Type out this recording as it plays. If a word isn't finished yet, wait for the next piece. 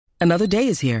Another day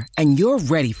is here, and you're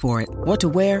ready for it. What to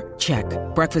wear? Check.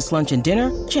 Breakfast, lunch, and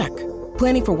dinner? Check.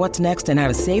 Planning for what's next and how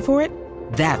to save for it?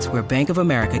 That's where Bank of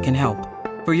America can help.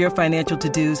 For your financial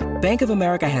to-dos, Bank of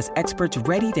America has experts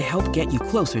ready to help get you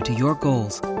closer to your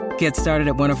goals. Get started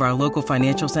at one of our local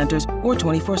financial centers or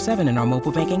 24/7 in our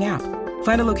mobile banking app.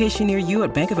 Find a location near you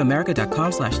at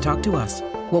bankofamerica.com/talktous.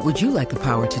 What would you like the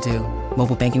power to do?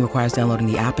 Mobile banking requires downloading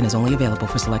the app and is only available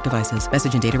for select devices.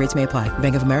 Message and data rates may apply.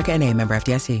 Bank of America N.A., member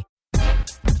FDIC.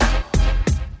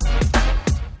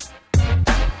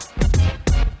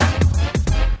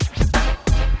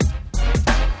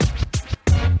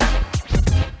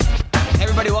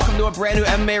 A brand new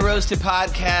MMA Roasted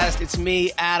podcast. It's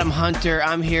me, Adam Hunter.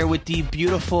 I'm here with the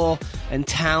beautiful and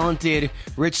talented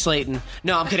Rich Slayton.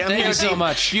 No, I'm kidding. Thank you so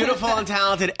much. Beautiful and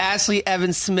talented Ashley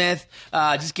Evans Smith.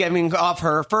 Just getting off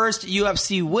her first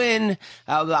UFC win.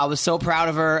 I was so proud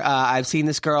of her. I've seen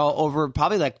this girl over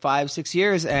probably like 5-6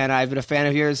 years, and I've been a fan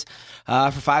of yours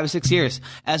for 5 or 6 years,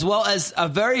 as well as a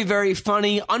very, very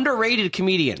funny, underrated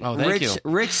comedian. Oh, thank you.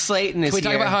 Rich Slayton is here. Can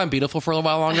we talk about how I'm beautiful for a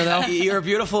while longer, though? You're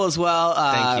beautiful as well.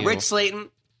 Thank you. Rich Slayton.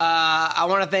 I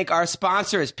want to thank our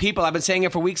sponsors. People, I've been saying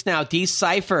it for weeks now.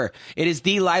 Decipher. It is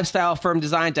the lifestyle firm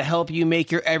designed to help you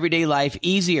make your everyday life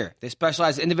easier. They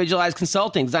specialize in individualized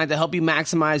consulting designed to help you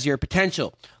maximize your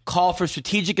potential. Call for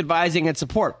strategic advising and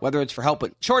support, whether it's for help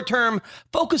with short-term,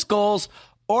 focused goals,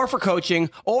 or for coaching,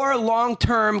 or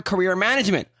long-term career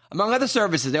management. Among other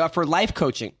services, they offer life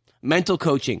coaching, mental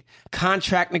coaching,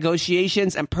 contract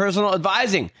negotiations, and personal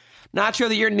advising. Not sure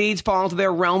that your needs fall into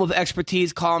their realm of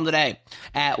expertise? Call them today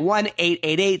at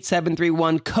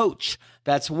 1-888-731-COACH.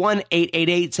 That's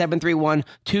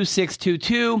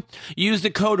 1-888-731-2622. Use the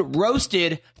code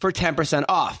ROASTED for 10%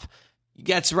 off.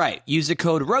 That's right. Use the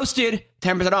code ROASTED,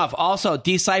 10% off. Also,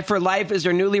 Decipher Life is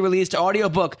their newly released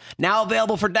audiobook, now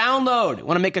available for download.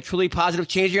 Want to make a truly positive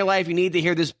change in your life? You need to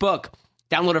hear this book.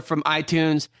 Download it from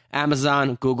iTunes,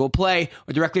 Amazon, Google Play,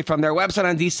 or directly from their website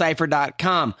on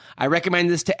Decipher.com. I recommend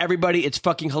this to everybody. It's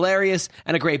fucking hilarious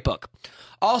and a great book.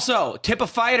 Also, tip a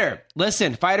fighter.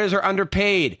 Listen, fighters are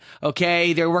underpaid,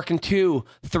 okay? They're working 2,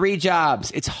 3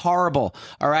 jobs. It's horrible,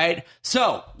 all right?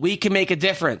 So, we can make a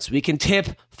difference. We can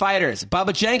tip fighters.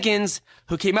 Bubba Jenkins,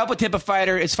 who came up with Tip a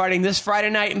Fighter, is fighting this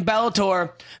Friday night in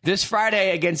Bellator. This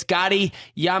Friday against Gotti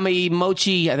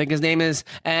Yamamochi, I think his name is.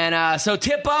 And so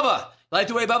tip Bubba. Like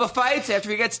the way Bubba fights after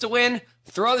he gets to win?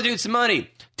 Throw the dude some money.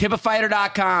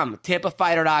 Tipafighter.com.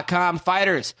 Tipafighter.com.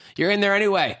 Fighters, you're in there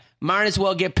anyway. Might as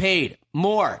well get paid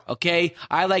more, okay?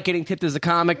 I like getting tipped as a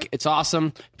comic. It's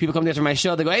awesome. People come after my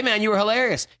show. They go, hey, man, you were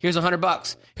hilarious. Here's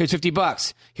 $100. Here's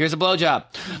 $50. Here's a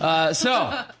blowjob.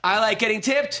 So I like getting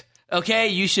tipped. Okay,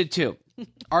 you should too.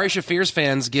 Ari Shaffir's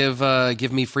fans give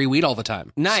me free weed all the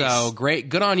time. Nice. So great.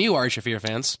 Good on you, Ari Shaffir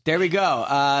fans. There we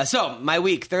go. So my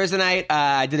week, Thursday night,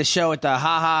 I did a show at the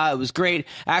Haha. It was great.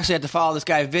 I actually had to follow this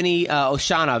guy, Vinny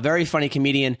Oshana, very funny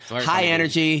comedian, high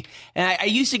energy. And I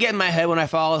used to get in my head when I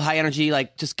followed high energy,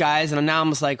 like just guys. And now I'm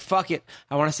just like, fuck it.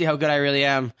 I want to see how good I really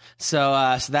am. So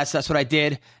that's what I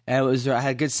did. And I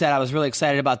had a good set. I was really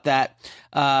excited about that.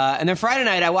 And then Friday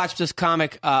night, I watched this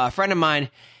comic, a friend of mine.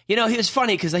 You know, he was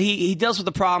funny because he deals with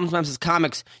the problem sometimes as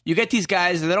comics. You get these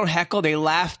guys, they don't heckle, they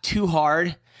laugh too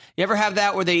hard. You ever have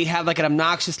that where they have like an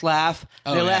obnoxious laugh?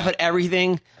 They laugh at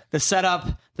everything, the setup,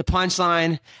 the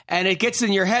punchline, and it gets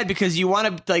in your head because you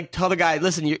want to like tell the guy,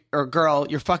 listen, or girl,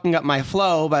 you're fucking up my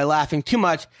flow by laughing too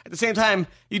much. At the same time,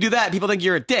 you do that, people think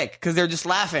you're a dick because they're just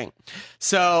laughing.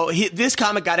 So this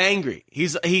comic got angry.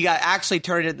 He got actually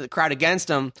turned the crowd against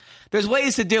him. There's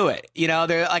ways to do it, you know.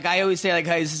 They're like, I always say, like,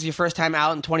 hey, this is your first time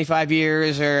out in 25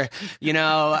 years, or you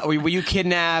know, were you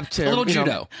kidnapped? Or, a little judo,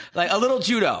 know, like a little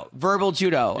judo, verbal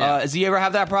judo. Yeah. Does he ever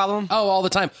have that problem? Oh, all the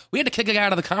time. We had to kick a guy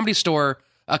out of the Comedy Store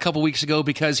a couple weeks ago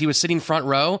because he was sitting front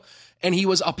row and he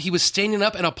was standing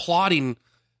up and applauding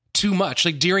too much.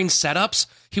 Like during setups,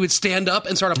 he would stand up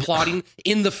and start applauding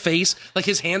in the face. Like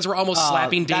his hands were almost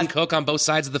slapping Dane Cook on both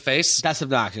sides of the face. That's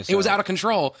obnoxious. It was out of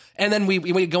control. And then we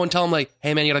would go and tell him, like,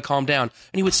 hey, man, you got to calm down.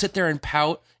 And he would sit there and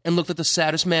pout and look like the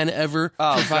saddest man ever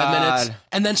for 5 minutes.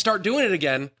 And then start doing it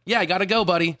again. Yeah, I got to go,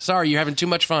 buddy. Sorry, you're having too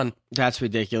much fun. That's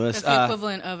ridiculous. That's the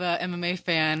equivalent of an MMA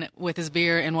fan with his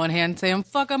beer in one hand saying,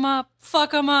 fuck him up,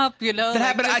 you know? That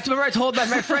happened. I remember I told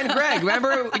my friend Greg,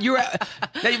 remember you were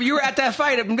at that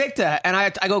fight at Invicta, and I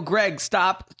go, Greg,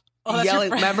 stop Oh, that's yelling.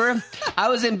 your friend. Remember? I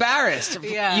was embarrassed.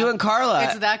 Yeah. You and Carla.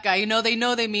 It's that guy. They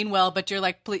know they mean well, but you're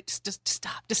like, please, just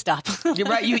stop. You're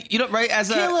right. You don't right as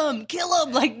a Kill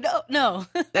him. Like, no.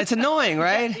 That's annoying,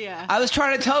 right? Yeah. I was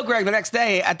trying to tell Greg the next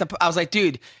day I was like,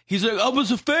 dude, he's like, I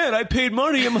was a fan. I paid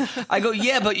money. I go,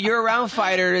 yeah, but you're around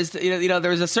fighters. You know,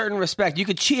 there's a certain respect. You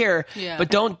could cheer, but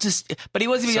don't just. But he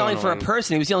wasn't even yelling for a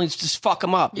person. He was yelling, just fuck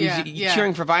him up. He was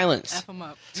cheering for violence. F him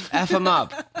up. F him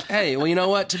up. Hey, well, you know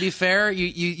what? To be fair, you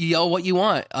yell what you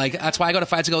want. Like that's why I go to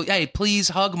fights. I go, hey, please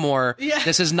hug more. Yeah.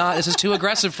 This is too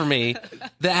aggressive for me.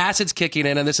 The acid's kicking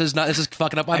in, and this is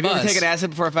fucking up my Have buzz. you ever taken acid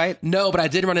before a fight? No, but I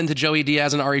did run into Joey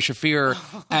Diaz and Ari Shafir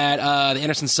at the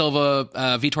Anderson Silva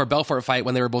Vitor Belfort fight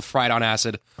when they were both fried on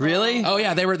acid. Really? Oh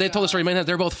yeah, they told the story. Man,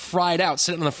 they were both fried out,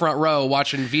 sitting in the front row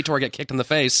watching Vitor get kicked in the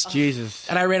face. Jesus.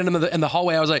 And I ran into him in the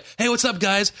hallway. I was like, "Hey, what's up,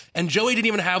 guys?" And Joey didn't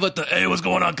even have like the "Hey, what's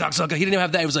going on, cocksucker?" He didn't even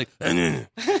have that. He was like,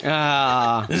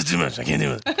 "This is too much. I can't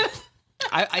do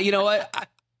it." You know what?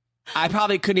 I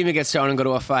probably couldn't even get stoned and go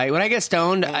to a fight. When I get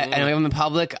stoned and I'm in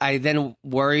public, I then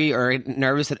worry or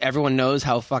nervous that everyone knows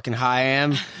how fucking high I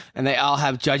am and they all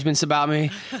have judgments about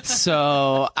me.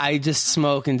 So I just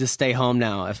smoke and just stay home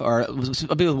now. Or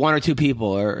I'll be with one or two people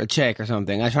or a chick or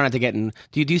something. I try not to get in.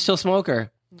 Do you still smoke or?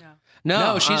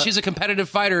 No, No, she's a competitive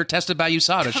fighter tested by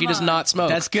USADA. She does not smoke.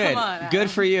 That's good. on,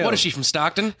 Good for you. What is she from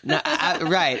Stockton? No,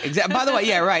 right. Exactly. By the way,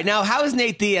 yeah, right. Now, how is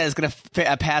Nate Diaz going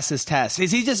to pass this test?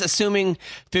 Is he just assuming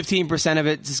 15% of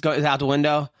it just goes out the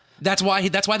window? That's why they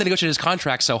negotiated his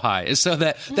contract so high, is so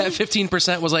that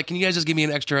 15% was like, can you guys just give me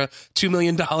an extra $2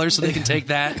 million so they can take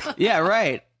that? Yeah,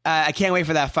 right. I can't wait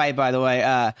for that fight, by the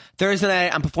way. Thursday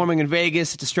night, I'm performing in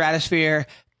Vegas at the Stratosphere.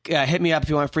 Hit me up if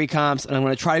you want free comps, and I'm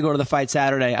going to try to go to the fight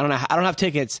Saturday. I don't have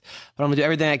tickets, but I'm going to do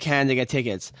everything I can to get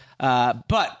tickets.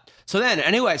 So then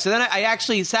I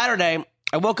actually Saturday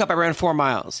I woke up, I ran 4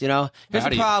 miles. You know, here's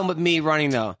the problem with me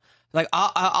running though. Like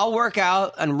I'll work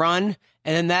out and run,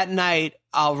 and then that night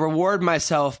I'll reward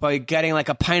myself by getting like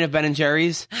a pint of Ben and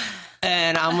Jerry's,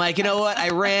 and I'm like, you know what, I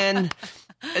ran.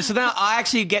 So then I'll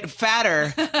actually get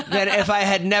fatter than if I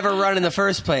had never run in the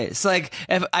first place. Like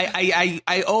if I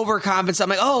overcompensate, I'm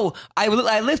like, oh,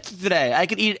 I lifted today. I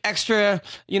could eat extra,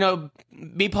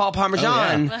 meatball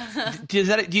parmesan. Oh, yeah. Do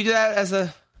you do that as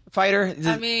a fighter?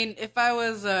 I mean, if I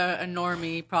was a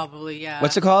normie, probably, yeah.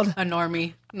 What's it called? A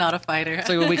normie, not a fighter. It's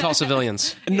like what we call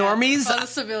civilians. Normies? Oh, a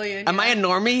civilian. Am I a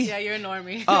normie? Yeah, you're a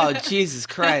normie. Oh, Jesus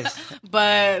Christ.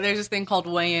 But there's this thing called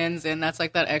weigh-ins, and that's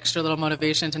like that extra little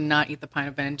motivation to not eat the pint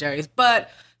of Ben & Jerry's. But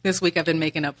this week I've been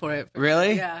making up for it.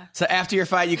 Really? Yeah. So after your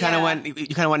fight, you kind of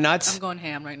went nuts? I'm going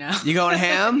ham right now. You going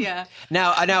ham? Yeah.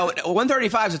 Now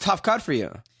 135 is a tough cut for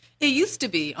you. It used to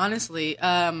be, honestly.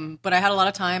 But I had a lot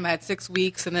of time. I had 6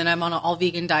 weeks, and then I'm on an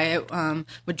all-vegan diet,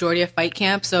 majority of fight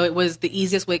camp. So it was the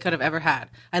easiest weight cut I've ever had.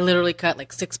 I literally cut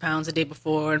like 6 pounds a day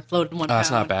before and floated 1 pound.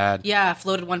 That's not bad. Yeah,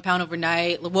 floated 1 pound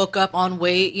overnight. Woke up on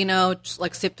weight, just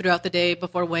like sipped throughout the day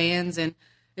before weigh-ins, and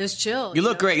it was chill. You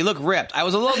look great. You look ripped. I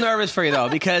was a little nervous for you, though,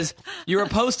 because you were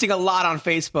posting a lot on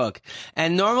Facebook.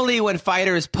 And normally when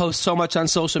fighters post so much on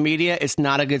social media, it's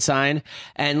not a good sign.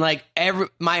 And like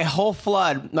my whole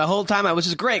time, I was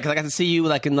just great because I got to see you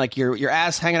like in like your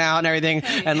ass hanging out and everything,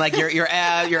 and like your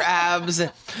abs.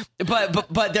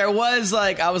 But there was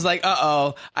like, I was like,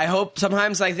 I hope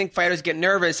sometimes I think fighters get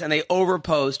nervous and they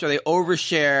overpost or they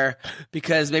overshare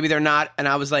because maybe they're not. And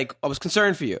I was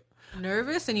concerned for you.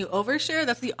 Nervous and you overshare,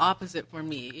 that's the opposite for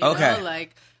me. Okay.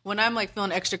 Like when I'm like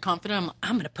feeling extra confident,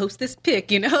 I'm gonna post this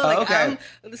pic, Like okay.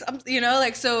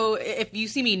 I'm so if you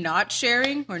see me not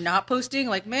sharing or not posting,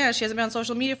 like, man, she hasn't been on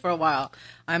social media for a while.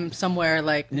 I'm somewhere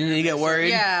like You get worried?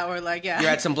 Yeah, or like You're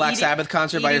at some Black Sabbath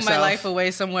concert by yourself? my life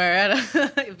away somewhere at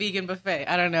a vegan buffet.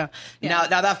 I don't know. Yeah.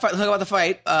 Now that fight, talk about the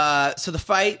fight. So the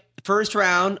fight, first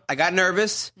round, I got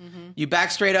nervous. Mm-hmm. You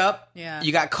back straight up. Yeah.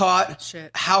 You got caught.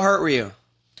 Shit. How hurt were you?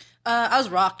 I was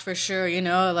rocked for sure,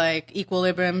 like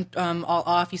equilibrium all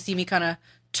off. You see me kind of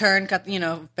turn,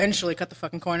 eventually cut the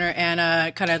fucking corner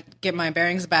and kind of get my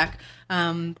bearings back.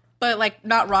 But like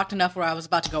not rocked enough where I was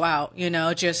about to go out,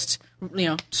 just,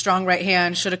 strong right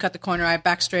hand, should have cut the corner. I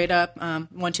back straight up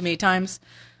one too many times.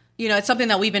 It's something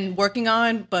that we've been working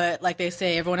on, but like they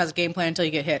say, everyone has a game plan until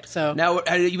you get hit. So now,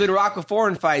 you've been rocked before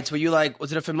in fights. Were you like,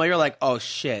 was it a familiar like, oh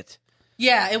shit?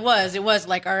 Yeah, it was. It was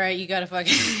like, all right, you gotta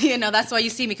fucking, that's why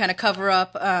you see me kind of cover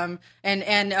up.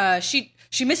 And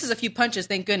she misses a few punches,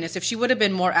 thank goodness. If she would have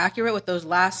been more accurate with those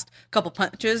last couple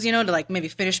punches, to like maybe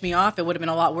finish me off, it would have been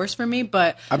a lot worse for me.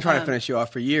 But I'm trying to finish you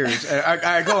off for years. All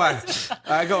right, go on. All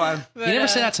right, go on. You never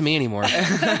say that to me anymore. All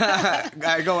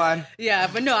right, go on. Yeah,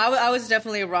 but no, I was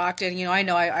definitely rocked, and I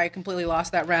know I completely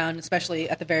lost that round, especially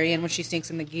at the very end when she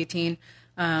sinks in the guillotine.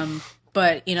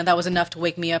 But, that was enough to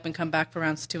wake me up and come back for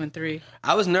rounds 2 and 3.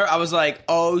 I was I was like,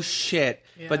 oh shit.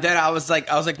 Yeah. But then I was like,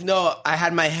 no, I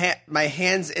had my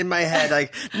hands in my head,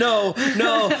 like, no,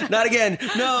 not again,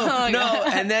 no.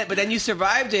 But then you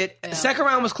survived it. Yeah. Second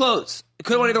round was close. It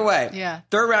could have went either way. Yeah.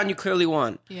 Third round, you clearly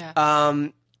won. Yeah.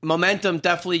 Momentum,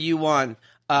 definitely you won.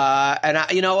 And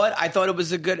you know what? I thought it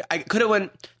was I could have won,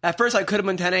 at first I could have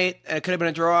won 10-8, and it could have been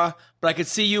a draw, but I could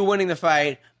see you winning the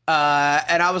fight.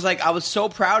 And I was so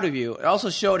proud of you. It also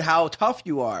showed how tough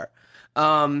you are.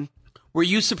 Were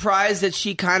you surprised that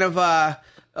she kind of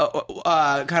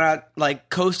like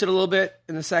coasted a little bit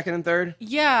in the second and third?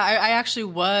 Yeah, I actually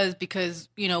was, because,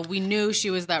 we knew she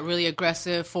was that really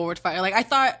aggressive forward fighter. Like,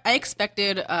 I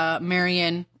expected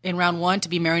Marion in round 1 to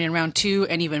be Marion in round 2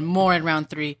 and even more in round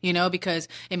 3, because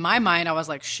in my mind I was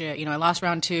like, shit, I lost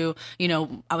round 2,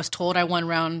 I was told I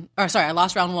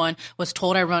lost round 1, was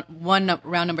told I won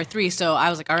round number 3, so I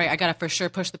was like, all right, I gotta for sure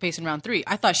push the pace in round 3.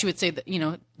 I thought she would say that,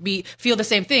 feel the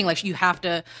same thing, like you have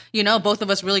to, both of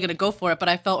us really gonna go for it, but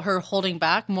I felt her holding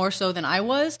back more so than I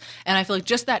was, and I feel like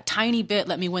just that tiny bit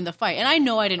let me win the fight. And I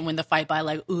know I didn't win the fight by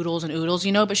like oodles and oodles,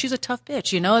 but she's a tough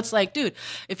bitch, it's like, dude,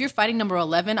 if you're fighting number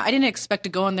 11, I didn't expect to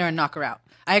go in there and knock her out.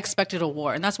 I expected a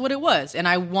war, and that's what it was. And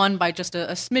I won by just a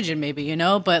smidgen, maybe,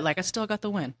 but like I still got the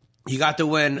win. You got the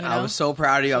win. I was so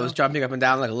proud of you. I was jumping up and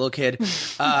down like a little kid.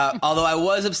 Although I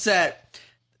was upset,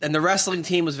 and the wrestling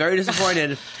team was very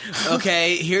disappointed.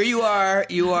 Okay, here you are.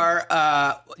 You were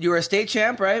a state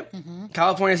champ, right? Mm-hmm.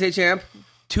 California state champ,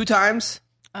 2 times.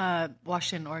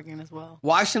 Washington, Oregon as well.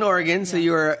 Washington, Oregon. So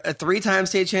you were a 3-time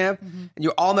state champ, and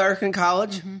you're All-American in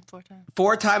college. 4 times.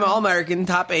 4-time All-American,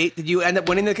 top 8. Did you end up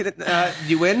winning did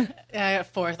you win? Yeah, I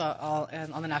got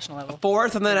 4th on the national level.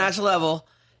 4th on the national level.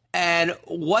 And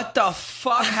what the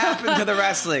fuck happened to the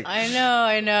wrestling? I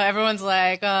know. Everyone's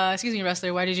like, excuse me,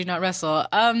 wrestler, why did you not wrestle?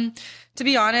 To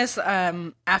be honest,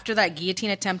 after that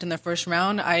guillotine attempt in the first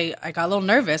round, I got a little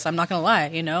nervous. I'm not going to lie.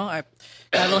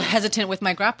 I got a little hesitant with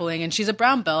my grappling, and she's a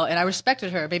brown belt, and I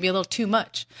respected her maybe a little too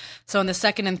much. So in the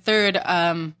second and third,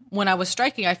 when I was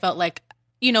striking, I felt like,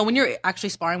 when you're actually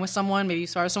sparring with someone, maybe you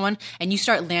spar with someone, and you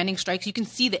start landing strikes, you can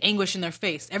see the anguish in their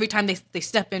face. Every time they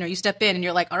step in or you step in, and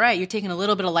you're like, all right, you're taking a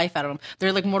little bit of life out of them.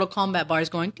 They're like Mortal Kombat bars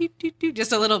going, doot, doot, doot,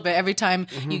 just a little bit every time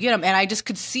you get them. And I just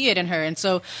could see it in her. And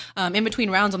so in between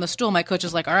rounds on the stool, my coach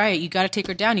was like, all right, you got to take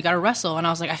her down. You got to wrestle. And I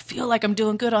was like, I feel like I'm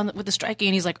doing good with the striking.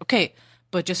 And he's like, okay,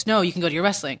 but just know you can go to your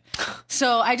wrestling.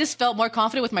 So I just felt more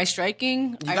confident with my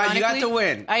striking. You got the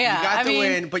win. You got the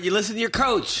win, but you listen to your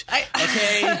coach.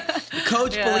 Okay? The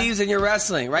coach believes in your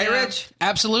wrestling. Right, Rich?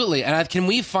 Absolutely. And can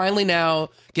we finally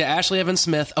now get Ashley Evans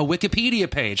Smith a Wikipedia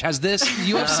page? Has this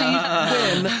UFC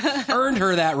win earned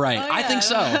her that right? Oh, yeah. I think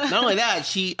so. Not only that,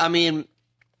 she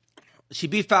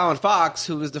beat Fallon Fox,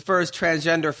 who was the first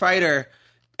transgender fighter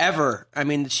ever. I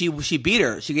mean, she beat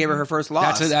her. She gave her first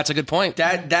loss. That's a good point.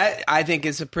 That I think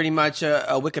is pretty much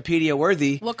a Wikipedia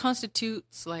worthy. What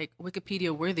constitutes like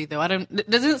Wikipedia worthy though?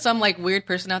 Doesn't some like weird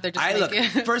person out there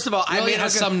just First of all, I made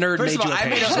some nerd made you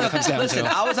a page. Listen,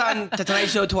 I was on the Tonight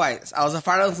Show twice. I was a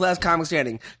finalist last comic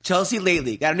standing. Chelsea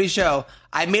Lately got a new show.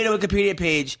 I made a Wikipedia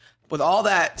page. With all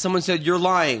that, someone said, you're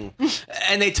lying.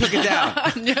 And they took it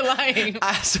down. You're lying.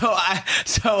 So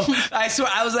I swear,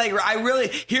 I was like,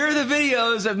 here are the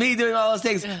videos of me doing all those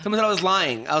things. Someone said I was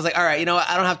lying. I was like, all right, you know what?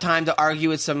 I don't have time to argue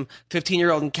with some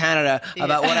 15-year-old in Canada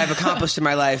about what I've accomplished in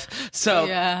my life. So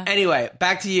anyway,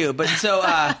 back to you. But so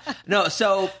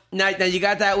now you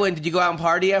got that win. Did you go out and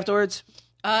party afterwards?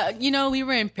 We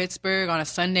were in Pittsburgh on a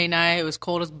Sunday night. It was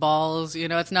cold as balls.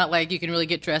 It's not like you can really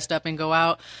get dressed up and go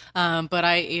out. But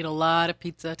I ate a lot of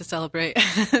pizza to celebrate.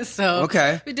 So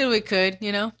we did what we could,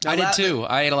 I did too.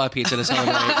 I ate a lot of pizza to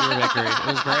celebrate your victory. It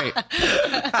was great.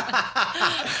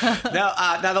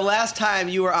 Now the last time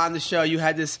you were on the show, you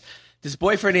had this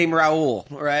boyfriend named Raul,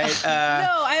 right? No,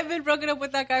 I have been broken up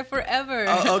with that guy forever.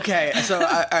 Oh, okay. So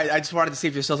I just wanted to see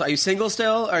if you're still. Are you single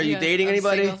still? Are you dating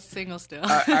anybody? Single still. All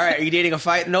right. Are you dating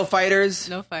no fighters?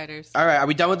 No fighters. All right. Are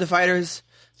we done with the fighters?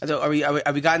 Are we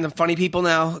gotten the funny people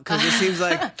now? Because it seems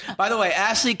like. By the way,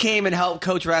 Ashley came and helped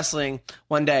coach wrestling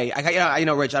one day. Rich. I don't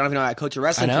know if you know. I coach a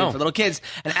wrestling team for little kids,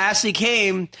 and Ashley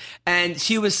came, and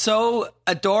she was so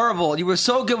adorable. You were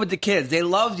so good with the kids. They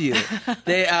loved you.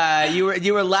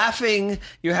 You were laughing.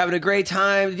 You were having a great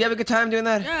time. Did you have a good time doing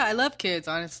that? Yeah, I love kids.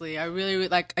 Honestly, I really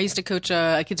like. I used to coach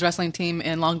a kids wrestling team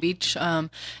in Long Beach, and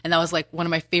that was like one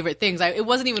of my favorite things. It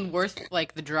wasn't even worth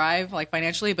like the drive, like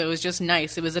financially, but it was just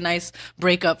nice. It was a nice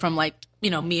breakup up from like,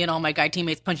 me and all my guy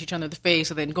teammates punch each other in the face,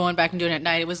 and then going back and doing it at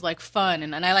night. It was like fun,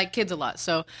 and I like kids a lot.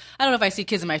 So I don't know if I see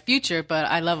kids in my future, but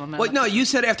I love them. Well, no, you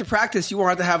said after practice you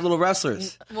wanted to have little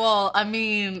wrestlers. Well, I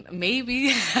mean,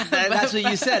 maybe. That's what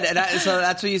you said, and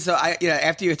that's what you. So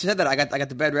after you said that, I got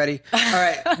the bed ready. All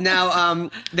right, now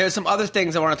there's some other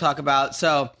things I want to talk about.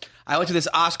 So I went to this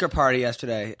Oscar party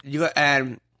yesterday.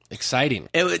 Exciting.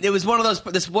 It was one of those.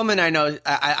 This woman I know,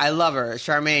 I love her,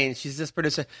 Charmaine. She's this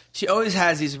producer. She always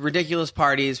has these ridiculous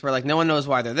parties where like no one knows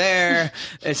why they're there.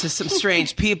 It's just some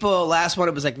strange people. Last one,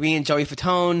 it was like me and Joey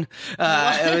Fatone.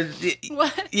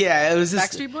 What? Yeah, it was this,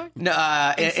 Backstreet Boy? No,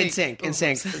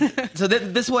 NSYNC. So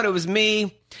this one, it was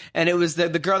me, and it was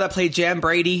the girl that played Jan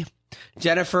Brady.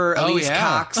 Jennifer Elise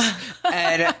Cox,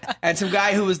 and some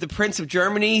guy who was the Prince of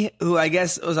Germany, who I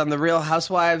guess was on The Real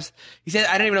Housewives. He said,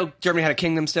 I didn't even know Germany had a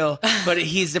kingdom still, but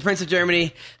he's the Prince of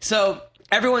Germany. So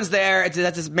everyone's there. It's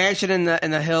at this mansion in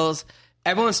the hills.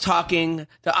 Everyone's talking.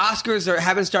 The Oscars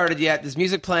haven't started yet. There's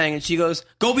music playing, and she goes,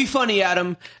 "Go be funny,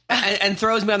 Adam," and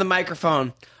throws me on the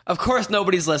microphone. Of course,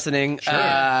 nobody's listening.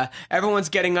 Sure. Everyone's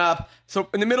getting up. So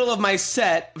in the middle of my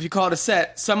set, if you call it a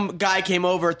set, some guy came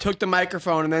over, took the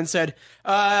microphone, and then said,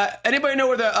 "Anybody know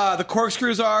where the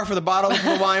corkscrews are for the bottle of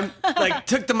the wine?" Like,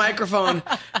 took the microphone.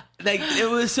 Like, it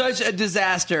was such a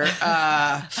disaster.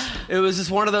 It was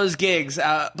just one of those gigs.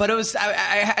 But it was.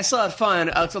 I still had fun.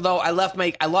 Although I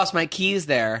lost my keys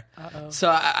there. Uh-oh. So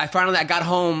I finally got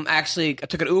home. Actually, I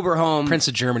took an Uber home. Prince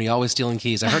of Germany, always stealing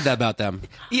keys. I heard that about them.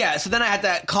 Yeah. So then I had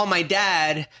to call my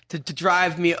dad to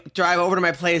drive over to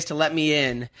my place to let me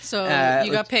in. So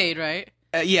you got paid, right?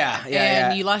 Yeah.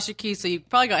 And you lost your keys, so you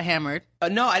probably got hammered.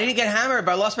 No, I didn't get hammered,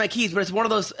 but I lost my keys. But it's one of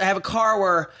those. I have a car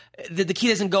where the key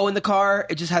doesn't go in the car;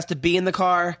 it just has to be in the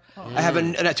car. Oh. I have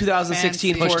a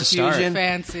 2016 Fancy. Ford Fusion.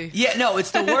 Fancy. Yeah, no, it's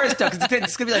the worst stuff because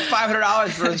it's gonna be like $500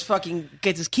 for his fucking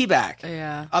get his key back.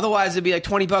 Yeah. Otherwise, it'd be like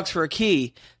 $20 for a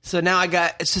key. So now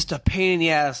it's just a pain in the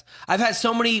ass. I've had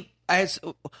so many.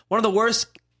 One of the worst.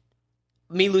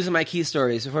 Me losing my key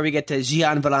stories before we get to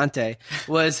Gian Vellante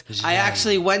was I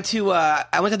actually went to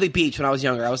the beach when I was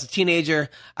younger. I was a teenager.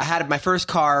 I had my first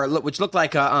car, which looked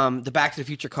like the Back to the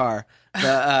Future car.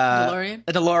 DeLorean?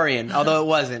 A DeLorean, although it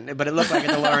wasn't, but it looked like a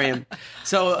DeLorean.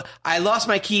 So I lost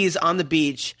my keys on the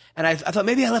beach, and I thought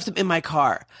maybe I left them in my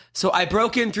car. So I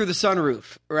broke in through the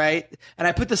sunroof, right? And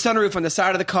I put the sunroof on the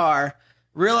side of the car.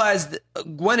 Realized,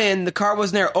 went in, the car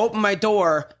wasn't there, opened my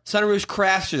door, sunroof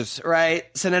crashes, right?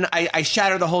 So then I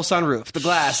shattered the whole sunroof, the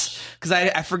glass, because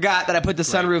I forgot that I put the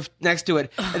sunroof next to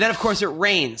it. And then, of course, it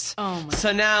rains. Oh my.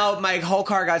 So now my whole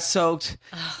car got soaked.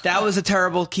 That was a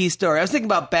terrible key story. I was thinking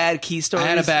about bad key stories. I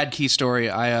had a bad key story.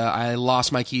 I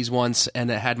lost my keys once,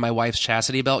 and it had my wife's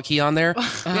chastity belt key on there. We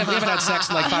haven't had sex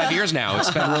in like 5 years now.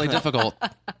 It's been really difficult.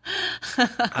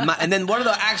 And then one of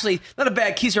the, actually, not a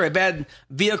bad key story, a bad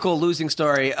vehicle losing story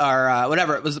or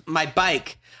whatever. It was my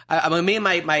bike. Me and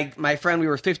my friend, we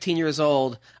were 15 years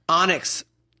old. Onyx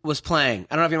was playing.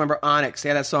 I don't know if you remember Onyx. They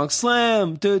had that song,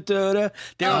 Slam. Da, da, da.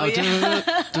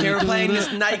 They were playing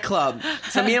this nightclub.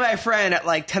 So me and my friend at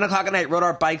like 10 o'clock at night rode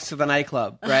our bikes to the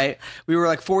nightclub, right? We were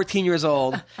like 14 years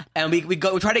old. And we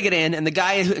tried to get in. And the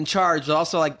guy in charge was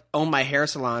also like owned my hair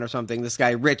salon or something. This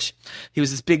guy, Rich. He was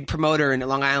this big promoter in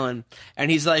Long Island. And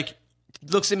he's like,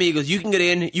 looks at me, he goes, "You can get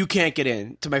in, you can't get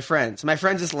in," to my friends. My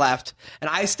friends just left, and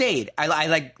I stayed. I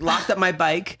like locked up my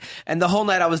bike, and the whole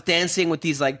night I was dancing with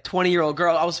these like 20-year-old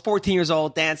girls. I was 14 years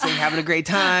old, dancing, having a great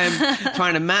time,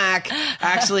 trying to mac.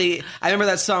 Actually, I remember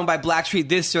that song by Blackstreet,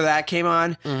 This or That, came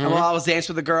on, and while I was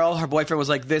dancing with the girl, her boyfriend was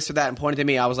like this or that and pointed to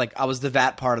me. I was the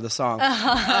that part of the song.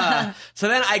 So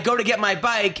then I go to get my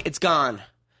bike, it's gone.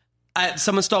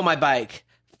 Someone stole my bike.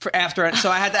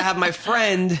 So I had to have my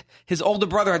friend, his older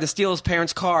brother, had to steal his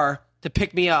parents' car to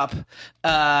pick me up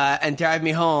and drive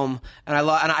me home, and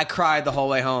I cried the whole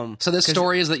way home. So this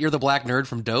story is that you're the black nerd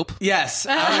from Dope? Yes,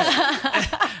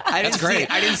 that's great.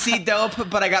 I didn't see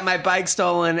Dope, but I got my bike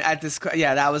stolen at this.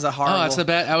 Yeah, that was a horrible. Oh, that's the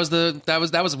bad.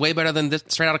 That was way better than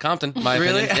Straight Outta Compton. My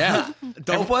really? Opinion. Yeah,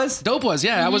 Dope was.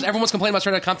 Yeah, everyone's complaining about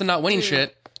Straight Outta Compton not winning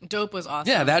shit. Dope was awesome.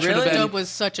 Yeah, that should have been. Dope was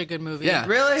such a good movie. Yeah.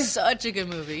 Really? Such a good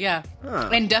movie, yeah.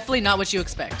 And definitely not what you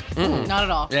expect. Mm-mm. Not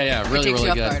at all. Yeah, really, it takes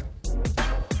really you off good.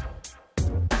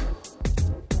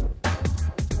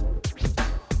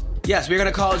 Yes, we're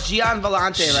going to call Gian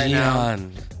Vellante right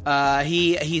now.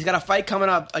 He's got a fight coming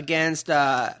up against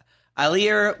Ilir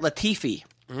Latifi.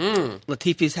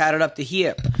 Latifi's had it up to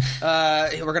here.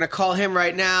 We're going to call him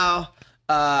right now.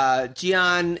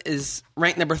 Gian is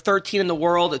ranked number 13 in the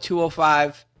world at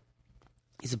 205.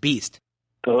 He's a beast.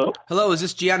 Hello, is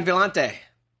this Gian Vellante?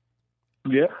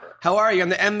 Yeah. How are you? On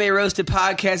the MMA Roasted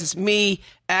podcast, it's me,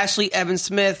 Ashley Evans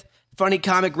Smith, funny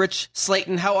comic Rich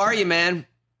Slayton. How are you, man?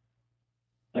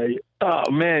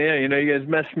 Oh man, yeah, you guys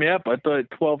messed me up. I thought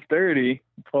 12:30.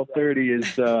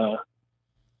 12:30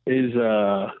 is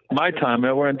my time.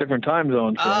 We're in different time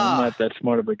zones, so I'm not that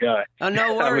smart of a guy. Oh,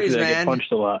 no worries, man. I man. get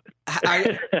punched a lot.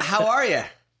 How are you?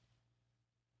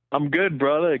 I'm good,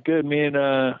 brother. Good. Me and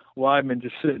Weidman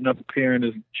just sitting up here in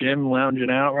his gym, lounging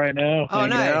out right now. Oh, hanging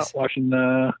nice. out, watching.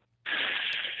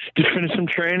 Just finished some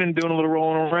training, doing a little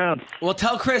rolling around. Well,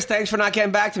 tell Chris thanks for not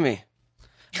getting back to me.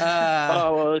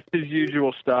 Well, it's his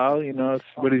usual style. It's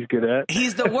what he's good at.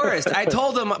 He's the worst. I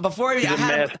told him before He's a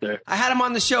master. I had him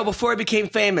on the show before he became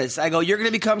famous. I go, you're going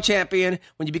to become champion.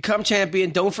 When you become champion,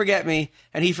 don't forget me.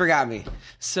 And he forgot me.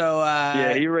 So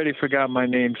yeah, he already forgot my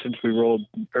name since we rolled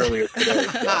earlier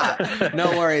today.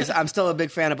 No worries. I'm still a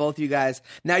big fan of both you guys.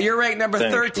 Now you're ranked number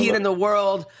 13 in the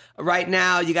world right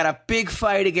now. You got a big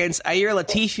fight against Ilir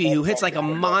Latifi, who hits like a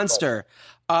monster.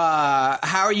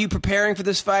 How are you preparing for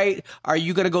this fight? Are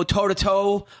you going to go toe to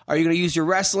toe? Are you going to use your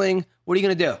wrestling? What are you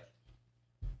going to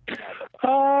do?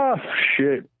 Oh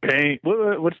shit! Pain.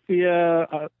 What's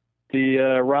the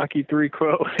Rocky 3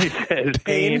 quote? He says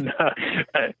pain.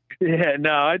 Yeah.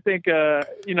 No, I think I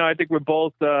think we're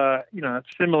both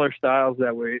similar styles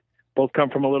that we both come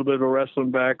from a little bit of a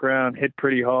wrestling background, hit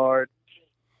pretty hard,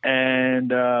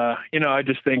 and I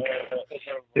just think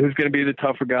who's going to be the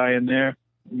tougher guy in there,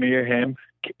 me or him?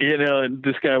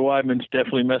 This guy Weidman's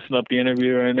definitely messing up the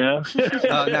interview right now.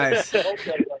 Oh, nice.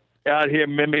 Out here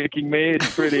mimicking me.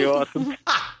 It's pretty awesome.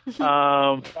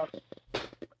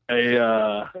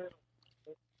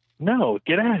 No,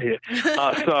 get out of here.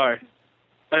 Sorry.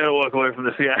 I gotta walk away from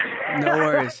this guy. No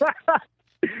worries.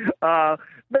 No,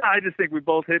 I just think we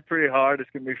both hit pretty hard. It's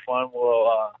gonna be fun.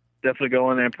 We'll definitely go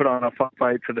in there and put on a fun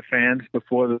fight for the fans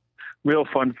before the real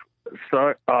fun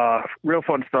starts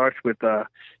with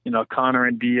Conor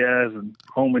and Diaz and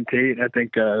Holm and Tate. I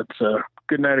think it's a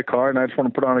good night of card, and I just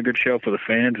want to put on a good show for the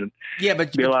fans. And be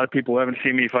a lot of people who haven't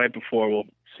seen me fight before will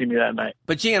see me that night.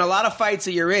 But Gian, a lot of fights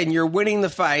that you're in, you're winning the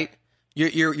fight,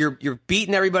 you're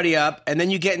beating everybody up, and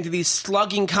then you get into these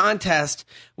slugging contests,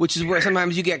 which is where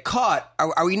sometimes you get caught.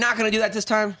 Are we not going to do that this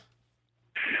time?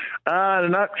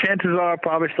 Chances are I'll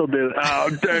probably still do it.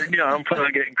 I'm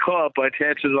probably getting caught, but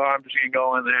chances are I'm just going to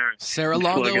go in there. Sarah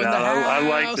Longo in the house. I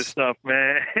like this stuff,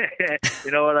 man.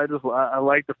 You know what? I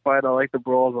like the fight. I like the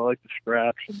brawls. I like the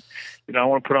scraps. And, I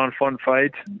want to put on fun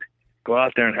fights and go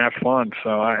out there and have fun.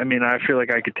 So, I feel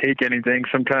like I could take anything.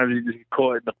 Sometimes you just get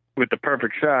caught with the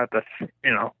perfect shot. That's,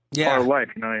 part of life.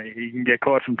 You can get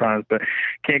caught sometimes, but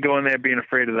can't go in there being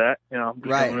afraid of that. I'm just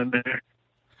going in there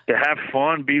to have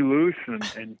fun, be loose,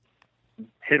 and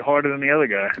hit harder than the other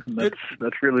guy.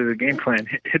 That's really the game plan.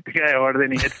 Hit the guy harder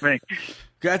than he hits me.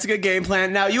 That's a good game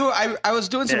plan. Now, I was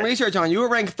doing some research on you. You were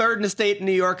ranked third in the state in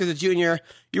New York as a junior.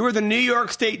 You were the New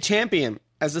York State champion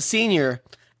as a senior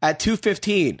at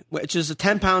 215, which is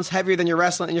 10 pounds heavier than you're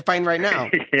wrestling and you're fighting right now.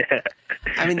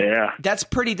 Yeah. That's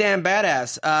pretty damn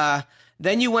badass.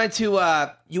 Then you went to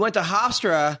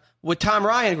Hofstra with Tom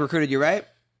Ryan recruited you, right?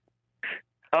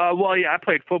 Well, yeah, I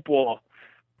played football.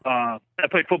 I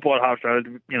played football at Hofstra. I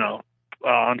was,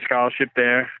 on scholarship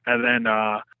there, and then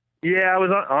I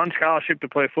was on scholarship to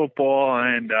play football,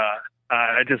 and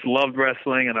I just loved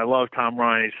wrestling, and I love Tom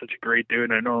Ryan. He's such a great dude,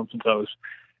 and I know him since I was,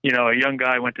 a young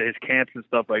guy. Went to his camps and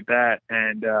stuff like that,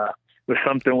 and it was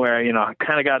something where I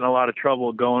kind of got in a lot of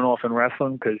trouble going off in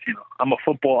wrestling because I'm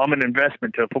an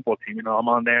investment to a football team. I'm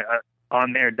on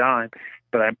their dime,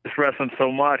 but I miss wrestling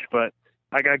so much, but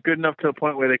I got good enough to a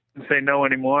point where they couldn't say no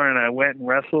anymore, and I went and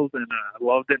wrestled, and I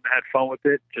loved it and had fun with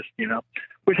it. Just,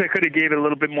 wish I could have gave it a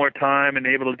little bit more time and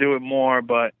able to do it more,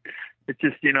 but it's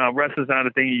just, wrestling's not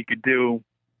a thing you could do,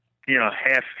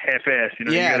 half-ass.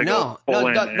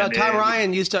 Tom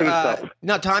Ryan used to,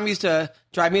 Tom used to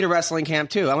drive me to wrestling camp,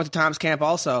 too. I went to Tom's camp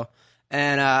also.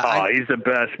 And he's the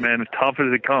best, man. As tough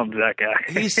as it comes, that guy.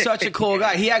 He's such a cool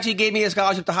guy. He actually gave me a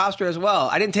scholarship to Hofstra as well.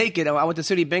 I didn't take it. I went to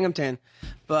SUNY Binghamton.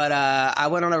 But I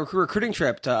went on a recruiting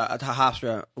trip to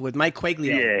Hofstra with Mike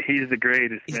Quaglio. Yeah, he's the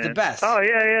greatest, He's man. the best. Oh,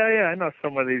 yeah. I know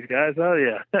some of these guys. Oh,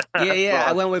 yeah. Yeah.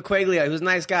 I went with Quaglio. He was a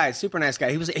nice guy, super nice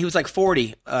guy. He was like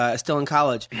 40, still in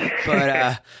college.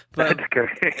 But that's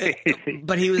crazy.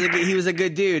 But he was a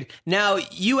good dude. Now,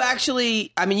 you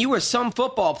actually, you were some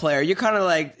football player. You're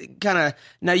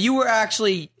now you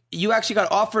actually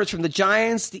got offers from the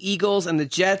Giants, the Eagles, and the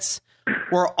Jets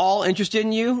were all interested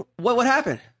in you. What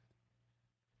happened?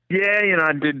 Yeah,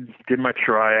 I did my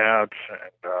tryouts, and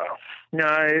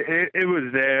it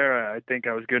was there. I think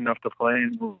I was good enough to play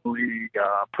in the league.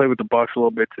 Play with the Bucks a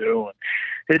little bit too,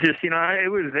 It just,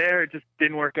 it was there. It just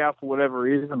didn't work out for whatever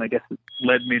reason. I guess it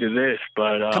led me to this.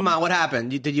 But come on, what happened?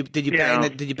 Did you bang the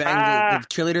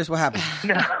cheerleaders? What happened?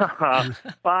 No,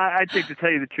 well, I think to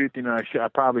tell you the truth, I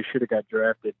probably should have got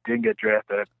drafted. Didn't get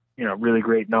drafted. Really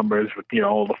great numbers with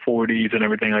all the 40s and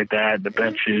everything like that, the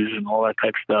benches and all that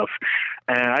type of stuff.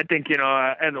 And I think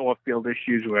I had off-field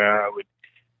issues where I would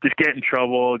just get in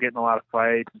trouble, get in a lot of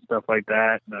fights and stuff like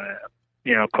that. And,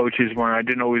 coaches I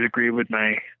didn't always agree with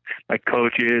my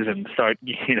coaches and start,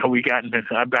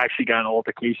 I've actually gotten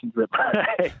altercations with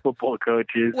my football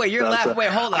coaches. Wait, you're laughing. Wait,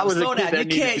 hold on. Slow down.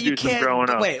 You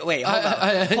can't. Wait,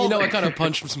 hold on. I kind of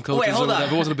punched some coaches. Wait, hold on.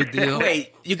 It wasn't a big deal.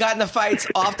 Wait, you got in the fights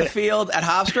off the field at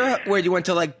Hofstra where you went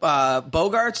to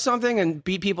Bogarts or something and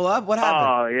beat people up? What happened?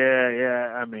 Oh,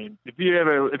 yeah. I mean, if you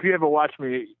ever watch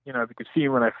me, if you could see me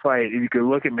when I fight, if you could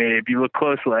look at me, if you look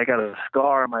closely, I got a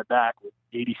scar on my back with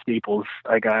 80 staples.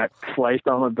 I got sliced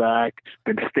on my back,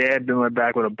 been stabbed in my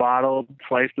back with a bottle,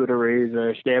 sliced with a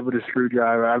razor, stabbed with a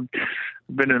screwdriver. I've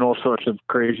been in all sorts of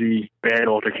crazy bad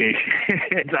altercations.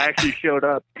 I actually showed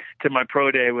up to my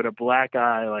pro day with a black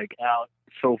eye out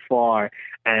so far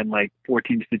and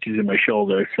 14 stitches in my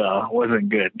shoulder, so it wasn't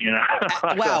good,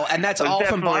 Wow, and that's all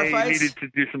from bar fights? Needed to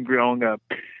do some growing up.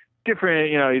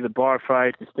 Different, either bar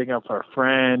fights, or sticking up for a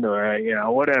friend, or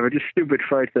whatever, just stupid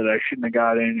fights that I shouldn't have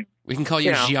got in. We can call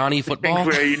you Gianni Football.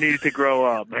 Things where you needed to grow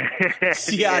up.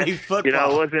 Gianni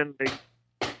Football. It wasn't.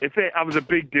 I was a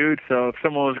big dude, so if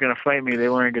someone was going to fight me, they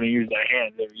weren't going to use their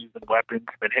hands; they were using weapons,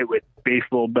 been hit with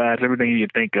baseball bats, everything you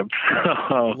think of.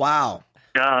 Wow.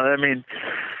 I mean,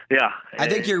 yeah. I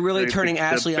think you're really turning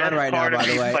Ashley on right now, by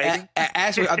the way.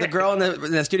 Ashley, the girl in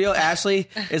the studio, Ashley,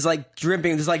 is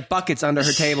dripping. There's buckets under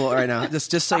her table right now.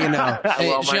 Just so you know. Hey,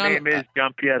 well, my name is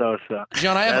John Pietro. So.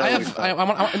 John,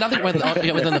 now that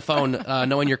we're on the phone,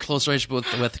 knowing your close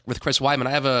relationship with Chris Weidman, I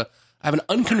have an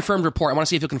unconfirmed report. I want to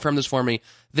see if you'll confirm this for me.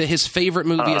 That his favorite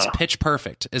movie is Pitch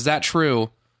Perfect. Is that true?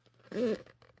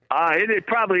 It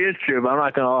probably is true, but I'm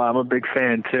not going to lie. I'm a big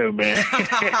fan, too, man.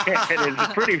 And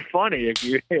it's pretty funny if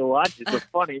you watch it. It's a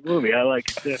funny movie. I like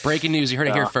it, too. Breaking news. You heard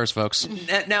it here first, folks.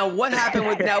 Now, what happened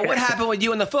with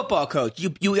you and the football coach?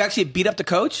 You actually beat up the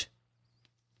coach?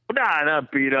 Nah,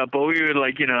 not beat up, but we would,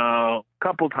 a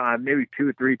couple times, maybe 2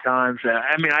 or 3 times.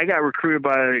 I got recruited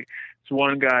by this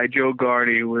one guy, Joe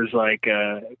Gardy, who was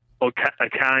a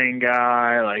Italian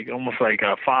guy, almost like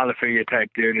a father figure type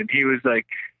dude. And he was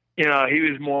he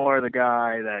was more the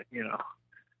guy that,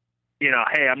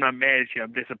 hey, I'm not mad at you,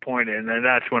 I'm disappointed. And then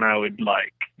that's when I would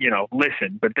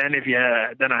listen. But then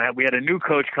we had a new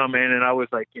coach come in and I was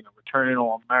returning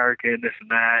All-American, this and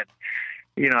that.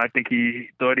 I think he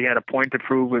thought he had a point to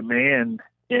prove with me and,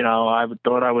 I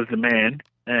thought I was the man.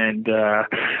 And,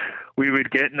 we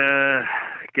would get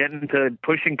into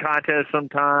pushing contests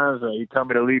sometimes. He'd tell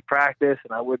me to leave practice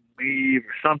and I wouldn't leave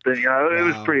or something. It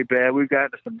was pretty bad. We've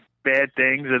gotten into some bad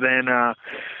things. And then,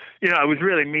 it was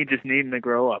really me just needing to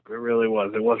grow up. It really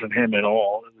was. It wasn't him at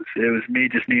all. It was me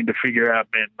just needing to figure out,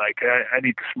 man, I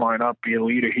need to smarten up, be a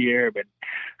leader here. But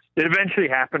it eventually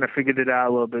happened. I figured it out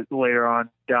a little bit later on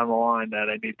down the line that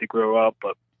I need to grow up.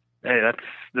 But hey,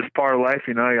 that's part of life,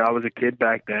 I was a kid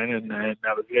back then, and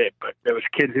that was it. But there was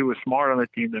kids who were smarter on the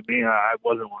team than me. I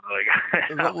wasn't one of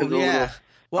them. I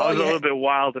was a little bit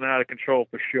wild and out of control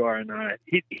for sure, and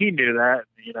he knew that.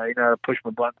 He knew how to push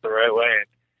my buttons the right way,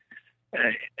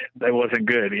 and that wasn't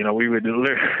good. We would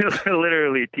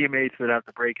literally teammates would have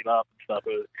to break it up and stuff.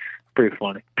 It was pretty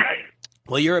funny.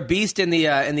 Well, you're a beast in the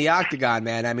octagon,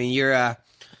 man. You're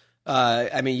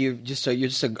you're just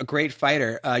a great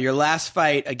fighter. Your last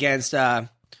fight against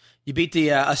you beat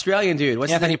the Australian dude.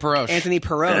 What's Anthony Perosh. Anthony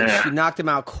Perosh. Yeah. You knocked him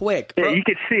out quick. Yeah, you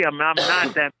can see I'm not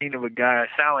that mean of a guy. I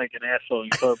sound like an asshole.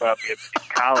 You talk about me in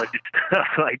college and stuff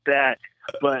like that,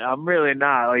 but I'm really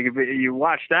not. If you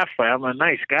watch that fight, I'm a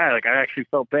nice guy. I actually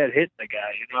felt bad hitting the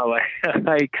guy.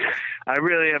 I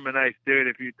really am a nice dude.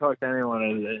 If you talk to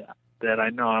anyone that I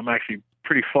know, I'm actually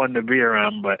pretty fun to be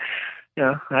around, but.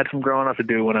 I had some growing up to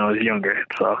do when I was younger.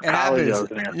 So now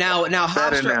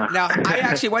Hofstra. Now I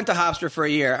actually went to Hofstra for a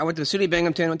year. I went to SUNY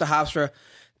Binghamton, went to Hofstra.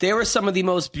 They were some of the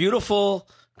most beautiful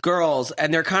girls,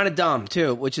 and they're kind of dumb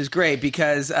too, which is great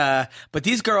because. But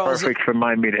these girls, perfect for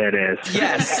my meathead ass.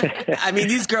 Yes,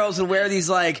 these girls would wear these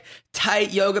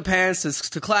tight yoga pants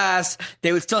to class.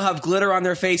 They would still have glitter on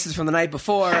their faces from the night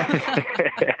before.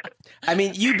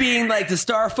 You being the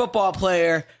star football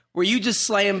player, were you just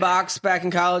slaying box back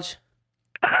in college?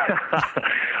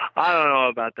 I don't know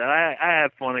about that. I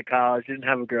had fun in college. Didn't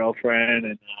have a girlfriend,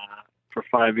 and for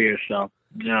 5 years, so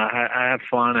I had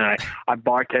fun. I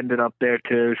bartended up there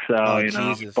too, so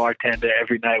bartended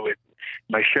every night with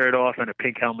my shirt off and a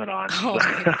pink helmet on. Oh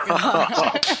my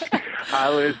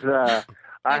God.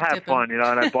 I had fun, and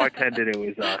I bartended. It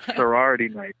was a sorority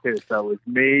night too, so it was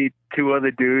me, 2 other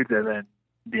dudes, and then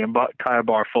the entire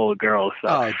bar full of girls. So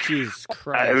Oh, Jesus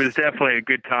Christ! it was definitely a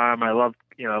good time. I love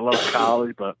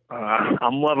college, but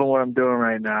I'm loving what I'm doing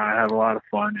right now. I have a lot of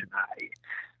fun, and I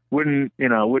wouldn't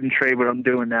trade what I'm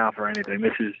doing now for anything.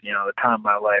 This is, the time of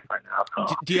my life right now.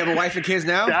 So. Do you have a wife and kids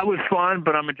now? That was fun,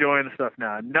 but I'm enjoying the stuff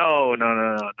now. No,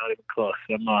 not even close.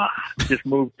 I'm just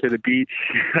moved to the beach.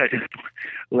 I just,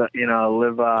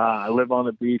 I live on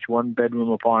the beach, 1-bedroom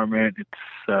apartment.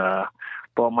 It's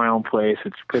bought my own place.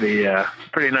 It's pretty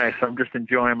nice. I'm just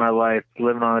enjoying my life,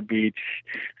 living on the beach,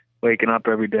 waking up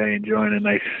every day, enjoying a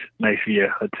nice view.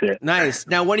 That's it. Nice.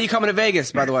 Now, when are you coming to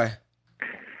Vegas, by the way?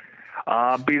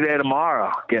 I'll be there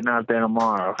tomorrow. Getting out there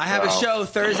tomorrow. I have a show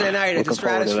Thursday night at the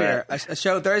Stratosphere. A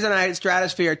show Thursday night at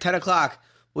Stratosphere, 10 o'clock.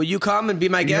 Will you come and be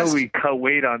my guest? We cut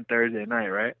weight on Thursday night,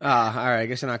 right? Oh, all right. I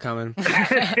guess you're not coming.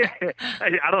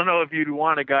 I don't know if you'd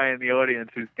want a guy in the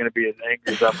audience who's going to be as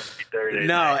angry as I'm going to be Thursday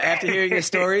No, night. after hearing your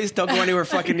stories, don't go anywhere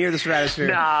fucking near the Stratosphere.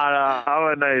 No,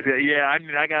 I'm a nice guy. Yeah, I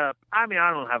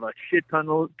don't have a shit ton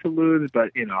to lose,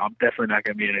 but I'm definitely not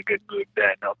going to be in a good mood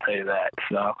then. I'll tell you that.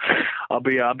 So I'll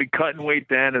be cutting weight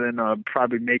then, and then I'll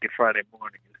probably make it Friday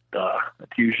morning.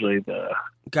 That's usually the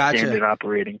standard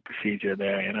operating procedure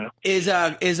there. Is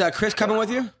Chris coming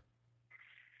with you?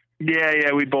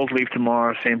 Yeah, we both leave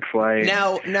tomorrow, same flight.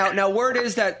 Now, word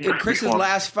is that in Chris's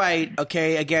last fight,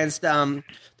 against the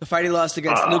fight he lost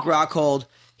against Luke Rockhold,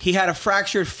 he had a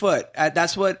fractured foot.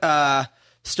 That's what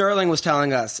Sterling was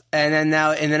telling us, and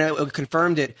then it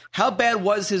confirmed it. How bad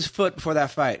was his foot before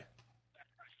that fight?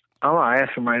 I'm gonna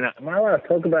ask him right now. Am I allowed to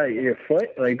talk about your foot?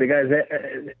 Like the guys,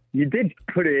 you did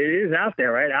put it. It is out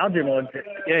there, right? Aljamain.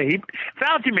 Yeah, if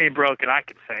Aljamain broke it, I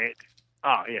could say it.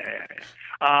 Oh yeah.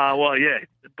 Well, yeah.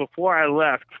 Before I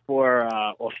left for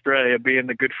Australia, being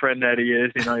the good friend that he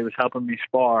is, he was helping me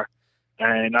spar,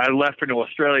 and I left for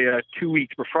Australia 2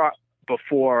 weeks before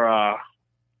I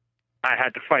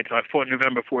had to fight. So I fought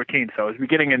November 14th. So it was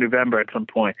beginning of November at some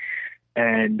point,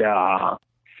 and.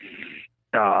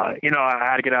 I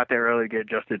had to get out there early to get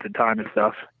adjusted to time and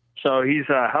stuff. So he's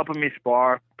helping me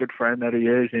spar, good friend that he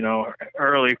is,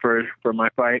 early for my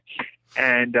fight.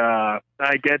 And I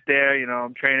get there,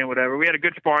 I'm training, whatever. We had a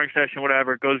good sparring session,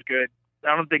 whatever. It goes good.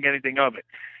 I don't think anything of it.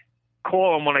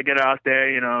 Call him when I get out there,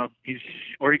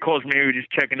 he calls me, he's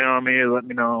just checking in on me, let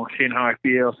me know, seeing how I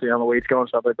feel, see how the weight's going,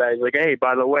 stuff like that. He's like, hey,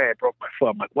 by the way, I broke my foot.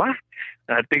 I'm like, what?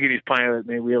 And I thinking he's playing with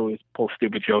me. We always pull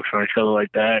stupid jokes on each other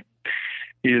like that.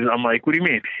 I'm like, what do you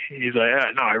mean? He's like,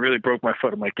 no, I really broke my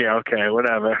foot. I'm like, yeah, okay,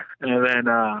 whatever. And then,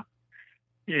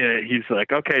 he's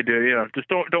like, okay, dude, just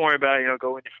don't worry about it,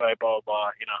 go in your fight, blah, blah,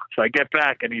 blah, So I get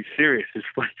back and he's serious. His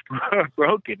foot's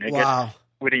broken.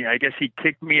 I guess he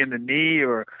kicked me in the knee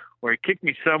or he kicked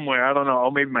me somewhere. I don't know.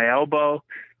 Oh, maybe my elbow.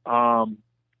 And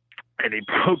he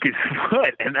broke his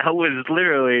foot. And that was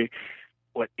literally,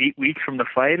 8 weeks from the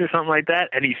fight or something like that.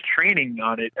 And he's training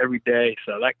on it every day.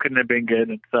 So that couldn't have been good.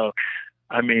 And so,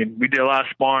 we did a lot of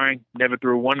sparring, never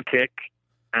threw one kick,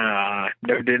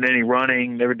 never did any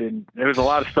running, there was a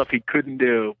lot of stuff he couldn't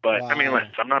do. But, wow.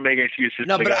 Listen, I'm not making excuses.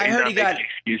 No, but I heard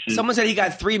someone said he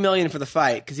got $3 million for the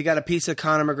fight because he got a piece of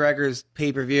Conor McGregor's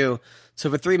pay-per-view. So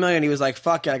for $3 million, he was like,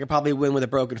 fuck it, I could probably win with a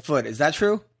broken foot. Is that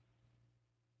true?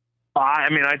 I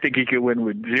think he could win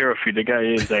with 0 feet. The guy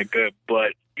is that good.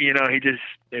 But,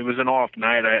 it was an off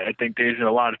night. I think there's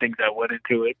a lot of things that went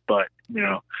into it. But,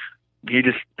 he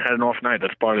just had an off night.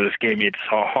 That's part of this game. It's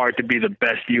hard to be the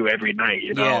best you every night.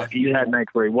 Yeah. He had nights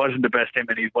where he wasn't the best him,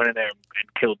 and he went in there and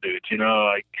killed dudes.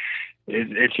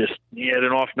 It's just he had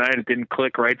an off night. It didn't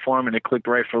click right for him, and it clicked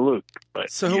right for Luke. But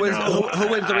so who wins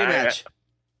the rematch?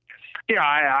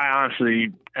 I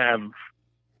honestly have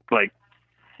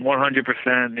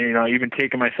 100%. Even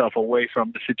taking myself away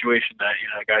from the situation that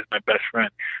the guy's my best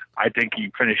friend. I think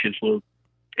he finishes Luke.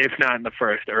 If not in the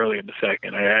first, early in the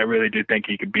second. I really do think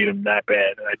he could beat him that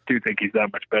bad. I do think he's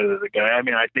that much better than the guy.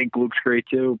 I think Luke's great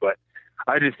too, but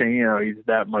I just think, he's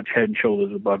that much head and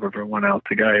shoulders above everyone else.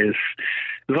 The guy is,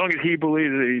 as long as he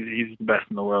believes that he's the best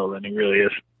in the world, and he really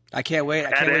is. I can't wait.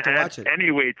 I can't wait to watch it.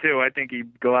 Anyway, too, I think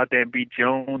he'd go out there and beat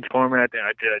Jones, Cormier.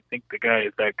 I think the guy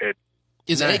is that good.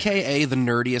 Is AKA the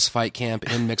nerdiest fight camp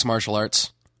in mixed martial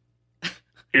arts?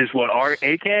 Is what our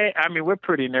AK? We're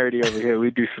pretty nerdy over here.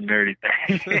 We do some nerdy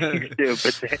things too,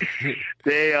 but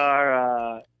they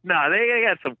are. They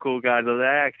got some cool guys.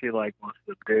 I actually like most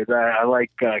of them dudes. I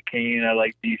like Kane. I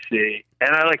like DC,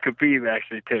 and I like Khabib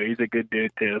actually too. He's a good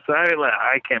dude too. So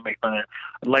I can't make fun of.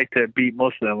 I'd like to beat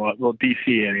most of them. Well,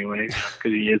 DC anyway,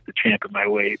 because he is the champ of my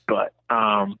weight. But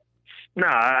No,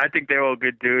 I think they're all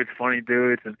good dudes, funny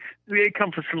dudes, and they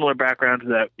come from similar backgrounds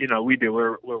that we do.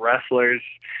 We're wrestlers.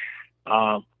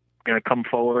 Gonna come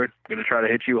forward, gonna try to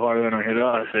hit you harder than I hit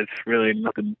us. It's really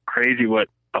nothing crazy what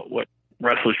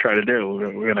wrestlers try to do.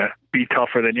 We're gonna be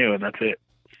tougher than you, and that's it.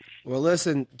 Well,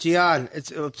 listen, Gian,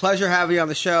 it's a pleasure having you on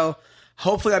the show.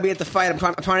 Hopefully, I'll be at the fight. I'm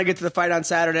trying to get to the fight on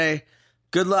Saturday.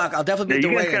 Good luck. I'll definitely be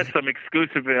you the guys got some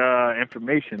exclusive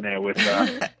information there with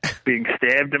being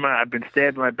stabbed I've been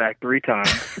stabbed in my back 3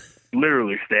 times,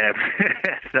 literally stabbed.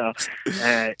 So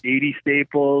 80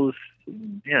 staples.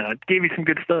 Yeah, it gave you some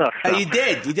good stuff. So. You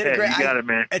did. You did yeah, great. You got it,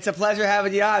 man. It's a pleasure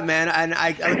having you on, man. And I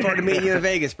look forward to meeting you in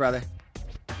Vegas, brother.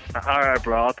 All right,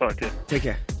 bro. I'll talk to you. Take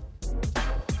care.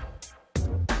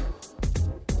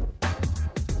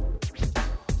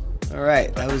 All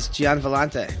right, that was Gian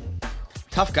Villante.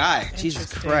 Tough guy.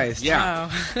 Jesus Christ. Yeah.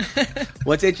 Wow.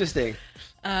 What's interesting?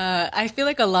 I feel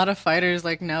like a lot of fighters,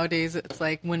 like nowadays, it's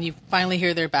like when you finally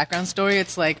hear their background story,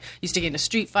 it's like used to get into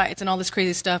street fights and all this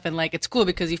crazy stuff, and like it's cool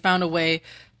because you found a way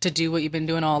to do what you've been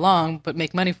doing all along, but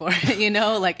make money for it, you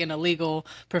know, like in a legal,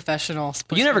 professional.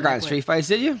 You never got in street fights,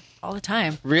 did you? All the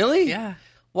time. Really? Yeah.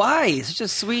 Why? Such a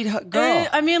sweet girl.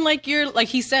 I mean, like like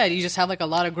he said, you just have like a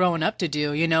lot of growing up to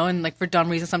do, you know, and like for dumb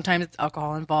reasons, sometimes it's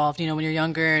alcohol involved, you know, when you're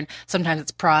younger, and sometimes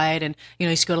it's pride, and you know,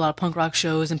 you used to go to a lot of punk rock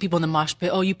shows, and people in the mosh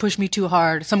pit, oh, you pushed me too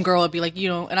hard. Some girl would be like, you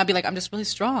know, and I'd be like, I'm just really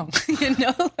strong, you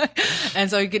know, and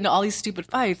so you get into all these stupid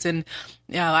fights, and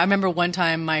yeah, I remember one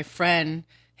time my friend.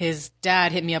 His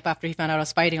dad hit me up after he found out I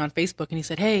was fighting on Facebook, and he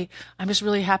said, "Hey, I'm just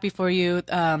really happy for you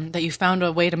that you found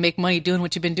a way to make money doing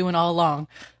what you've been doing all along."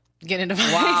 Getting into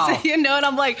fights, Wow. you know, and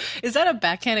I'm like, is that a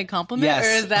backhanded compliment Yes. or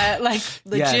is that like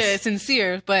legit, Yes.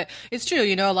 sincere? But it's true,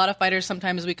 you know, a lot of fighters,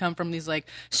 sometimes we come from these like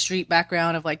street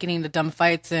background of like getting into dumb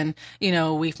fights, and, you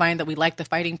know, we find that we like the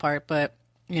fighting part, but,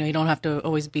 you know, you don't have to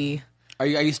always be. Are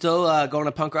you still going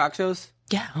to punk rock shows?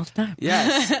 Yeah, all the time.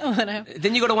 Yes. When I-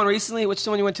 Didn't you go to one recently? Which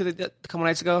one you went to a couple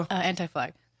nights ago?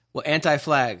 Anti-Flag. Well,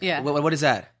 Anti-Flag. Yeah. What is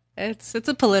that? It's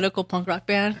a political punk rock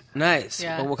band. Nice.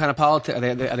 Yeah. What kind of politics?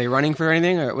 Are they running for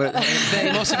anything? Or what?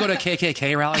 They mostly go to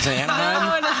KKK rallies in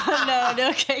Anaheim.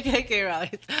 No KKK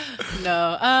rallies.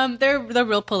 No, they're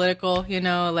real political. You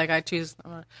know, like I choose.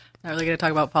 I'm not really going to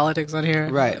talk about politics on here,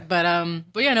 Right. But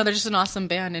yeah, no, they're just an awesome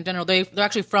band in general. They're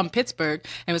actually from Pittsburgh,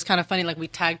 and it was kind of funny. Like we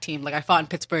tag teamed. Like I fought in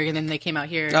Pittsburgh, and then they came out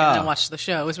here and then watched the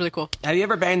show. It was really cool. Have you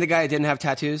ever banged a guy that didn't have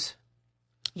tattoos?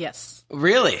 Yes,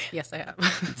 Really? yes, I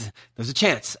have. There's a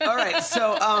chance. All right.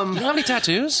 So, You don't have any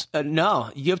tattoos? no.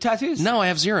 You have tattoos? No, I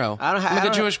have 0. I don't have- I'm I a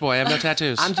good don't- Jewish boy. I have no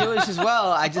tattoos. I'm Jewish as well.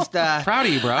 I just proud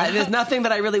of you, bro. there's nothing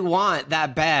that I really want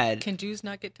that bad. Can Jews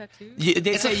not get tattoos?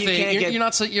 They It's say a you thing. can't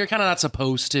get. You're kind of not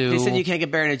supposed to. They said you can't get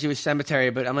buried in a Jewish cemetery,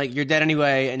 but I'm like, you're dead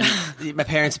anyway, and my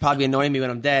parents probably annoy me when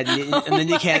I'm dead, and then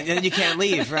you can't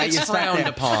leave, right? It's You're stuck frowned there.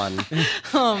 upon.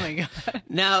 Oh my god,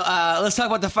 Now, let's talk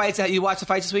about the fights. You watched the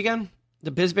fights this weekend? The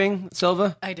Bisping,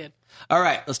 Silva? I did. All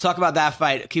right, let's talk about that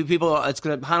fight. Keep people. It's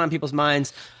going to haunt on people's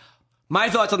minds. My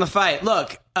thoughts on the fight.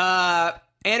 Look,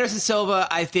 Anderson Silva,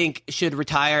 I think, should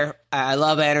retire. I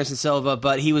love Anderson Silva,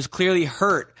 but he was clearly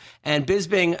hurt. And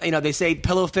Bisping, you know, they say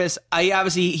pillow fist. He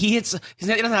hits. He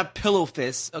doesn't have pillow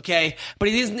fists, okay? But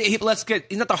he isn't. He's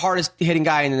not the hardest hitting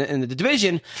guy in the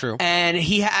division. True. And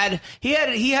he had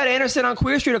Anderson on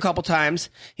Queer Street a couple times.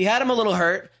 He had him a little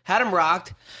hurt, had him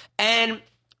rocked, and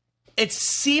it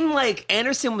seemed like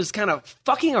Anderson was kind of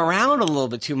fucking around a little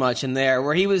bit too much in there,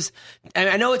 where he was, and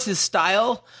I know it's his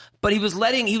style, but he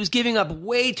was giving up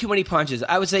way too many punches.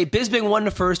 I would say Bisping won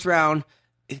the first round.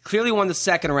 He clearly won the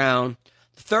second round.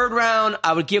 The third round,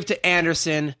 I would give to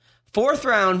Anderson. Fourth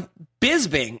round,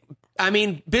 Bisping. I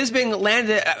mean, Silva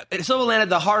landed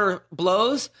the harder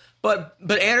blows, but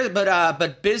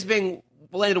Bisping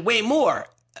landed way more.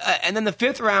 And then the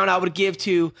fifth round I would give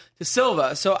to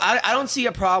Silva. So I don't see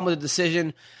a problem with the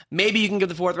decision. Maybe you can give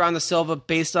the fourth round to Silva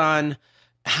based on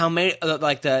how many,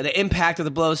 like the impact of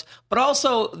the blows, but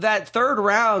also that third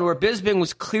round where Bisping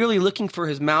was clearly looking for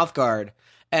his mouth guard.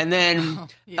 And then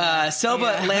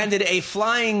Silva landed a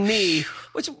flying knee,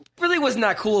 which really was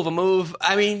not cool of a move.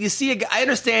 I mean, you see, I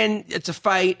understand it's a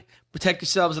fight. Protect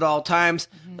yourselves at all times.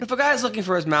 But if a guy's looking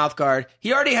for his mouth guard,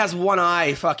 he already has one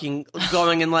eye fucking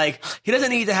going, and like he doesn't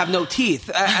need to have no teeth.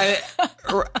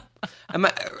 Am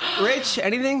I Rich?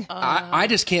 Anything? I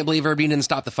just can't believe Urbine didn't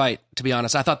stop the fight. To be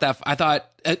honest, I thought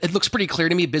it looks pretty clear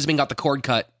to me. Bisping got the cord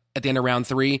cut at the end of round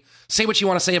 3. Say what you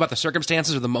want to say about the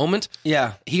circumstances or the moment.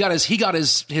 Yeah, he got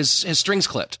his strings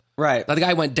clipped. Right. The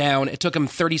guy went down. It took him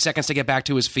 30 seconds to get back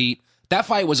to his feet. That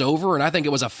fight was over, and I think it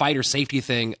was a fighter safety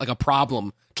thing, like a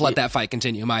problem, to let that fight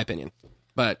continue, in my opinion.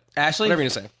 But Ashley? whatever you're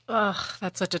going to say. Ugh,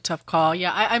 that's such a tough call.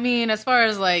 Yeah, I mean, as far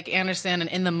as like Anderson and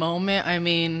in the moment, I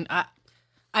mean,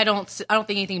 I don't think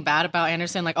anything bad about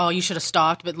Anderson. Like, oh, you should have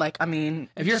stopped. But like, I mean,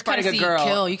 If you're just kinda fighting a see girl-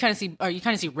 kill, you kind of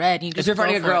see red. And you just If you're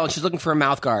fighting a go for girl it. and she's looking for a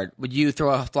mouth guard, would you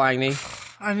throw a flying knee?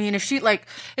 I mean, if she like,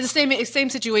 it's the same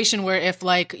situation where if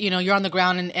like, you know, you're on the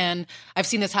ground and I've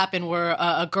seen this happen where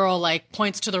a girl like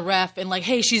points to the ref and like,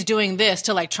 hey, she's doing this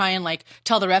to like try and like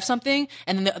tell the ref something,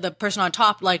 and then the person on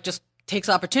top like just takes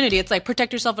the opportunity. It's like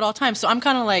protect yourself at all times. So I'm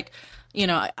kind of like, you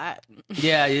know,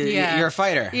 Yeah, Yeah. you're a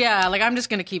fighter. yeah, like I'm just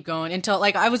gonna keep going until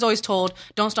like I was always told,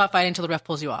 don't stop fighting until the ref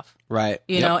pulls you off. Right.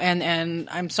 You know, and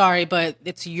I'm sorry, but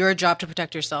it's your job to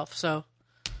protect yourself. So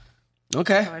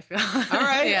Okay. I feel. All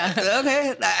right. Yeah.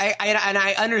 Okay.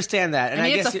 I understand that. And I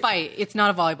mean, guess it's a fight. It's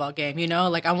not a volleyball game, you know.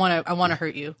 Like I want to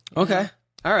hurt you. Okay.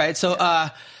 All right. So,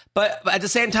 but at the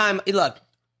same time, look,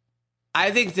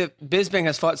 I think that Bisping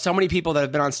has fought so many people that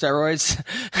have been on steroids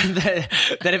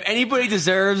that if anybody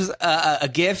deserves a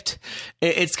gift,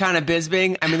 it's kind of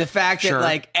Bisping. I mean, the fact that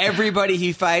like everybody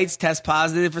he fights tests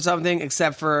positive for something,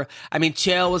 except for, I mean,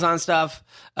 Chael was on stuff,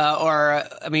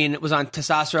 was on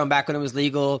testosterone back when it was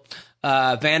legal.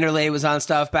 Vanderlei was on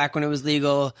stuff back when it was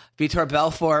legal. Vitor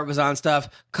Belfort was on stuff.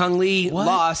 Kung Lee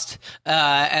lost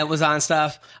and was on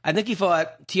stuff. I think he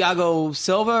fought Thiago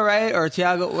Silva, right? Or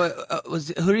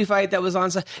Thiago who did he fight that was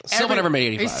on stuff? Silva never made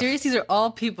Are you 85. serious? These are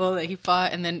all people that he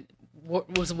fought and then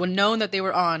was known that they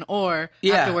were on, or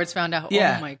afterwards found out.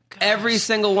 Yeah. Oh my god! Every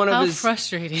single one of How his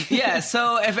frustrating. Yeah.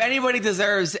 So if anybody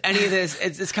deserves any of this,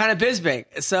 it's kind of Bisping.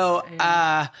 So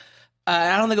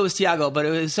I don't think it was Thiago, but it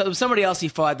was somebody else he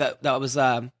fought that was.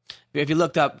 If you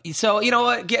looked up, so you know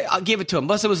what, I'll give it to him.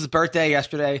 Plus, it was his birthday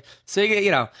yesterday, so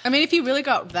you know. I mean, if he really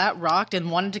got that rocked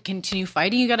and wanted to continue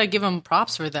fighting, you got to give him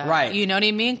props for that, Right. You know what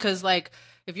I mean? Because like,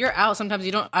 if you're out, sometimes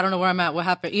you don't. I don't know where I'm at. What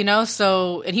happened? You know.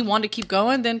 So, and he wanted to keep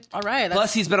going. Then all right. That's,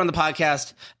 Plus, he's been on the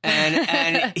podcast,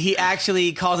 and he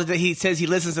actually calls it. He says he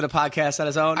listens to the podcast on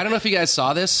his own. I don't know if you guys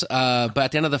saw this, but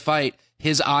at the end of the fight,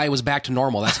 his eye was back to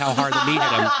normal. That's how hard the knee hit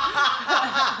him.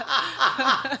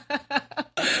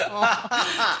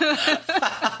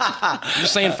 I'm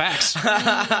just saying facts.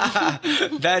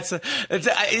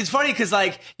 It's funny because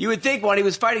like you would think when he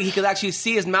was fighting he could actually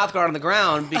see his mouth guard on the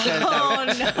ground because oh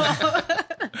no.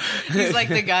 He's like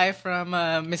the guy from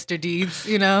Mr. Deeds,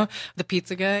 you know, the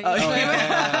pizza guy.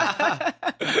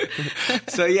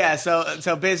 so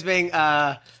Bisping,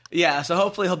 so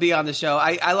hopefully he'll be on the show.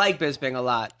 I like Bisping a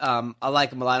lot. I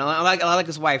like him a lot. I like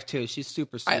his wife too. She's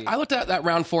super sweet. I looked at that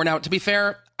round 4. Now, to be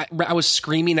fair, I was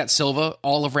screaming at Silva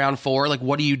all of round 4. Like,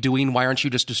 what are you doing? Why aren't you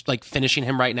just like finishing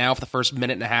him right now for the first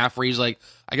minute and a half? Where he's like,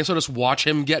 I guess I'll just watch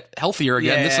him get healthier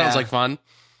again. Yeah. This sounds like fun.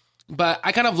 But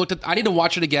I kind of looked at. I need to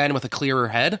watch it again with a clearer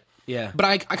head. Yeah. But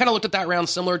I kind of looked at that round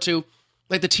similar to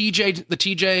like the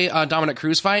TJ Dominic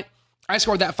Cruz fight. I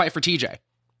scored that fight for TJ.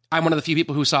 I'm one of the few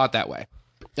people who saw it that way.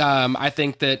 I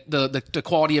think that the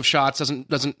quality of shots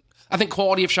doesn't. I think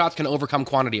quality of shots can overcome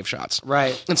quantity of shots.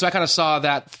 Right. And so I kind of saw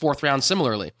that 4th round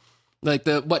similarly. Like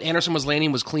what Anderson was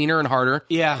landing was cleaner and harder.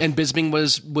 Yeah. And Bisping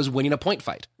was winning a point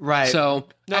fight. Right. So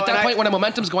No, at that and point, when a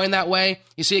momentum's going that way,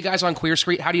 you see a guy's on Queer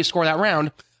Street. How do you score that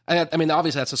round? I mean,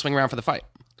 obviously that's a swing round for the fight.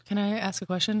 Can I ask a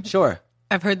question? Sure.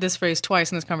 I've heard this phrase twice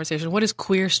in this conversation. What is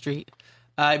queer street?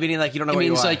 Meaning like you don't know It where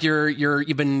you means are. like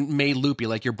you've been made loopy,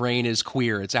 like your brain is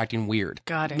queer. It's acting weird.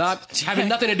 Got it. Not having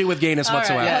nothing to do with gayness All right.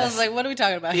 whatsoever. I was like, what are we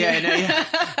talking about Yeah, here? no,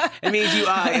 yeah. It means you.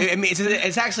 I mean,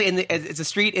 it's actually it's a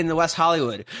street in the West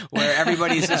Hollywood where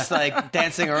everybody's just like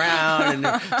dancing around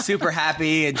and super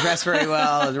happy and dressed very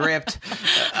well and ripped.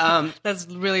 That's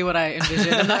really what I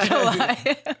envisioned. I'm not gonna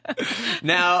lie.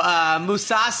 Now,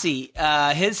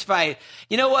 Mousasi, his fight.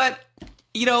 You know what?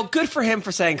 Good for him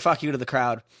for saying "fuck you" to the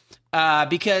crowd.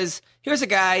 Because here's a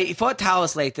guy, he fought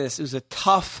Thales Leites, who's a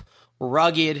tough,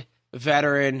 rugged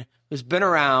veteran who's been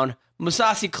around.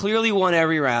 Mousasi clearly won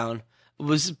every round,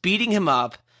 was beating him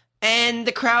up, and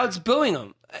the crowd's booing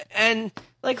him. And,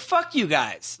 like, fuck you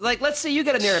guys. Like, let's say you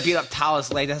get in there and beat up Thales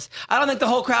Leites. I don't think the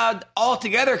whole crowd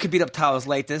altogether could beat up Thales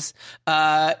Leites.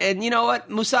 And you know what?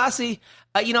 Mousasi...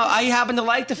 I happen to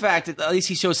like the fact that at least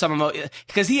he shows some emotion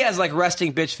because he has like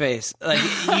resting bitch face. Like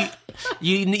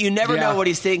you never know what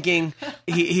he's thinking.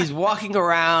 He's walking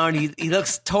around. He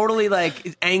looks totally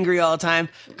like angry all the time.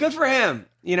 Good for him.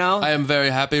 I am very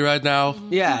happy right now.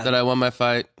 Yeah. That I won my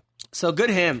fight. So good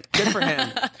for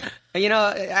him. I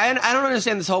don't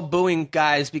understand this whole booing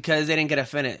guys because they didn't get a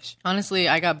finish. Honestly,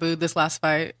 I got booed this last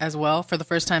fight as well for the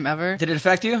first time ever. Did it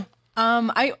affect you?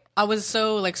 I was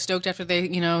so like stoked after they,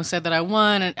 said that I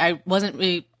won, and I wasn't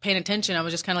really paying attention. I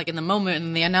was just kind of like in the moment,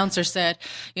 and the announcer said,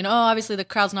 oh, obviously the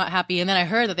crowd's not happy. And then I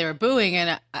heard that they were booing,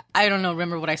 and I don't know,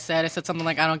 remember what I said. I said something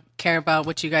like, I don't care about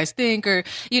what you guys think, or,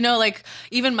 like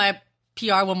even my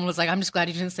PR woman was like, I'm just glad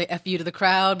you didn't say F you to the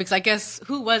crowd, because I guess,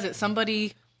 who was it?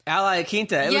 Somebody... Ali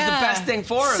Quinta. It was the best thing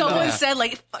for him. Someone said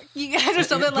like, fuck you guys, or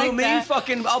something like that.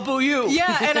 Fucking, I'll boo you.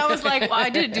 Yeah, and I was like, well,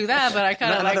 I didn't do that, but I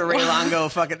kind of Another Ray Longo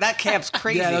fucking, that camp's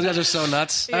crazy. Yeah, those guys are so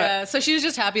nuts. Yeah, so she was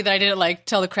just happy that I didn't like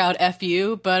tell the crowd F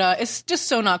you, but it's just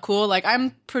so not cool. Like, I'm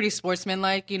pretty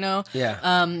sportsmanlike,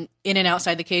 Yeah. In and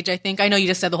outside the cage, I think. I know you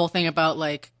just said the whole thing about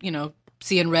like,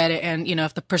 seeing red and,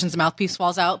 if the person's mouthpiece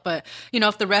falls out, but,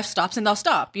 if the ref stops, and they'll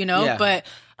stop, Yeah. But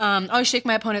I always shake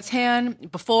my opponent's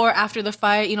hand before, after the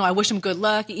fight, I wish him good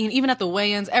luck, even at the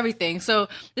weigh-ins, everything. So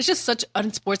it's just such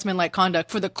unsportsmanlike conduct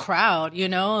for the crowd,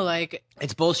 like...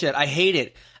 It's bullshit. I hate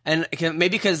it. And maybe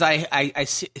because I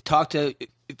talk to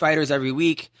fighters every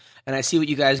week, and I see what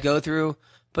you guys go through,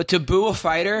 but to boo a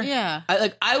fighter... Yeah.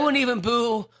 I wouldn't even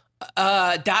boo...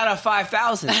 Dada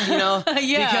 5000, Yeah.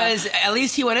 because at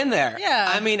least he went in there. Yeah.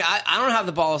 I mean, I don't have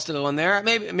the balls to go in there.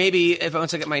 Maybe if I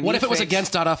want to get my knee What if it was fixed.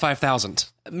 against Dada 5000?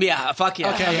 Yeah, fuck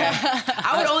yeah. Okay, yeah.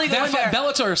 I would only go in there.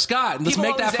 Bellator or Scott, let's People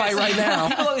make that always fight ask- right now.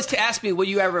 People always ask me, will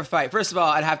you ever fight? First of all,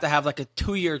 I'd have to have like a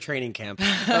 2-year training camp.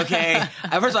 Okay.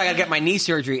 First of all, I got to get my knee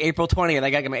surgery April 20th.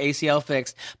 I got to get my ACL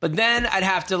fixed. But then I'd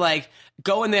have to like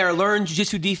go in there, learn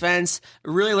jiu-jitsu defense,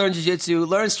 really learn jiu-jitsu,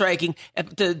 learn striking. I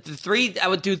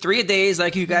would do 3 a days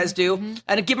like you guys do, and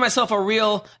I'd give myself a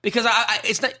real, because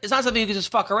it's not something you can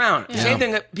just fuck around. Yeah. Same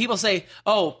thing that people say,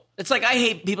 oh, it's like I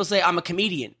hate people say I'm a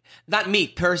comedian. Not me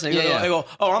personally. Yeah. They go,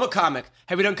 oh, I'm a comic.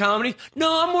 Have you done comedy?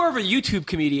 No, I'm more of a YouTube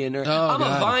comedian, or I'm God.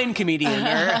 a Vine comedian.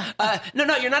 Or,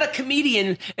 no, you're not a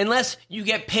comedian unless you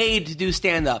get paid to do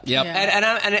stand-up. Yep.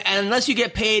 Yeah. And unless you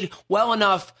get paid well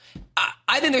enough,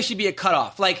 I think there should be a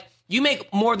cutoff. Like, you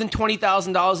make more than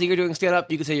 $20,000 a year doing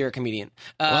stand-up, you can say you're a comedian.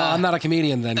 Well, I'm not a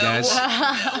comedian then, guys.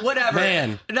 Whatever.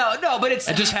 Man. No, but it's...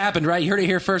 It just happened, right? You heard it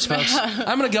here first, folks.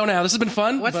 I'm going to go now. This has been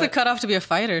fun. What's the cutoff to be a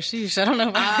fighter? Sheesh, I don't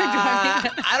know.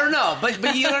 I don't know,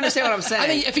 but you understand what I'm saying. I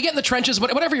mean, if you get in the trenches,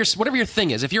 whatever your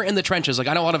thing is, if you're in the trenches, like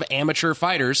I know a lot of amateur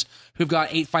fighters who've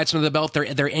got 8 fights under the belt,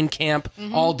 they're in camp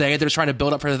all day, they're just trying to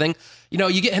build up for the thing.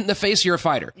 You get hit in the face, you're a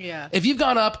fighter. Yeah. If you've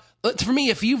gone up, for me,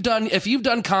 if you've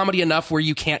done comedy enough where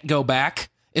you can't go back,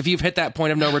 if you've hit that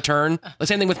point of no return, the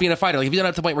same thing with being a fighter. Like if you've done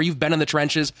it to the point where you've been in the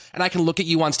trenches, and I can look at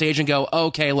you on stage and go,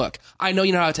 okay, look, I know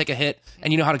you know how to take a hit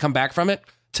and you know how to come back from it.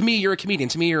 To me, you're a comedian.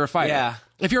 To me, you're a fighter. Yeah.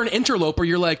 If you're an interloper,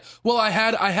 you're like, well, I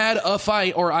had a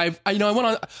fight, or I did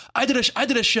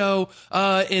a show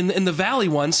in the Valley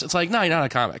once. It's like, no, you're not a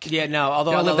comic. Yeah, no.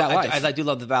 Although live that life. I do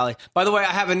love the Valley. By the way,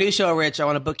 I have a new show, Rich. I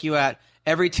want to book you at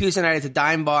every Tuesday night at the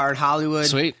Dime Bar in Hollywood.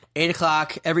 Sweet.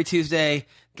 8:00 every Tuesday.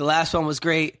 The last one was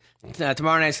great.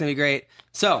 Tomorrow night's gonna be great.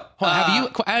 So, I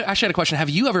actually had a question.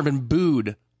 Have you ever been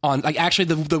booed on, like, actually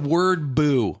the word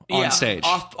boo on stage?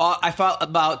 I felt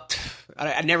about.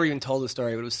 I never even told the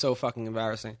story, but it was so fucking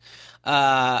embarrassing.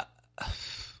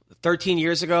 14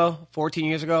 years ago,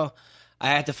 I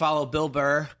had to follow Bill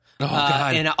Burr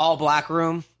God. in an all-black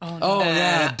room. Oh,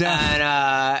 yeah,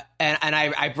 death. And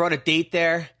I brought a date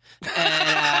there.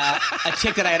 And a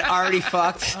chick that I had already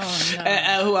fucked,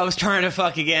 who I was trying to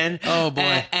fuck again. Oh,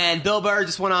 boy. And Bill Burr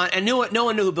just went on, and no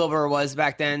one knew who Bill Burr was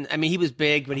back then. I mean, he was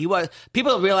big, but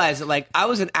people realized that, like, I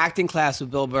was in acting class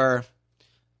with Bill Burr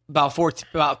about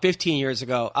 15 years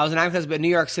ago. I was in acting class in New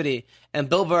York City, and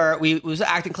Bill Burr, we was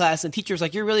acting class, and the teacher was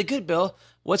like, "You're really good, Bill.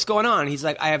 What's going on?" He's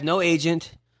like, "I have no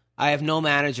agent. I have no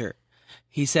manager."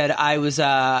 He said, I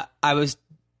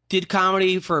did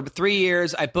comedy for 3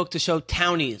 years. I booked a show,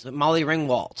 Townies, with Molly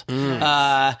Ringwald,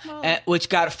 which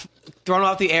got thrown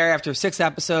off the air after 6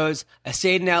 episodes. I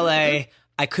stayed in L.A.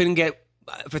 I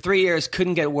for 3 years,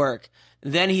 couldn't get work.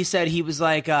 Then he said he was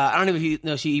like, I don't even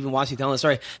know if she even wants me telling the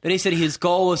story. Then he said his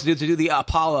goal was to do the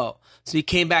Apollo. So he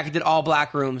came back and did all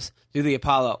black rooms, to do the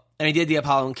Apollo. And he did the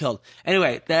Apollo and killed.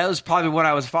 Anyway, that was probably when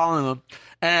I was following him.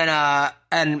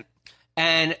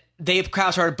 And the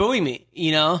crowd started booing me,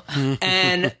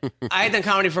 And I had done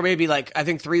comedy for maybe I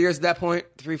think 3 years at that point,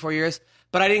 3-4 years.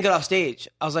 But I didn't get off stage.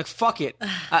 I was like, fuck it.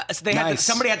 So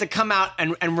somebody had to come out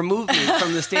and remove me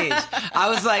from the stage. I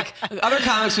was like, other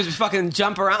comics would just fucking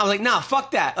jump around. I was like, no,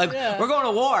 fuck that. We're going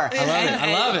to war.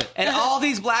 I love it. And all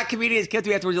these black comedians came to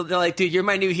me afterwards. They're like, dude, you're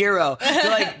my new hero.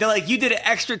 They're like, you did an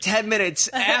extra 10 minutes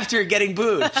after getting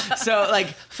booed. So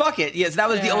fuck it. Yes, that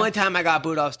was the only time I got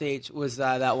booed off stage was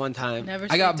that one time. Never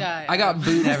I got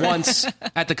booed once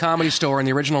at the Comedy Store in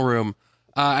the original room.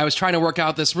 I was trying to work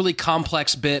out this really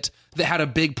complex bit that had a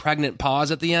big pregnant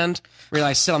pause at the end, where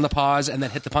I sit on the pause and then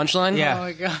hit the punchline. Yeah. Oh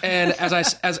my God. And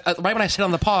right when I sit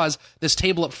on the pause, this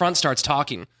table up front starts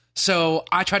talking. So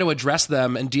I try to address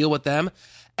them and deal with them.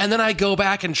 And then I go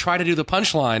back and try to do the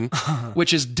punchline,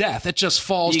 which is death. It just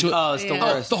falls to it's the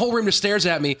worst. the whole room just stares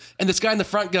at me. And this guy in the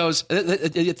front goes,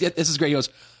 this is great. He goes,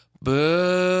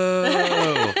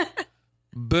 boo,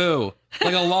 boo.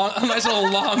 Like a nice little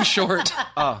long short.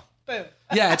 Oh.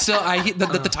 Yeah, it's still,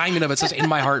 the timing of it's just in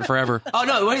my heart forever. Oh,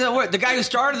 no, what is that word? The guy who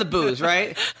started the booze,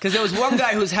 right? Because there was one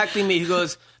guy who was heckling me who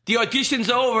goes, the audition's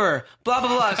over, blah, blah,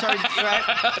 blah. Sorry,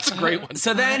 right? That's a great one.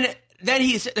 So then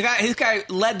his guy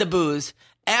led the booze.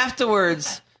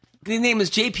 Afterwards, his name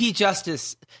was JP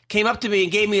Justice, came up to me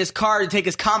and gave me his card to take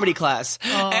his comedy class.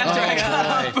 After I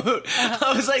got off boot,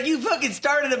 I was like, "You fucking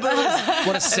started a booze."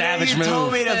 What a savage you move.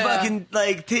 told me to fucking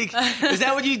like take. Is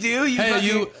that what you do?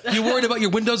 Hey, you worried about your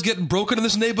windows getting broken in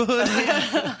this neighborhood?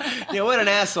 Yeah, what an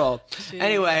asshole.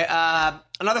 Anyway,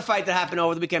 another fight that happened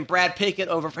over the weekend: Brad Pickett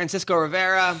over Francisco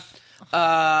Rivera.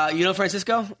 You know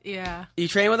Francisco? Yeah. You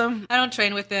train with him? I don't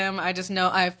train with him. I just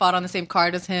know I fought on the same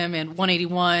card as him in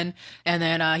 181. And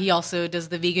then he also does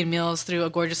the vegan meals through A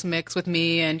Gorgeous Mix with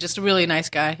me, and just a really nice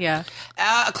guy. Yeah.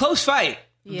 A close fight.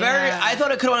 Yeah. I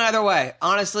thought it could have went either way.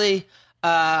 Honestly,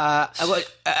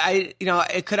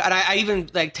 it could. And I even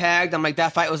like tagged. I'm like,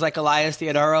 that fight was like Elias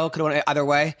Theodoro. Could have went either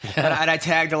way. And I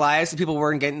tagged Elias, and people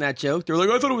weren't getting that joke. They were like,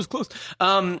 I thought it was close.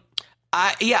 I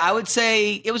would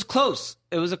say it was close.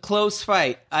 It was a close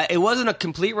fight. It wasn't a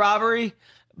complete robbery,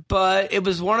 but it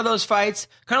was one of those fights,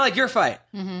 kind of like your fight,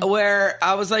 where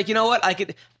I was like, you know what,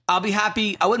 I'll be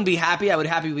happy. I wouldn't be happy. I would be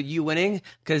happy with you winning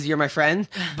because you're my friend.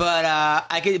 But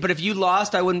But if you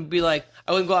lost, I wouldn't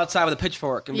go outside with a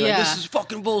pitchfork and be like, this is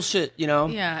fucking bullshit. You know?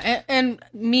 Yeah, and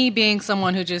me being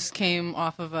someone who just came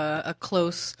off of a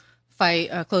close fight,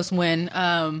 a close win.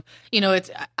 I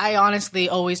honestly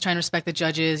always try and respect the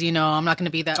judges. I'm not going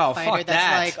to be that fighter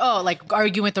that's like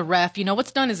arguing with the ref.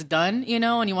 What's done is done.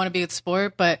 And you want to be with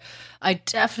sport. But I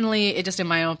definitely, just in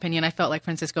my own opinion, I felt like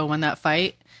Francisco won that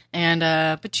fight. And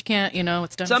but you can't,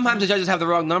 it's done. Sometimes the judges have the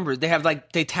wrong numbers. They have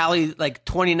they tally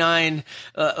 29,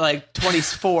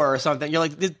 24 or something. You're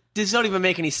like, this don't even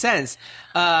make any sense.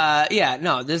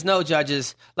 No, there's no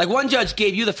judges. Like one judge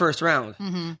gave you the first round,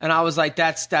 and I was like,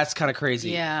 that's kind of crazy.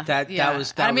 Yeah, that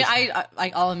was.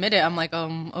 I'll admit it. I'm like,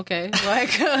 okay,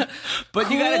 like, but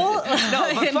you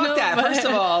gotta but fuck that. First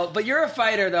of all, but you're a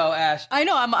fighter though, Ash. I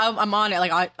know. I'm on it.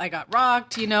 Like I got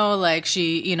rocked. Like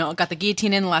she, got the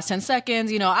guillotine in the last 10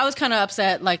 seconds. I was kind of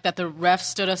upset that the ref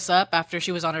stood us up after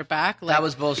she was on her back. Like, that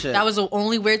was bullshit. That was the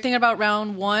only weird thing about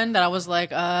round one that I was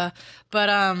like, But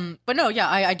no, yeah,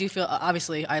 I do feel,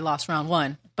 obviously I lost round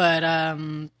one, but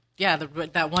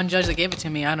that one judge that gave it to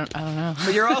me, I don't know.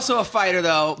 But you're also a fighter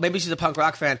though. Maybe she's a punk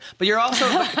rock fan, but you're also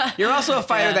a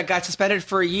fighter that got suspended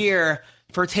for a year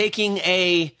for taking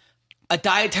a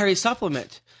dietary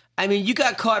supplement. I mean, you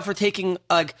got caught for taking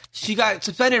she got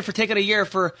suspended for taking a year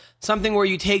for something where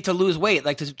you take to lose weight,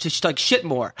 like to shit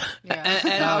more. Yeah.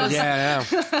 And I was,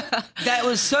 that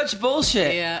was such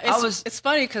bullshit. Yeah, it's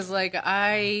funny because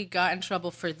I got in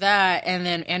trouble for that, and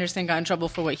then Anderson got in trouble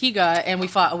for what he got, and we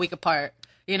fought a week apart.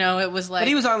 It was like, but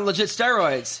he was on legit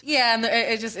steroids. Yeah, and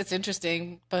it's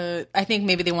interesting, but I think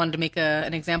maybe they wanted to make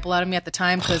an example out of me at the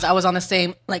time because I was on the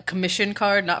same commission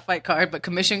card, not fight card, but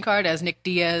commission card as Nick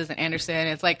Diaz and Anderson. And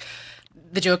it's like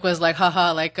the joke was like,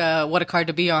 haha, what a card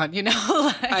to be on,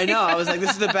 I know. I was like,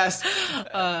 this is the best.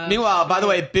 Meanwhile, by the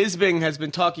way, Bisping has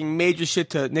been talking major shit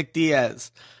to Nick Diaz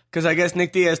because I guess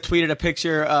Nick Diaz tweeted a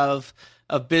picture of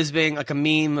Bisping, like a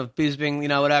meme of Bisping,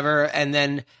 whatever, and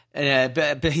then.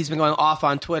 But he's been going off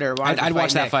on Twitter. I'd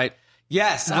watch that fight.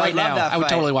 Yes, right I would now. love that fight. I would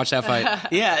totally watch that fight.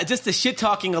 Yeah, just the shit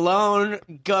talking alone,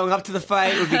 going up to the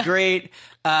fight would be great.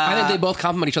 I think they both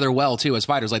complement each other well too as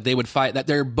fighters. Like they would fight that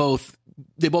they both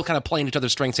kind of play into each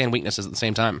other's strengths and weaknesses at the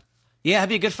same time. Yeah, it'd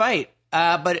be a good fight.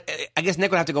 But I guess Nick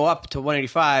would have to go up to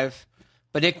 185.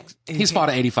 But he's fought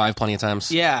at 85 plenty of times.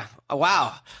 Yeah.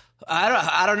 Wow.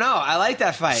 I don't know. I like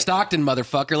that fight. Stockton,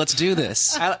 motherfucker. Let's do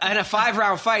this. And a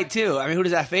 5-round fight, too. I mean, who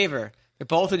does that favor? They're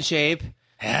both in shape.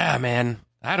 Yeah, man.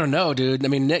 I don't know, dude. I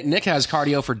mean, Nick has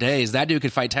cardio for days. That dude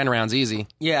could fight 10 rounds easy.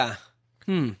 Yeah.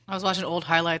 I was watching old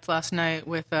highlights last night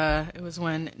with, it was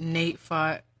when Nate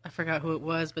fought, I forgot who it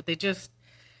was, but they just,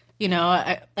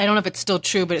 I don't know if it's still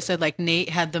true, but it said Nate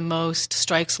had the most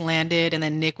strikes landed and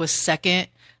then Nick was second.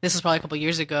 This was probably a couple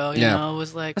years ago. You know, it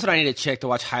was like that's what I need to check to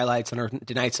watch highlights on our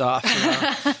nights off.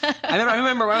 I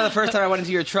remember one of the first time I went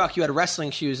into your truck, you had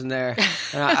wrestling shoes in there.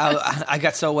 And I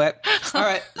got so wet. All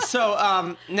right.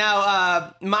 So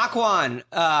now Makwan,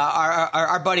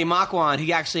 our buddy Makwan,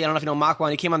 he actually, I don't know if you know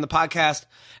Makwan, he came on the podcast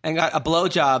and got a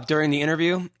blowjob during the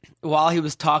interview while he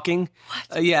was talking.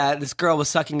 What? Yeah, this girl was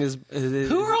sucking his...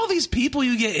 Who are all these people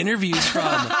you get interviews from?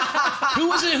 Who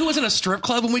was in a strip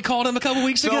club when we called him a couple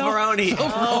weeks ago? Phil Baroni. He was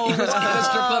in a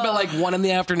strip club at like 1 in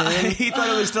the afternoon. He thought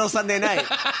it was still Sunday night.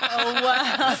 Oh,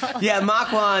 wow. Yeah,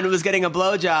 Makwan was getting a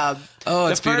blowjob. Oh,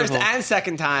 it's the first beautiful. and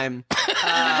second time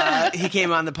he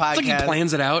came on the podcast. It's like he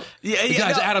plans it out. Yeah,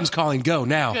 Guys, no. Adam's calling. Go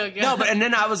now. No, but and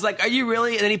then I was like, "Are you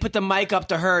really?" And then he put the mic up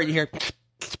to her. And you hear.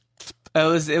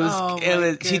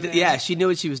 She knew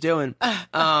what she was doing.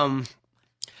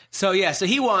 So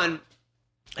he won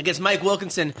against Mike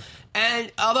Wilkinson. And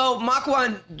although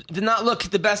Makwan did not look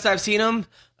the best I've seen him,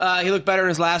 he looked better in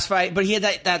his last fight, but he had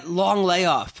that long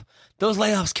layoff. Those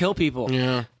layoffs kill people.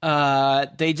 Yeah.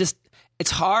 It's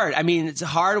hard. I mean, it's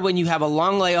hard when you have a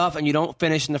long layoff and you don't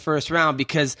finish in the first round,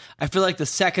 because I feel like the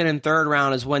second and third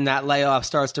round is when that layoff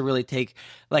starts to really take.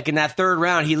 Like in that third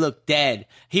round, he looked dead.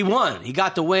 He won. He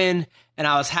got the win, and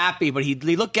I was happy, but he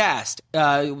looked gassed.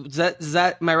 Is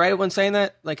that am I right when saying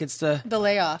that? Like it's the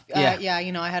layoff. Yeah.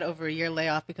 I had over a year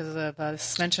layoff because of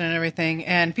suspension and everything,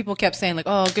 and people kept saying like,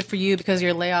 "Oh, good for you because of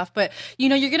your layoff." But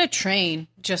you're gonna train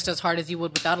just as hard as you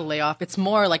would without a layoff. It's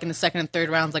more like in the second and third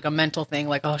rounds, like a mental thing,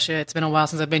 like, "Oh shit, it's been a while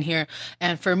since I've been here."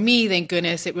 And for me, thank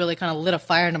goodness, it really kind of lit a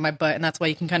fire into my butt, and that's why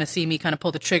you can kind of see me kind of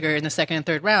pull the trigger in the second and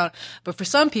third round. But for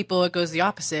some people, it goes the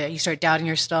opposite. You start doubting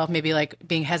yourself, maybe like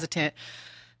being hesitant.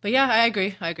 But yeah, I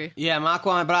agree. Yeah,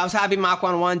 Makwan. But I was happy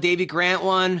Makwan won. Davey Grant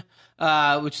won,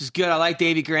 which is good. I like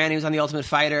Davey Grant. He was on The Ultimate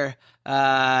Fighter.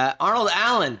 Arnold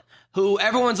Allen, who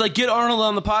everyone's like, get Arnold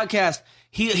on the podcast.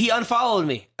 He unfollowed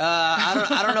me.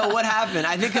 I don't know what happened.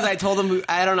 I think because I told him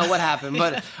I don't know what happened.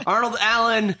 But Arnold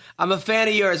Allen, I'm a fan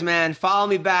of yours, man. Follow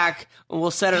me back and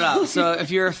we'll set it up. So if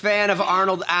you're a fan of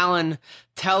Arnold Allen,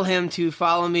 tell him to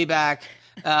follow me back.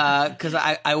 Because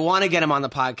I want to get him on the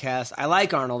podcast. I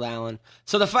like Arnold Allen.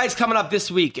 So the fight's coming up this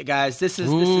week, guys. This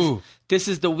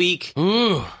is the week.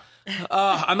 Ooh.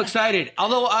 I'm excited.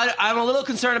 Although I'm a little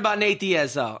concerned about Nate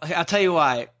Diaz, though. I'll tell you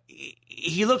why.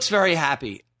 He looks very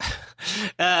happy.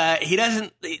 He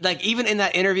doesn't, like, even in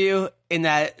that interview, in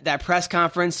that press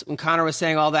conference, when Conor was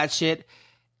saying all that shit,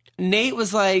 Nate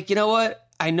was like, you know what?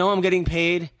 I know I'm getting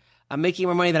paid. I'm making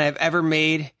more money than I've ever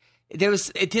made. It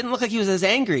didn't look like he was as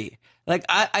angry. Like,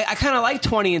 I kind of like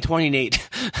 20 and 20 Nate,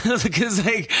 because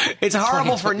like it's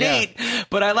horrible for Nate,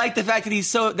 but I like the fact that he's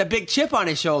the big chip on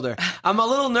his shoulder. I'm a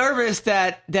little nervous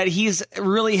that he's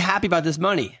really happy about this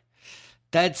money.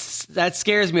 That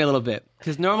scares me a little bit,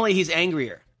 because normally he's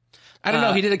angrier. I don't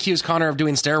know. He did accuse Conor of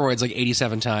doing steroids like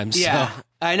 87 times. Yeah, so.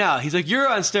 I know. He's like, you're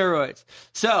on steroids.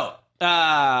 So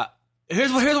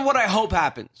here's what I hope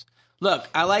happens. Look,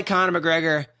 I like Conor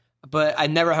McGregor, but I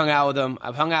never hung out with him.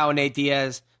 I've hung out with Nate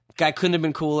Diaz. Guy couldn't have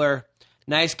been cooler.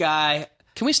 Nice guy.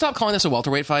 Can we stop calling this a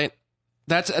welterweight fight?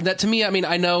 That to me, I mean,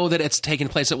 I know that it's taking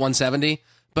place at 170,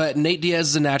 but Nate Diaz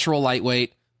is a natural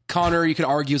lightweight. Conor, you could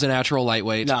argue, is a natural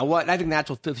lightweight. No, what? I think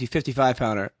natural 55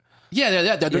 pounder.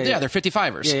 Yeah, they're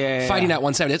 55ers fighting at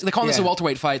 170. They call this a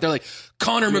welterweight fight. They're like,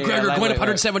 Conor McGregor going up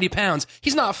 170 pounds.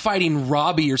 He's not fighting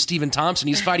Robbie or Stephen Thompson.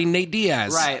 He's fighting Nate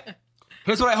Diaz. Right.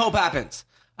 Here's what I hope happens.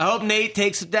 I hope Nate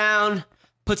takes him down,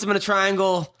 puts him in a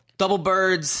triangle, double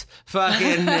birds,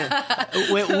 fucking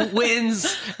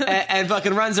wins, and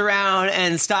fucking runs around,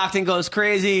 and Stockton goes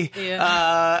crazy,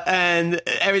 and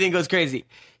everything goes crazy.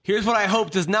 Here's what I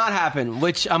hope does not happen,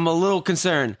 which I'm a little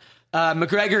concerned.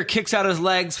 McGregor kicks out his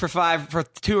legs for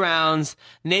 2 rounds.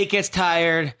 Nate gets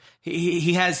tired.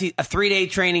 He has a 3-day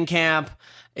training camp.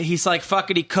 He's like,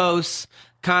 fuck it, he coasts.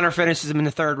 Conor finishes him in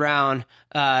the 3rd round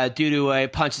due to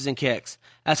punches and kicks.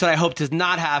 That's what I hope does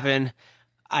not happen.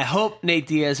 I hope Nate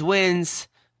Diaz wins.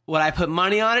 Would I put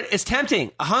money on it? It's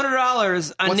tempting.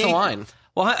 $100 on What's Nate. the line?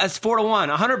 Well, it's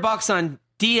 4-1. $100 on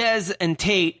Diaz and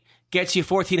Tate gets you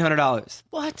 $1,400.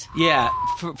 What? Yeah,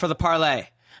 for the parlay.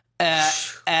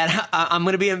 And I'm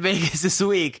going to be in Vegas this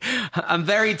week. I'm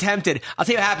very tempted. I'll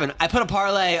tell you what happened. I put a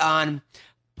parlay on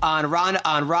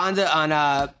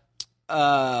Ronda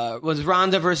was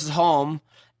Ronda versus Holm,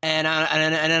 and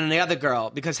then the other girl,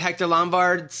 because Hector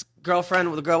Lombard's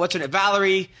girlfriend, the girl, what's her name,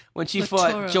 Valerie, when she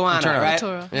fought Joanna, right?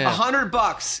 Yeah.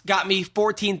 $100 got me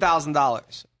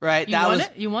 $14,000. Right?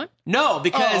 You won? No,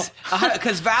 because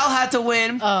Val had to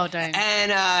win. Oh, dang.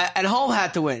 And Holm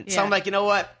had to win. So Yeah. I'm like, you know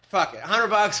what? Fuck it. $100,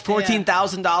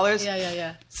 $14,000.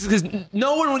 Yeah. Because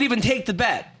no one would even take the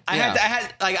bet.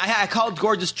 I called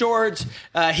Gorgeous George.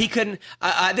 He couldn't.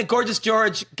 I think Gorgeous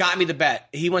George got me the bet.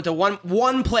 He went to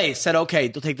one place, said, "Okay,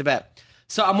 they'll take the bet."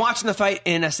 So I'm watching the fight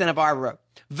in Santa Barbara.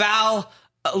 Val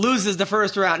loses the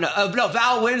first round. No,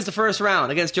 Val wins the first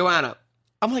round against Joanna.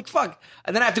 I'm like, fuck.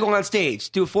 And then I have to go on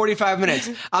stage, do 45 minutes.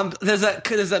 There's a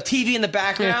TV in the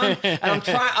background, and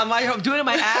I'm doing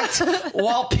my act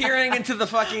while peering into the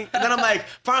fucking. And then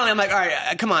finally, I'm like, all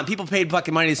right, come on. People paid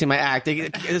fucking money to see my act.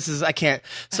 I can't.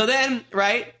 So then,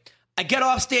 right, I get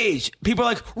off stage. People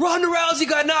are like, Ronda Rousey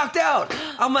got knocked out.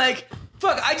 I'm like,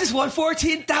 fuck, I just won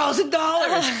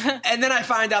 $14,000. And then I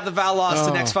find out the Val lost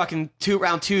the next fucking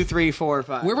round 2, 3, 4, and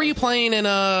 5. Where were you playing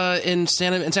in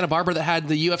Santa Barbara that had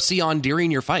the UFC on during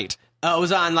your fight? It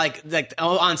was on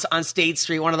on State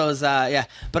Street, one of those. Yeah,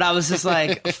 but I was just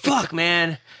like, fuck,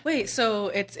 man. Wait, so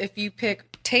it's if you pick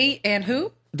Tate and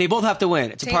who? They both have to win.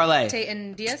 It's a parlay. Tate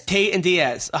and Diaz. Tate and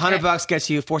Diaz. $100 gets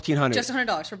you $1,400. Just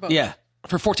 $100 for both. Yeah.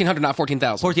 For 1,400, not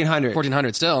 14,000. 1,400.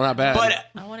 1,400, still not bad. But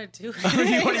I want to do it.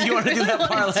 you want to do that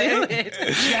parlay? Do it.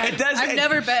 It does. I've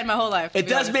never bet in my whole life. It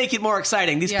does make it more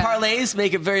exciting. These parlays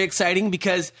make it very exciting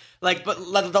because, but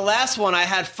the last one I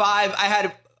had five. I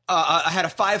had a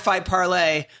 5-fight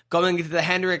parlay going into the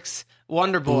Hendricks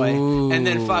Wonder Boy, and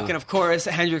then fucking, of course,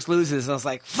 Hendricks loses. I was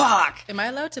like, fuck. Am I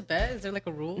allowed to bet? Is there like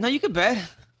a rule? No, you could bet.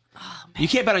 Oh, man. You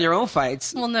can't bet on your own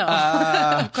fights. Well, no,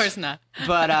 of course not.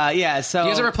 But yeah, so do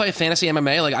you guys ever play fantasy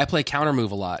MMA? Like I play counter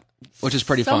move a lot, which is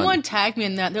pretty fun. Someone tagged me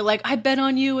in that. They're like, I bet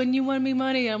on you and you won me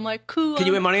money. I'm like, cool. Can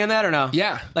you win money on that or no?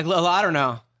 Yeah, like a lot or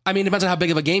no? I mean, it depends on how big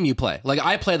of a game you play. Like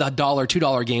I play the $1,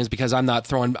 $2 games because I'm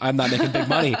not making big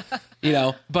money, you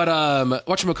know. But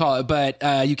whatchamacallit,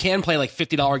 but you can play like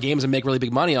 $50 games and make really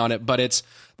big money on it. But it's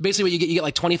basically what you get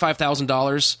like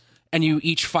 $25,000, and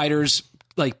each fighter's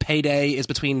like payday is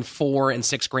between $4,000 and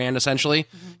 $6,000 essentially.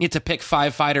 Mm-hmm. You get to pick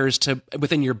 5 fighters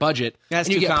with your budget, That's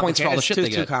and you too get points for all the shit they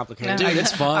It's get. too complicated. Dude,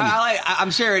 it's fun. I'm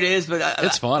sure it is, but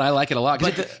it's fun. I like it a lot.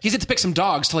 Because you get to pick some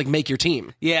dogs to like make your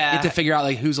team. Yeah, you get to figure out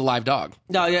like who's a live dog.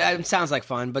 No, yeah, it sounds like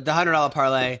fun, but the $100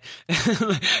 parlay, but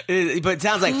it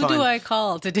sounds like Who fun. do I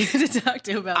call to talk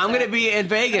to about? I'm going to be in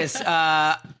Vegas.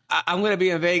 I'm going to be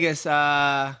in Vegas.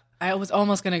 I was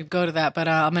almost going to go to that, but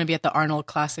I'm going to be at the Arnold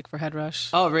Classic for Head Rush.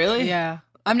 Oh, really? Yeah.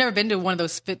 I've never been to one of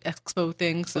those Fit Expo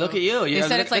things. So look at you. They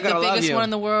said it's like the biggest one in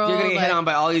the world. You're going to get hit on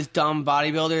by all these dumb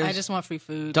bodybuilders. I just want free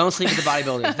food. Don't sleep with the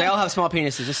bodybuilders. They all have small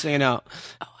penises, just so you know.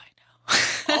 Oh, I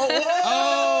know.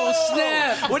 Oh,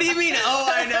 snap. What do you mean,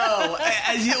 oh, I know?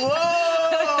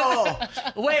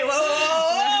 Whoa! Wait,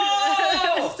 whoa!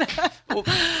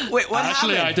 Wait, what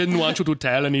Actually, happened? I didn't want you to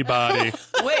tell anybody.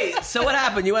 Wait, so what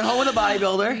happened? You went home with a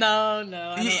bodybuilder? No.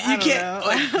 You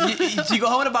can't. You go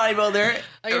home with a bodybuilder.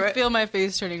 I can feel my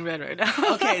face turning red right now.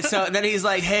 Okay, so then he's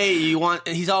like, hey,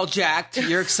 he's all jacked.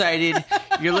 You're excited.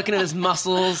 You're looking at his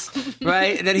muscles,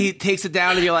 right? And then he takes it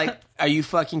down and you're like, are you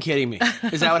fucking kidding me?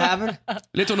 Is that what happened?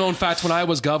 Little known fact, when I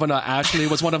was governor, Ashley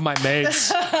was one of my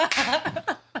mates.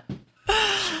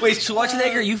 Wait,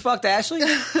 Schwarzenegger, you fucked Ashley?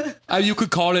 You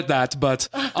could call it that, but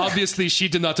obviously she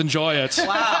did not enjoy it.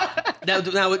 Wow.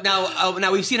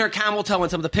 Now we've seen her camel toe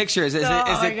in some of the pictures. Is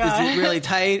it really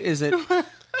tight? Is it?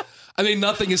 I mean,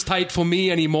 nothing is tight for me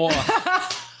anymore.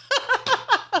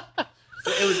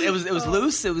 It was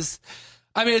loose. It was.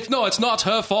 I mean, it's not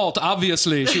her fault.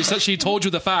 Obviously, she said she told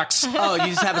you the facts. Oh, you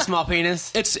just have a small penis.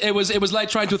 It was like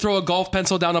trying to throw a golf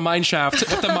pencil down a mine shaft,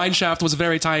 but the mine shaft was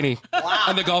very tiny,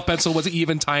 and the golf pencil was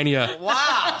even tinier.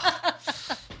 Wow.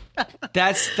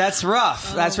 That's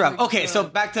rough. That's rough. Okay, so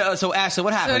back to Ashley,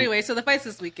 what happened? So anyway, so the fight's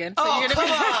this weekend. So Oh, come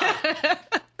on.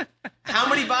 How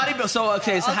many bodybuilders? So I'll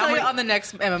how tell many? you on the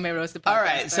next MMA Roasted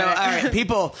podcast. All right,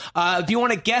 people, if you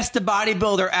want to guess the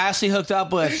bodybuilder Ashley hooked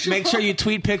up with, make sure you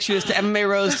tweet pictures to MMA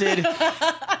Roasted,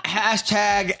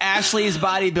 hashtag Ashley's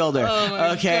bodybuilder. Oh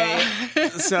my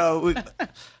God. So,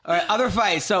 all right, other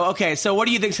fights. So what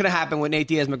do you think's going to happen with Nate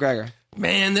Diaz-McGregor?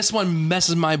 Man, this one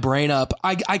messes my brain up.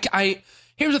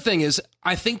 Here's the thing is,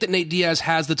 I think that Nate Diaz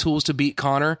has the tools to beat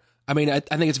Conor. I mean, I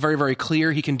think it's very, very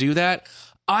clear he can do that.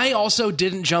 I also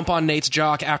didn't jump on Nate's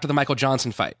jock after the Michael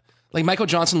Johnson fight. Like, Michael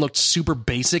Johnson looked super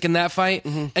basic in that fight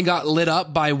and got lit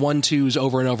up by 1-2s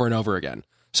over and over and over again.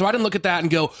 So I didn't look at that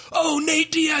and go, oh,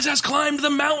 Nate Diaz has climbed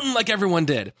the mountain like everyone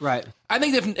did. Right. I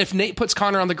think if Nate puts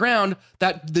Conor on the ground,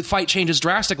 that the fight changes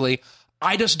drastically.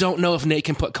 I just don't know if Nate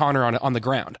can put Conor on the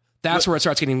ground. That's where it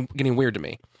starts getting weird to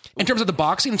me. In terms of the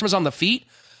boxing, in terms of on the feet,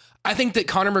 I think that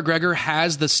Conor McGregor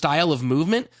has the style of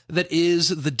movement that is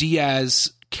the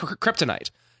Diaz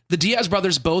kryptonite. The Diaz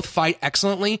brothers both fight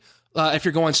excellently if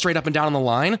you're going straight up and down on the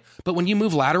line, but when you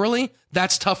move laterally,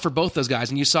 that's tough for both those guys.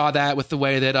 And you saw that with the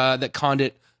way that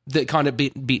Condit that Condit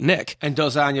beat Nick. And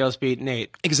Dos Anjos beat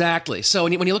Nate. Exactly. So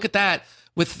when you look at that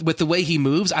with the way he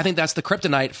moves, I think that's the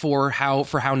kryptonite for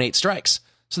how Nate strikes.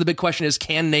 So the big question is,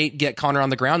 can Nate get Conor on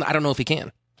the ground? I don't know if he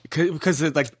can. Because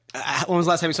when was the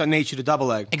last time you saw Nate shoot a double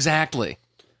leg? Exactly.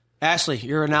 Ashley,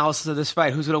 your analysis of this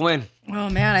fight, who's going to win? Oh,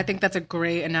 man, I think that's a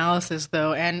great analysis,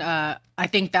 though. And I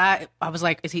think that, I was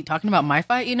like, is he talking about my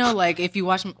fight? You know, like, if you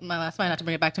watch my last fight, not to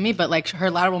bring it back to me, but, like, her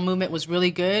lateral movement was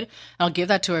really good. I'll give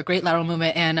that to her, great lateral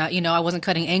movement. And, I wasn't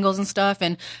cutting angles and stuff.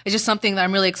 And it's just something that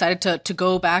I'm really excited to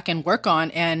go back and work on.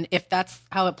 And if that's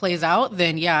how it plays out,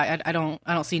 then, yeah, I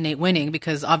don't see Nate winning,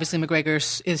 because obviously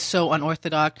McGregor is so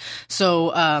unorthodox.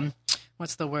 So,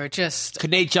 what's the word?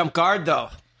 Could Nate jump guard, though?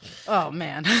 Oh,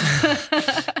 man.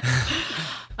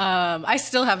 I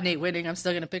still have Nate winning. I'm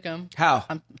still going to pick him. How?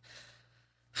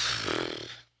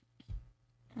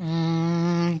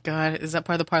 God, is that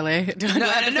part of the parlay? No.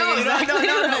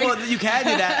 Well, you can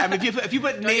do that. I mean, if you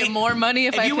put Do I Nate get more money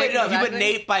if you pick put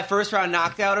Nate by first round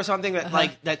knockout or something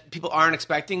that people aren't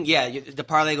expecting, the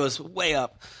parlay goes way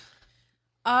up.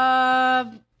 I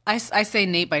say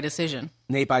Nate by decision.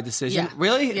 Nate by decision, Yeah.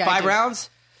 really? Yeah, 5 rounds?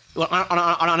 Well,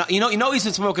 he's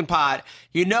been smoking pot.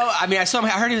 I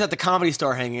heard he was at the Comedy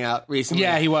Store hanging out recently.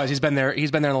 Yeah, he was. He's been there in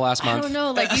the last month. I don't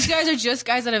know. Like, these guys are just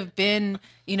guys that have been,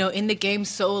 in the game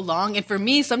so long. And for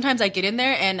me, sometimes I get in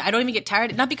there and I don't even get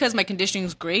tired. Not because my conditioning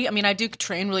is great. I mean, I do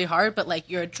train really hard, but like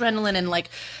your adrenaline and like,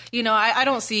 I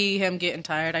don't see him getting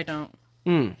tired. I don't.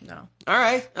 No. All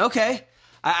right. Okay.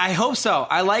 I hope so.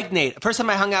 I like Nate. First time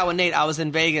I hung out with Nate, I was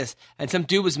in Vegas, and some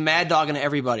dude was mad dogging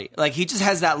everybody. Like, he just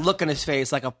has that look on his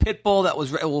face, like a pit bull that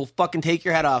will fucking take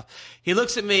your head off. He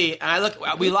looks at me, and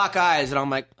we lock eyes, and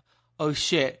I'm like, oh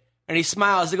shit. And he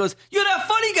smiles. He goes, "You're that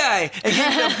funny guy."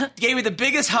 And gave me the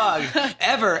biggest hug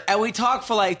ever. And we talked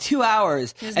for like 2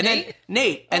 hours. Then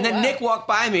Nate. And then Nick walked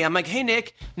by me. I'm like, "Hey,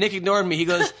 Nick." Nick ignored me. He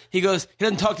goes, he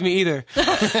doesn't talk to me either.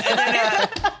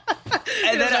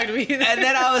 And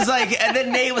then I was like, and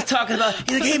then Nate was talking about,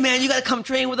 he's like, "Hey man, you got to come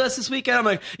train with us this weekend." I'm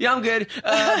like, "Yeah, I'm good."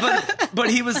 But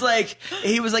he was like,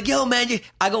 "Yo man,"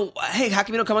 I go, "Hey, how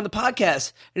come you don't come on the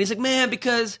podcast?" And he's like, "Man,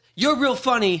 because you're real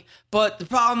funny. But the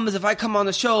problem is if I come on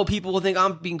the show, people will think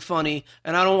I'm being funny,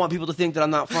 and I don't want people to think that I'm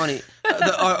not funny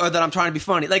or that I'm trying to be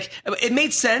funny." Like, it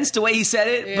made sense the way he said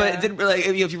it, but it didn't really.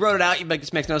 If you wrote it out, you'd be like,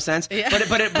 "This makes no sense." Yeah.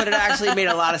 But it actually made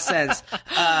a lot of sense.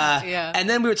 And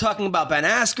then we were talking about Ben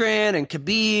Askren and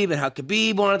Khabib and how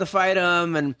Khabib wanted to fight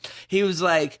him, and he was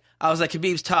like, I was like,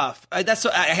 "Khabib's tough." I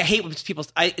hate when people.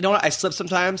 You know what? I slip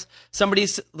sometimes. Somebody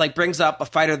like brings up a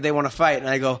fighter they want to fight, and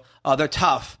I go, "Oh, they're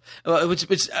tough,"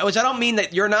 which I don't mean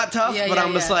that you're not tough, but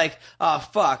I'm just like, "Oh,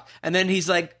 fuck." And then Nate's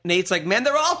like, "Man,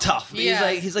 they're all tough."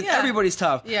 Yeah. He's like, everybody's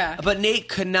tough. Yeah. But Nate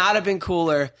could not have been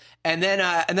cooler. And then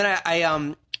I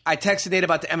texted Nate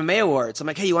about the MMA awards. I'm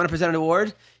like, "Hey, you want to present an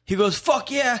award?" He goes,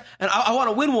 "Fuck yeah," and I want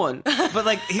to win one. But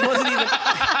like, he wasn't even.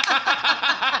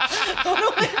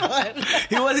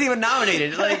 He wasn't even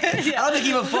nominated. Like, I don't think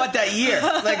he even fought that year.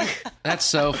 Like, that's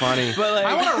so funny. But like,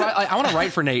 I want to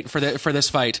write for Nate for this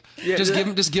fight. Yeah,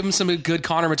 just give him some good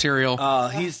Conor material.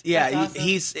 Nate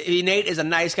is a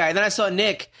nice guy. And then I saw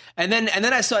Nick, and then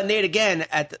I saw Nate again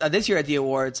at this year at the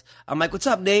awards. I'm like, "What's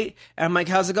up, Nate?" And I'm like,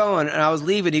 "How's it going?" And I was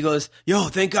leaving. He goes, "Yo,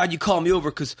 thank God you called me over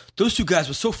because those two guys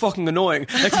were so fucking annoying."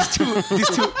 Like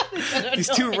these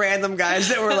two random guys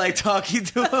that were like talking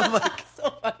to him, like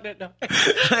So fucking annoying.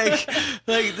 I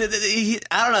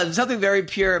don't know. There's something very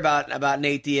pure about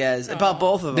Nate Diaz, about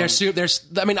both of them. I've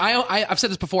said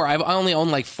this before. I only own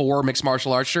like 4 mixed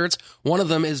martial arts shirts. One of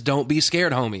them is "Don't be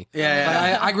scared, homie."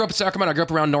 Yeah. But I grew up in Sacramento. I grew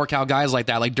up around NorCal guys like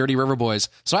that, like Dirty River Boys.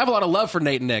 So I have a lot of love for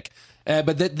Nate and Nick.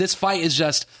 But this fight is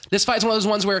one of those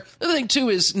ones where the other thing too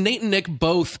is Nate and Nick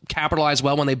both capitalize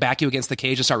well when they back you against the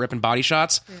cage and start ripping body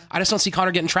shots. Yeah. I just don't see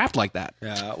Conor getting trapped like that.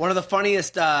 Yeah. One of the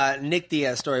funniest Nick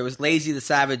Diaz story was Lazy the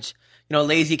Savage.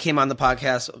 Lazy came on the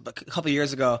podcast a couple of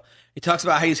years ago. He talks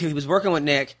about how he was working with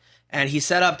Nick, and he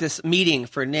set up this meeting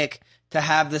for Nick to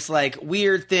have this like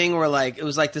weird thing where like it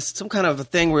was like this some kind of a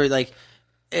thing where like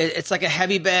it's like a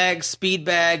heavy bag, speed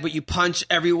bag, but you punch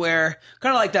everywhere.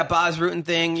 Kind of like that Bas Rutten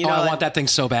thing. I want that thing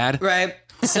so bad. Right.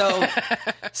 So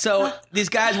these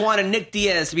guys wanted Nick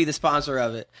Diaz to be the sponsor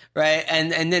of it, right?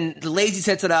 And then the Lazy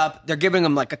sets it up. They're giving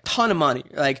him like a ton of money,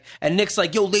 and Nick's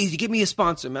like, "Yo, Lazy, give me a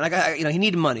sponsor, man. He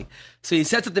needed money." So he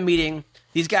sets up the meeting.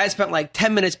 These guys spent like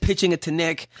 10 minutes pitching it to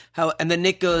Nick. And then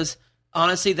Nick goes,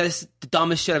 honestly, that's the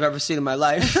dumbest shit I've ever seen in my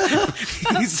life.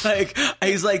 he's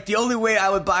like, the only way I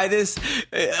would buy this,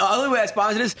 the only way I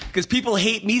sponsor this, because people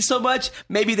hate me so much,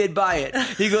 maybe they'd buy it.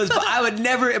 He goes, but I would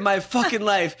never in my fucking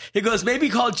life. He goes, maybe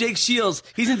call Jake Shields.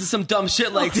 He's into some dumb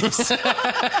shit like this.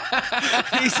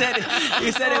 he said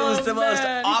it was the most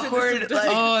awkward. Like,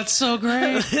 oh, it's so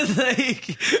great.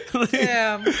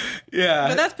 Yeah. Yeah.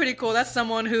 But that's pretty cool. That's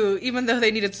someone who, even though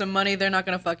they needed some money, they're not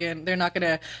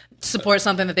gonna support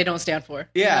something that they don't stand for.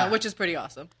 Yeah. You know, which is pretty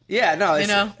awesome. Yeah, no.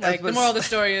 Like the moral of the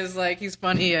story is like he's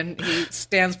funny and he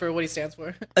stands for what he stands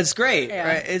for. It's great, Yeah.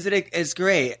 right? It's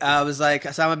great. I was like,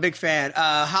 so I'm a big fan.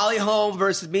 Holly Holm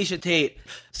versus Misha Tate.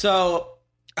 So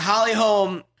Holly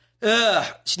Holm,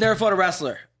 she never fought a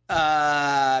wrestler.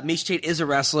 Misha Tate is a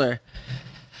wrestler.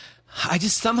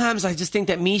 Sometimes I just think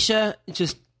that Misha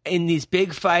just in these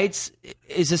big fights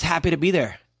is just happy to be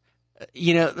there.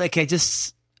 You know, like I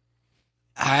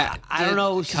don't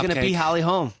know if she's going to be Holly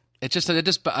Holm.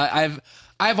 I've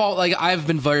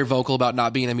been very vocal about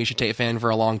not being a Misha Tate fan for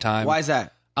a long time. Why is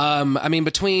that? I mean,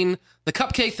 between the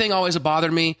cupcake thing always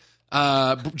bothered me.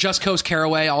 Just Coast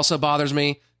Caraway also bothers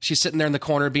me. She's sitting there in the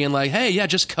corner being like, "Hey, yeah,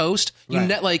 just coast."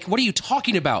 Right. What are you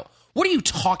talking about? What are you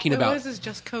talking about? What is this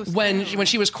Just Coast? When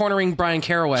she was cornering Brian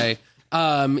Caraway,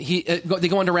 they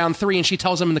go into round 3 and she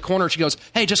tells him in the corner, she goes,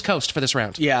 "Hey, just coast for this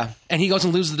round." Yeah. And he goes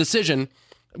and loses the decision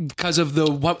because of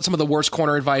some of the worst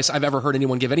corner advice I've ever heard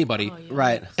anyone give anybody. Oh, yeah.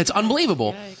 Right. It's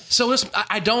unbelievable. So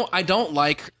I don't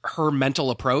like her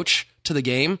mental approach to the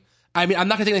game. I mean, I'm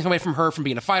not going to take anything away from her from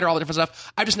being a fighter, all the different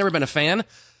stuff. I've just never been a fan.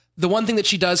 The one thing that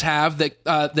she does have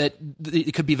that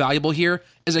it could be valuable here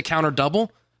is a counter double,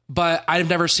 but I've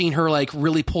never seen her like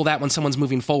really pull that when someone's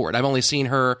moving forward. I've only seen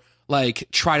her like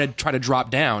try to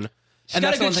drop down. She's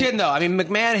got a good chin, though. I mean,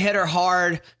 McMahon hit her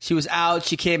hard. She was out.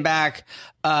 She came back.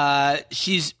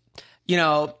 She's, you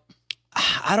know,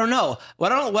 I don't know.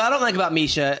 What I don't like about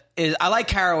Misha is I like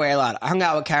Caraway a lot. I hung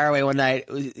out with Caraway one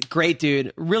night. Great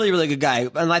dude. Really, really good guy.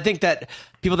 And I think that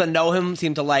people that know him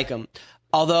seem to like him.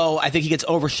 Although I think he gets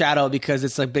overshadowed because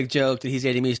it's a big joke that he's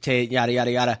dating Misha Tate, yada,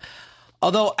 yada, yada.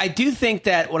 Although I do think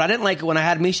that what I didn't like when I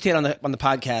had Misha Tate on the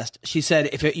podcast, she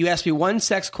said, if you ask me one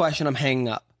sex question, I'm hanging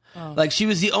up. Oh. Like, she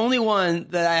was the only one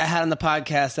that I had on the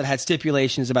podcast that had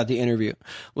stipulations about the interview.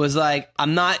 Was like,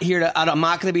 I'm not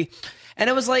going to be. And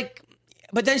it was like,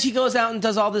 but then she goes out and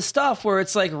does all this stuff where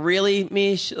it's like, really,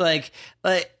 Mish? Like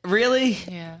really?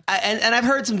 Yeah. And I've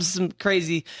heard some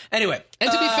crazy. Anyway.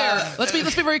 And to be fair, let's be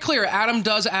very clear. Adam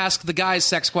does ask the guys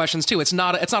sex questions too. It's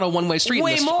not a one-way street.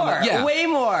 Way more.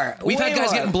 We've had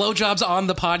guys getting blowjobs on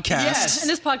the podcast. Yes. And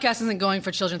this podcast isn't going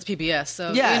for children's PBS,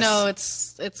 so yes. you know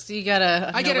it's you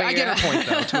gotta. I get her point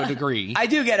though to a degree. I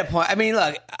do get a point. I mean,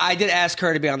 look, I did ask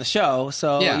her to be on the show,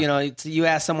 so yeah. You know, you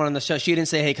asked someone on the show. She didn't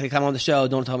say, "Hey, can I come on the show?"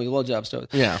 Don't tell me the blowjob story.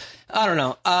 Yeah. I don't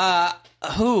know.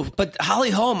 But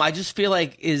Holly Holm, I just feel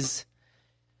like is.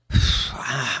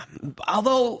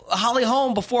 Although Holly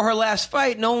Holm before her last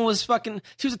fight, no one was fucking.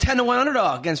 She was a 10-1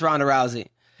 underdog against Ronda Rousey.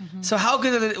 Mm-hmm. So how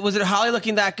good was it? Holly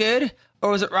looking that good,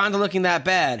 or was it Ronda looking that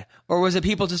bad, or was it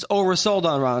people just oversold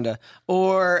on Ronda?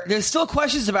 Or there's still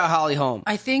questions about Holly Holm.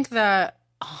 I think that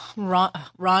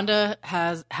Ronda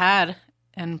has had.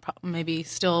 And maybe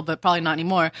still, but probably not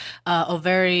anymore, a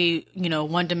very,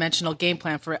 one-dimensional game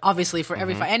plan for every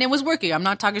fight. And it was working. I'm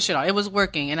not talking shit on it. It was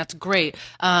working, and that's great.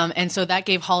 And so that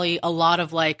gave Holly a lot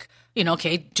of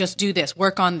okay, just do this,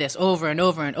 work on this over and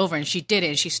over and over. And she did it.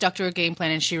 And she stuck to her game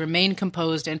plan and she remained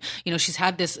composed. And, she's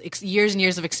had this years and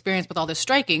years of experience with all this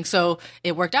striking. So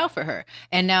it worked out for her.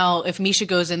 And now if Misha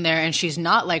goes in there and she's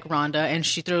not like Ronda and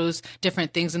she throws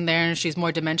different things in there and she's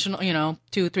more dimensional,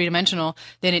 2-3-dimensional,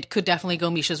 then it could definitely go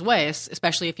Misha's way,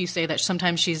 especially if you say that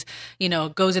sometimes she's,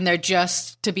 goes in there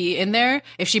just to be in there.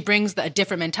 If she brings a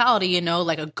different mentality,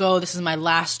 like a go, this is my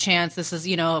last chance. This is,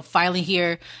 finally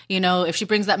here, if she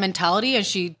brings that mentality and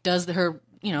she does her,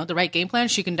 the right game plan,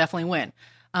 she can definitely win.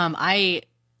 I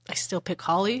still pick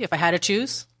Holly if I had to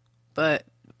choose, but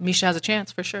Misha has a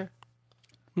chance for sure.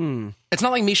 It's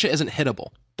not like Misha isn't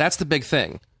hittable. That's the big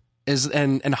thing.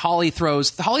 And Holly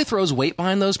throws weight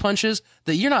behind those punches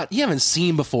that you haven't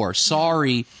seen before.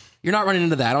 Sorry. You're not running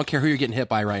into that. I don't care who you're getting hit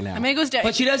by right now. I mean, it goes down.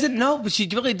 But she doesn't know. But she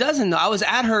really doesn't know. I was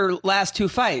at her last 2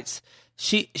 fights.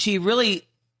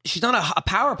 She's not a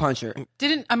power puncher.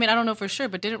 I don't know for sure,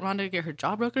 but didn't Ronda get her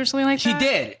jaw broken or something like that? She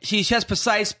did. She has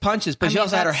precise punches, but she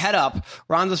also had her head up.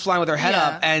 Ronda's flying with her head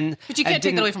up, but you can't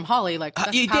take it away from Holly.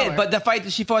 You did, but the fight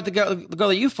that she fought, the girl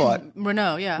that you fought,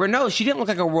 Renault, she didn't look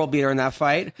like a world beater in that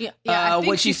fight. Yeah, I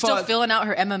think she's still filling out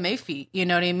her MMA feat. You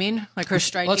know what I mean? Like her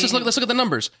striking. Let's look at the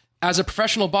numbers. As a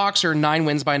professional boxer, 9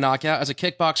 wins by knockout. As a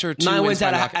kickboxer, 2 9 wins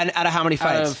out by knockout. of how many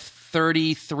fights? Out of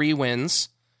 33 wins.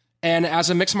 And as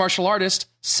a mixed martial artist,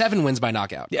 7 wins by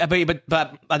knockout. Yeah, but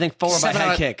I think 4 by 7 head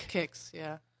out- kick. Kicks,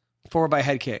 yeah. 4 by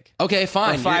head kick. Okay,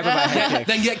 fine. Or 5 by head kick.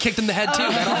 Then get kicked in the head too.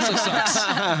 That also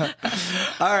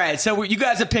sucks. All right, so you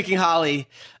guys are picking Holly.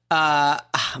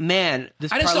 Man,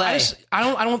 this parlay.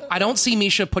 I don't see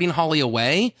Misha putting Holly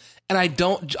away, and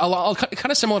I'll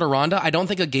kind of similar to Ronda. I don't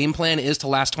think a game plan is to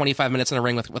last 25 minutes in a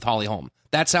ring with Holly Holm.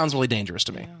 That sounds really dangerous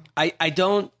to me.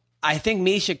 I think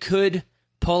Misha could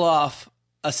pull off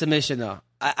a submission though.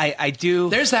 I do.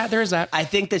 There's that. I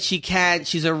think that she can.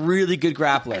 She's a really good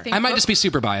grappler. I might just be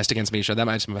super biased against Misha. That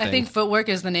might just be my thing. I think footwork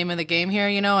is the name of the game here,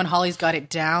 and Holly's got it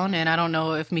down, and I don't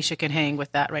know if Misha can hang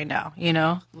with that right now,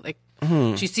 like.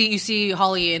 You see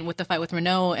Holly in with the fight with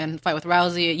Renault and fight with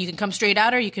Rousey. You can come straight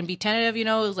at her. You can be tentative.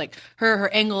 It's like her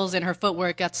angles and her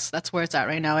footwork. That's where it's at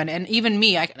right now. And even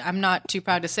me, I'm not too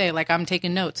proud to say like I'm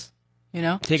taking notes.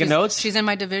 Taking notes. She's in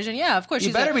my division. Yeah, of course.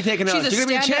 You better be taking notes. You're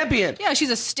gonna be a champion. Yeah, she's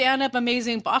a stand-up,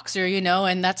 amazing boxer.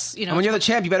 And that's And when you're the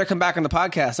champ, you better come back on the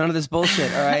podcast. None of this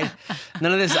bullshit. All right.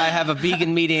 None of this. I have a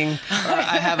vegan meeting, or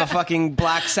I have a fucking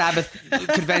Black Sabbath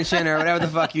convention, or whatever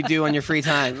the fuck you do on your free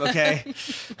time. Okay.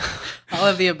 All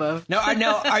of the above. No.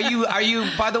 Are you?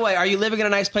 By the way, are you living in a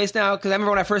nice place now? Because I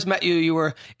remember when I first met you, you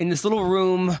were in this little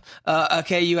room.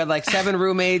 Okay, you had like 7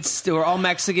 roommates. They were all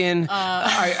Mexican.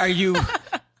 Are you?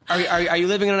 Are you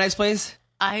living in a nice place?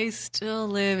 I still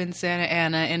live in Santa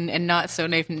Ana in not so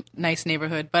nice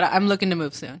neighborhood, but I'm looking to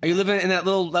move soon. Are you living in that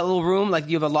little room? Like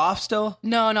you have a loft still?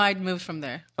 No, I'd moved from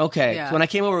there. Okay. Yeah. So when I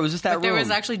came over, it was just that room. There was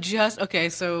actually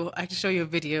so I can show you a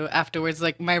video afterwards.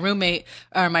 Like my roommate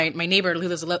or my neighbor who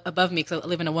lives above me, because I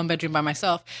live in a 1-bedroom by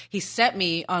myself. He sent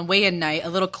me on weigh-in night a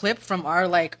little clip from our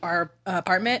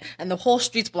apartment, and the whole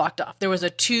street's blocked off. There was a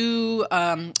 2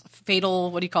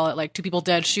 fatal, 2 people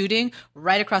dead shooting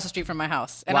right across the street from my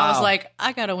house, and I was like,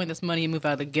 I gotta win this money and move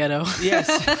out of the ghetto. Yes.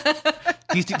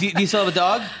 do you still have a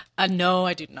dog? No,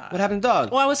 I do not. What happened to the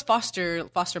dog? Well, I was foster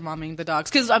momming the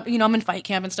dogs because I'm in fight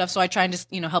camp and stuff, so I try and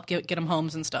just help get them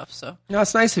homes and stuff. So no,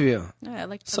 it's nice of you. Yeah,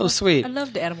 sweet. I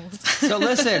love the animals. So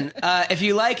listen, if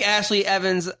you like Ashley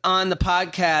Evans on the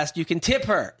podcast, you can tip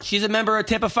her. She's a member of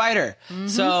Tip a Fighter. Mm-hmm.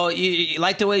 So you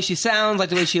like the way she sounds, like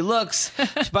the way she looks.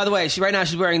 By the way, right now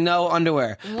she's wearing no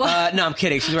underwear. No, I'm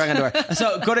kidding. She's wearing underwear.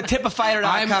 So go to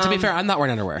tipafighter.com. To be fair, I'm not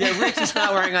wearing underwear. Yeah, Rich is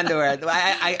not wearing underwear.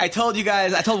 I told you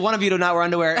guys, I told one of you to not wear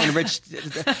underwear, and Rich.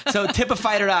 So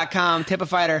tipafighter.com, Tip a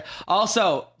Fighter.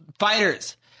 Also,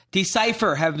 fighters.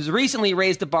 Decipher has recently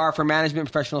raised the bar for management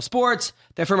in professional sports.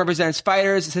 Their firm represents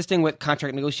fighters, assisting with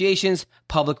contract negotiations,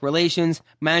 public relations,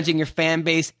 managing your fan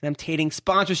base, and obtaining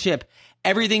sponsorship.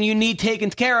 Everything you need taken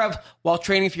care of while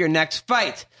training for your next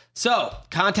fight. So,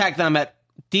 contact them at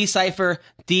Decipher,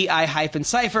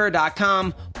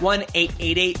 di-cipher.com,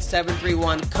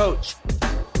 1-888-731-COACH.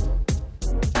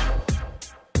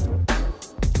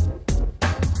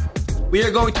 We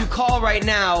are going to call right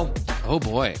now. Oh,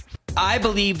 boy. I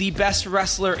believe the best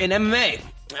wrestler in MMA.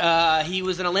 He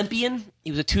was an Olympian.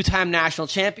 He was a 2-time national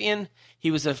champion.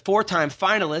 He was a 4-time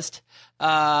finalist.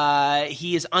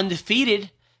 He is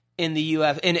undefeated in the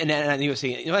UFC. In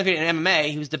UFC. He's undefeated in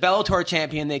MMA. He was the Bellator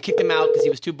champion. They kicked him out because he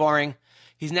was too boring.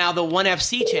 He's now the ONE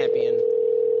FC champion.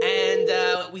 And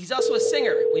he's also a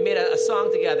singer. We made a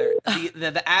song together.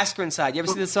 The Askren side. You ever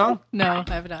see this song? No,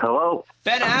 I have not. Hello.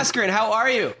 Ben Askren, how are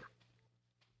you?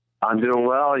 I'm doing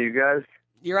well. You guys?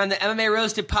 You're on the MMA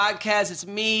Roasted podcast. It's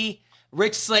me,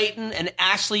 Rich Slayton, and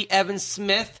Ashley Evans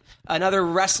Smith, another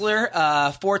wrestler,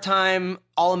 4-time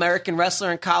All-American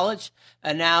wrestler in college,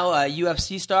 and now a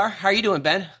UFC star. How are you doing,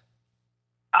 Ben?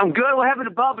 I'm good. What happened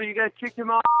to Bubba? You guys kicked him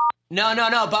off? No.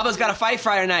 Bubba's got a fight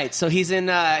Friday night, so he's in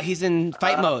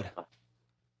fight mode.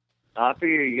 I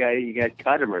figure you guys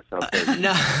cut him or something.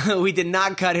 No, we did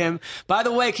not cut him. By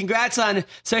the way, congrats on.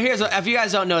 So here's if you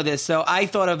guys don't know this. So I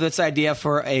thought of this idea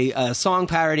for a song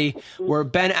parody where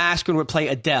Ben Askren would play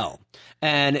Adele,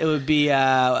 and it would be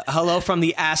 "Hello from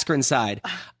the Askren Side."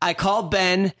 I called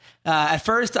Ben. At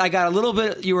first, I got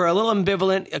you were a little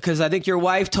ambivalent because I think your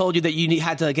wife told you that you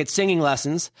had to get singing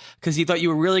lessons because you thought you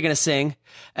were really going to sing,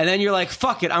 and then you're like,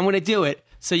 "Fuck it, I'm going to do it."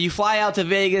 So you fly out to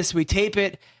Vegas. We tape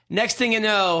it. Next thing you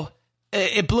know,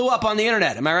 it blew up on the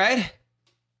internet. Am I right?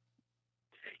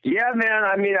 Yeah, man.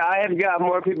 I mean, I have got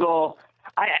more people.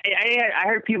 I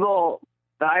heard people.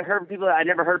 I've heard people that I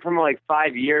never heard from in like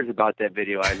 5 years about that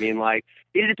video. I mean, like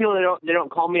these are people that don't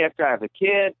call me after I have a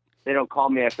kid. They don't call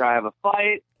me after I have a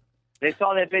fight. They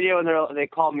saw that video and they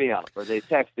called me up or they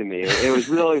texted me. It was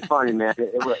really funny, man.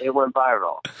 It went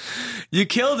viral. You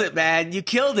killed it, man. You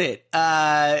killed it.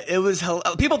 It was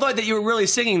people thought that you were really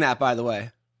singing that, by the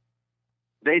way.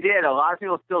 They did. A lot of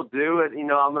people still do it. You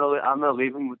know, I'm gonna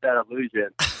leave them with that illusion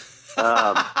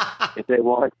if they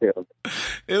want to.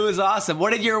 It was awesome.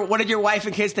 What did your wife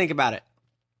and kids think about it?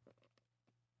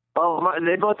 Oh,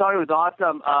 they both thought it was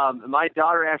awesome. My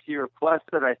daughter actually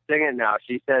requested I sing it now.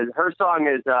 She says her song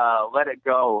is "Let It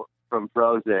Go" from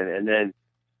Frozen, and then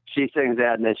she sings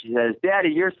that, and then she says, "Daddy,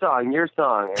 your song,"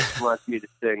 and she wants me to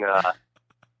sing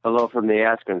 "Hello from the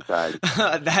Aspen Side."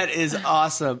 That is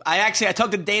awesome. I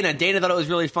talked to Dana. Dana thought it was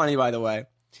really funny, by the way.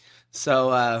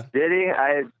 So did he?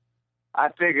 I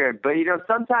figured, but you know,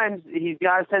 sometimes he's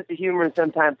got a sense of humor, and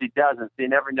sometimes he doesn't. So you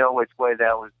never know which way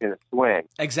that was going to swing.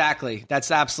 Exactly,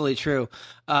 that's absolutely true.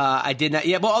 I did not.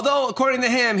 Yeah, but although according to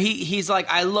him, he's like,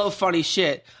 I love funny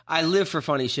shit. I live for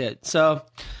funny shit. So.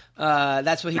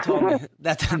 That's what he told me.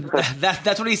 That's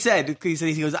what he said.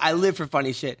 He goes, I live for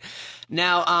funny shit.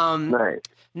 Now, nice.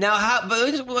 Now, how? But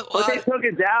they took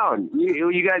it down.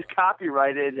 You guys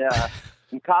copyrighted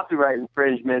some copyright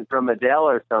infringement from Adele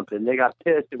or something. They got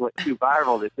pissed. It went too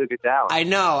viral. They took it down. I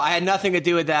know. I had nothing to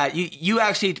do with that. You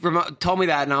actually told me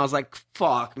that, and I was like,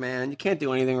 fuck, man, you can't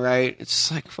do anything right. It's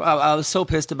just like I was so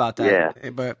pissed about that. Yeah.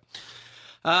 But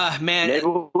man, maybe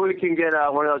we can get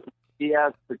one of those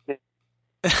Diaz petitions.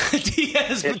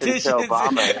 So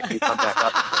Obama can come back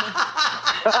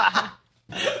up.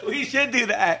 We should do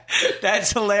that.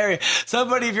 That's hilarious.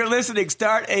 Somebody, if you're listening,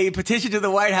 start a petition to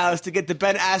the White House to get the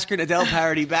Ben Askren Adele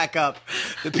parody back up.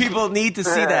 The people need to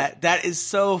see that. That is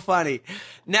so funny.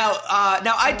 Now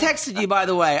I texted you, by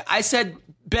the way. I said,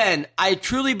 Ben, I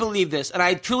truly believe this, and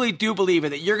I truly do believe it,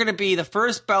 that you're going to be the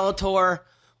first Bellator,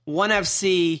 ONE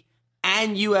FC,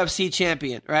 and UFC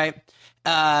champion, right?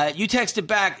 You texted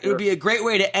back, it would be a great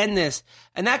way to end this.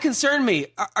 And that concerned me.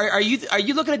 Are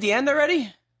you looking at the end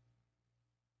already?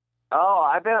 Oh,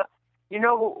 I bet. You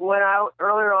know,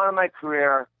 earlier on in my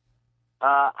career,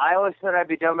 I always said I'd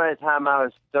be done by the time I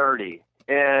was 30.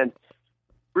 And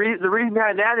the reason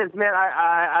behind that is, man,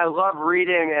 I love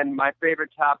reading, and my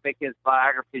favorite topic is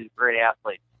biographies of great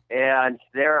athletes. And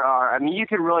you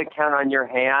can really count on your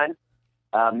hand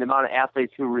the amount of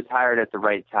athletes who retired at the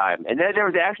right time. And then there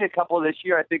was actually a couple this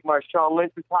year. I think Marshawn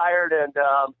Lynch retired, and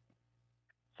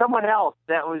someone else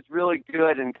that was really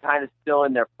good and kind of still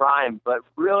in their prime. But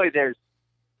really, there's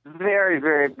very,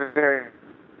 very, very,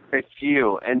 very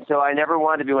few. And so I never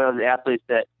wanted to be one of those athletes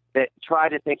that try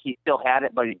to think he still had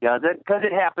it, but he doesn't, because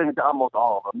it happens to almost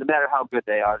all of them, no matter how good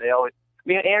they are. They always,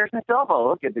 Anderson Silva,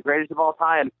 look at the greatest of all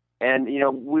time. And, you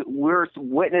know, we're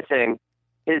witnessing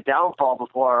his downfall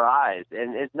before our eyes.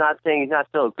 And it's not saying he's not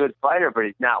still a good fighter, but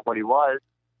he's not what he was.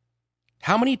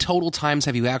 How many total times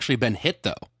have you actually been hit,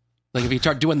 though? Like, if you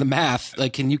start doing the math,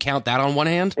 like, can you count that on one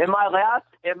hand? In my last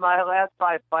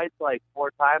 5 fights, like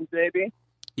 4 times, maybe.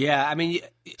 Yeah,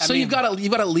 you've got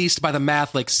at least, by the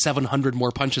math, like 700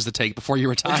 more punches to take before you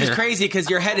retire. Which is crazy because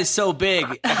your head is so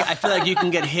big. I feel like you can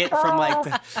get hit from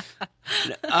like.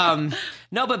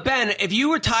 No, but Ben, if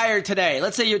you retired today,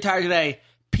 let's say you retired today,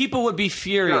 people would be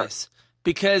furious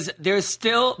because there's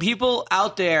still people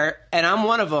out there, and I'm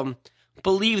one of them,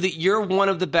 believe that you're one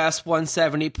of the best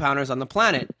 170-pounders on the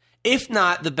planet, if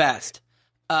not the best.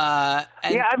 But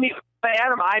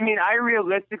Adam, I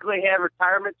realistically had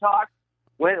retirement talks.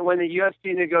 When the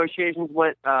UFC negotiations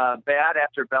went bad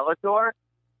after Bellator,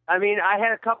 I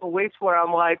had a couple weeks where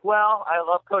I'm like, well, I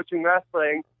love coaching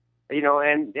wrestling, you know,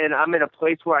 and I'm in a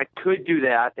place where I could do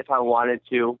that if I wanted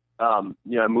to,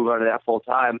 move on to that full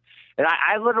time. And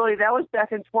I literally, that was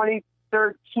back in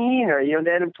 2013 or,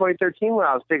 the end of 2013 when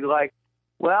I was thinking like,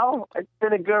 well, it's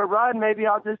been a good run. Maybe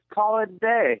I'll just call it a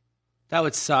day. That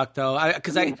would suck though.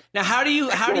 Now, how do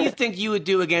you think you would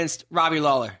do against Robbie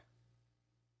Lawler?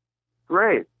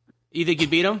 Great. You think you'd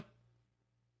beat him?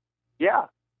 Yeah.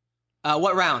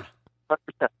 What round? 100%.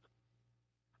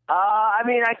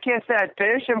 I can't say I'd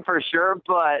finish him for sure,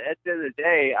 but at the end of the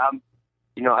day, I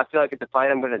feel like at the fight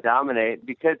I'm going to dominate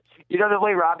because, the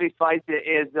way Robbie fights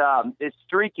is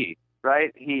streaky,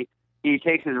 right? He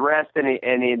takes his rest and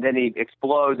then he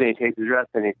explodes, and he takes his rest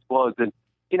and he explodes. And,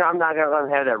 I'm not going to let him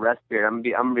have that rest period. I'm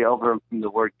going to be over him from the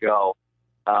word go.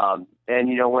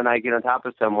 When I get on top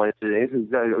of someone, it's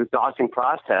an exhausting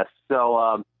process.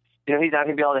 So, he's not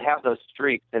going to be able to have those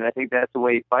streaks. And I think that's the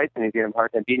way he fights, and he's going to have a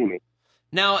hard time beating me.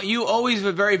 Now, you always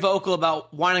were very vocal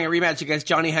about wanting a rematch against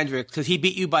Johnny Hendricks because he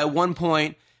beat you by 1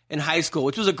 point in high school,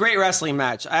 which was a great wrestling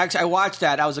match. I watched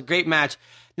that. That was a great match.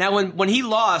 Now, when he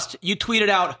lost, you tweeted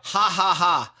out, ha, ha,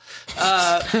 ha.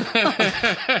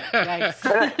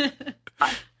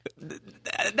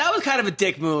 That was kind of a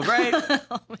dick move, right?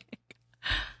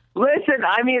 Listen,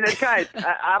 guys,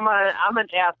 I'm an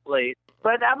athlete,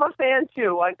 but I'm a fan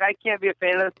too. Like, I can't be a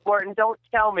fan of the sport, and don't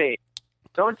tell me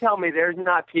Don't tell me there's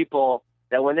not people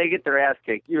that when they get their ass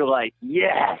kicked, you're like,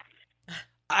 yes.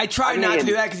 I try not to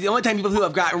do that because the only time people who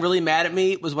have gotten really mad at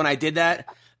me was when I did that.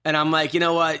 And I'm like, you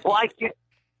know what? Well, I can't.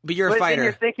 But you're a fighter.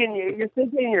 You're thinking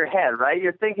in your head, right?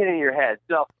 You're thinking in your head.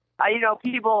 So,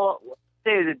 people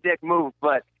say it's a dick move,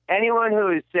 but anyone who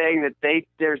is saying that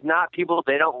there's not people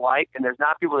they don't like and there's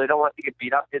not people they don't want to get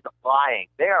beat up is lying.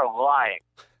 They are lying.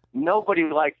 Nobody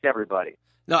likes everybody.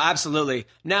 No, absolutely.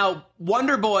 Now,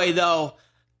 Wonder Boy, though,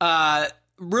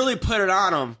 really put it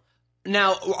on him.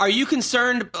 Now, are you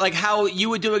concerned, like, how you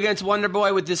would do against Wonder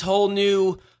Boy with this whole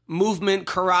new movement,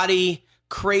 karate,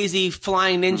 crazy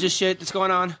flying ninja shit that's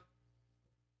going on?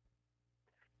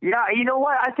 Yeah, you know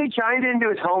what? I think Johnny didn't do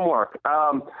his homework.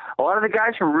 A lot of the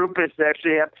guys from Rufus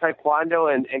actually have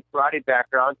taekwondo and karate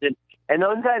backgrounds, and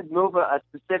those guys move a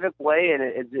specific way, and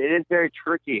it is very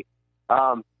tricky.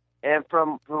 And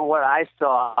from what I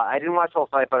saw, I didn't watch the whole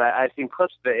fight, but I've seen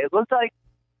clips of it. It looked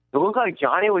like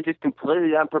Johnny was just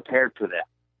completely unprepared for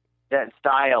that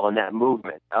style and that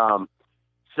movement.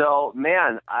 So,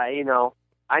 man, I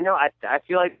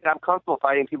feel like I'm comfortable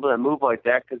fighting people that move like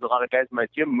that because a lot of guys in my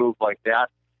gym move like that.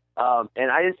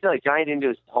 And I just feel like Johnny didn't do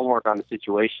his homework on the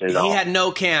situation at all. He had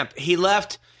no camp. He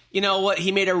left, you know what,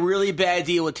 he made a really bad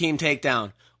deal with Team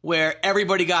Takedown where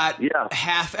everybody got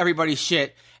half everybody's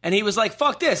shit. And he was like,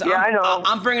 fuck this. Yeah, I know.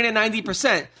 I'm bringing in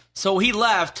 90%. So he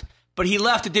left, but he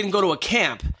left and didn't go to a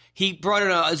camp. He brought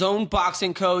in his own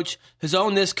boxing coach, his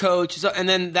own this coach, and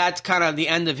then that's kind of the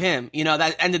end of him. You know,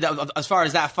 that ended up, as far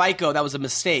as that fight go, that was a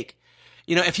mistake.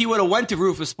 You know, if he would have went to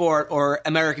Rufus Sport or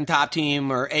American Top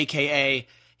Team or AKA,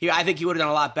 I think he would have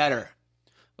done a lot better.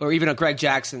 Or even a Greg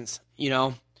Jackson's, you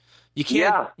know. You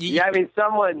can't. Yeah. I mean,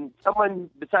 someone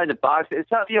besides the boxing.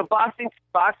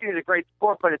 Boxing is a great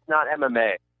sport, but it's not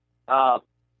MMA.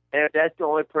 And if that's the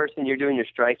only person you're doing your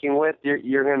striking with,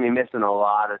 you're going to be missing a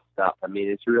lot of stuff. I mean,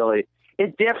 it's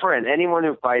different. Anyone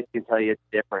who fights can tell you it's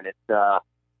different. It's not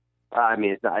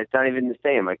even the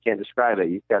same. I can't describe it.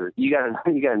 You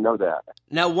gotta know that.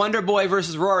 Now, Wonder Boy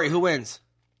versus Rory, who wins?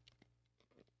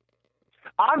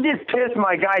 I'm just pissed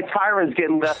my guy Tyron's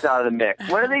getting left out of the mix.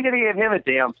 When are they going to give him a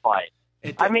damn fight?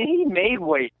 I mean, he made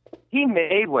weight. He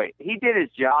did his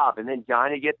job, and then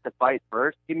Johnny gets the fight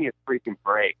first. Give me a freaking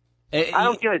break. I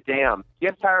don't give a damn.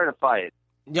 Give Tyron a fight.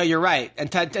 Yeah, you're right. And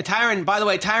Tyron, by the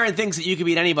way, Tyron thinks that you could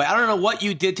beat anybody. I don't know what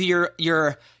you did to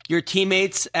your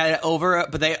teammates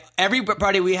but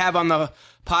everybody we have on the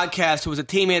podcast who was a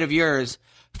teammate of yours,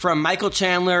 from Michael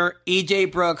Chandler, E.J.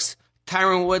 Brooks,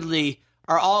 Tyron Woodley,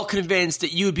 are all convinced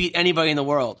that you would beat anybody in the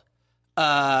world.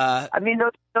 I mean,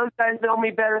 those guys know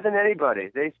me better than anybody.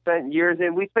 We spent years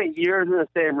in the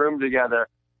same room together.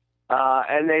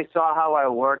 And they saw how I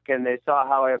work, and they saw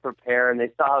how I prepare, and they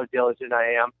saw how diligent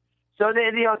I am. So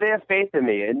they have faith in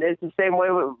me, and it's the same way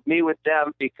with me with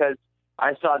them because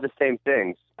I saw the same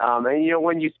things. And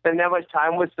when you spend that much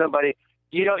time with somebody,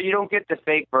 you don't get the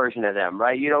fake version of them,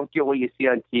 right? You don't get what you see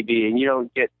on TV, and you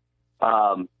don't get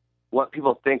what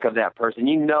people think of that person.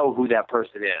 You know who that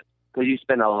person is because you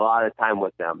spend a lot of time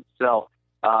with them. So.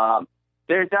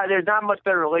 There's not much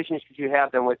better relationship you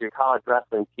have than with your college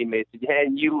wrestling teammates.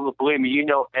 And you, believe me, you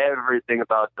know everything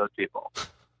about those people.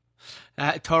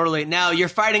 Totally. Now, you're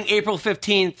fighting April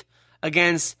 15th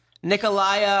against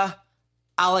Nikolai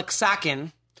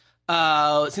Alexakin.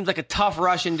 Seems like a tough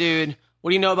Russian dude.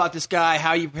 What do you know about this guy? How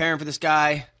are you preparing for this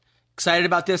guy? Excited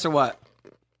about this or what?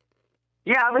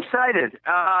 Yeah, I'm excited.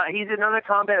 He's another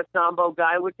combat sambo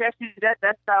guy, which actually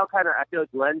that style kind of, I feel like,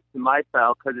 lends to my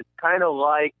style because it's kind of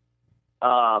like,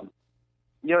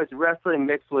 it's wrestling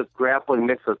mixed with grappling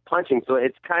mixed with punching. So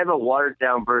it's kind of a watered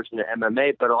down version of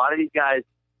MMA. But a lot of these guys,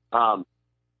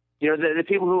 the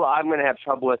people who I'm going to have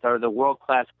trouble with are the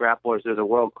world-class grapplers or the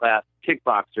world-class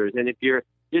kickboxers. And if you're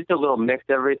just a little mixed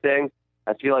everything,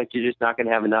 I feel like you're just not going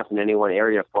to have enough in any one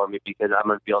area for me because I'm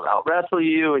going to be able to out-wrestle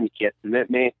you and you can't submit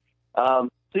me. So,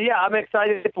 yeah, I'm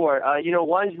excited for it.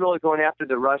 One's really going after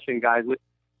the Russian guys.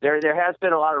 There has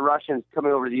been a lot of Russians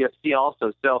coming over to the UFC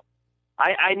also. So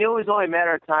I knew it was only a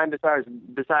matter of time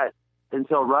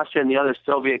until Russia and the other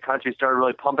Soviet countries started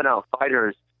really pumping out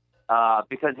fighters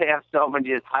because they have so many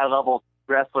just high-level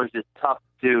wrestlers, just tough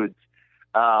dudes.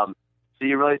 So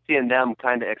you're really seeing them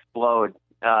kind of explode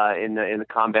in the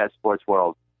combat sports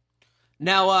world.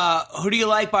 Now, who do you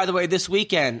like, by the way, this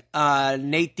weekend?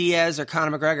 Nate Diaz or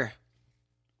Conor McGregor?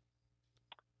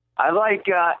 I like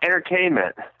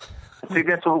entertainment. I think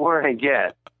that's what we're going to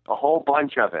get. A whole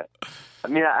bunch of it. I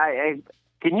mean,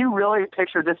 can you really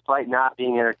picture this fight not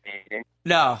being entertaining?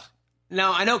 No.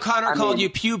 I know Conor called you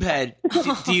pube head.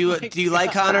 Do you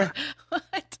like Conor?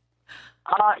 What?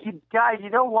 Guys, you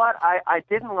know what? I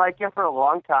didn't like him for a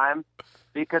long time.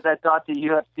 because I thought the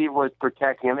UFC was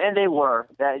protecting him, and they were.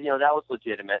 That was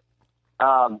legitimate.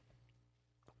 But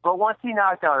once he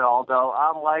knocked out Aldo,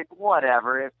 I'm like,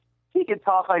 whatever. If he can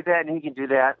talk like that and he can do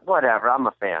that, whatever. I'm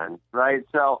a fan, right?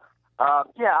 So,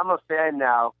 I'm a fan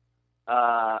now.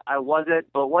 I wasn't,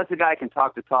 but once a guy can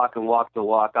talk the talk and walk the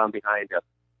walk, I'm behind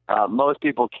him. Most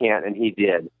people can't, and he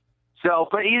did. So,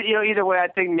 but either way, I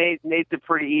think Nate's a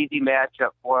pretty easy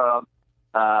matchup for him.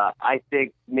 I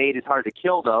think Nate is hard to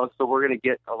kill, though, so we're going to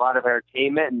get a lot of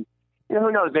entertainment. And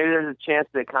who knows? Maybe there's a chance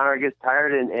that Conor gets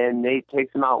tired and Nate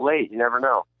takes him out late. You never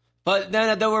know. But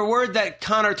then there were word that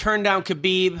Conor turned down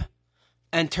Khabib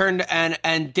and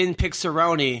didn't pick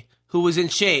Cerrone, who was in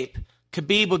shape.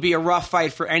 Khabib would be a rough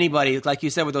fight for anybody, like you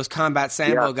said, with those Combat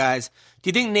Sambo guys. Do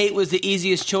you think Nate was the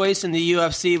easiest choice and the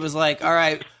UFC was like, all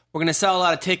right, we're going to sell a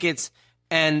lot of tickets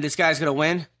and this guy's going to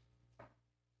win?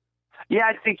 Yeah,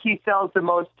 I think he sells the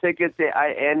most tickets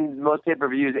and most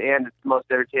pay-per-views, and it's the most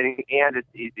entertaining, and it's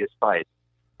the easiest fight.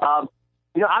 I'm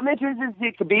interested to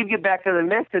see Khabib get back to the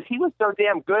mix because he was so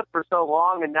damn good for so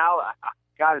long, and now,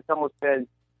 God, it's almost been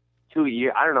 2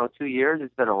 years. I don't know, 2 years.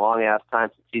 It's been a long-ass time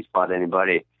since he's fought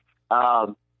anybody.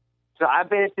 So I've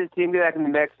been interested to see him get back in the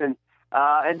mix. And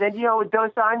then, with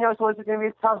Dos Anjos, was it going to be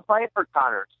a tough fight for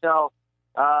Conor? So,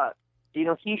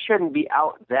 he shouldn't be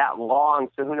out that long.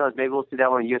 So who knows? Maybe we'll see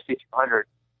that one in UFC 200.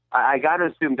 I got to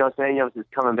assume Dos Anjos is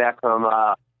coming back from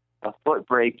a foot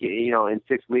break, in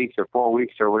 6 weeks or 4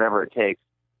 weeks or whatever it takes.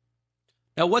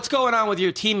 Now, what's going on with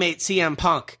your teammate CM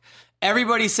Punk?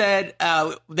 Everybody said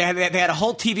they had a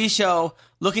whole TV show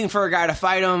looking for a guy to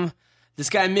fight him. This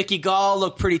guy, Mickey Gall,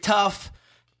 looked pretty tough.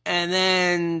 And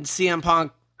then CM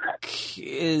Punk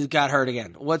got hurt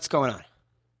again. What's going on?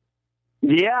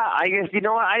 Yeah, I guess,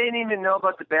 what? I didn't even know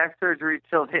about the back surgery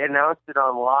until they announced it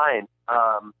online.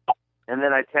 And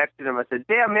then I texted him. I said,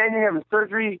 damn, man, you're having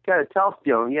surgery? You got to tell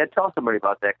somebody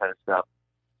about that kind of stuff.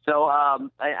 So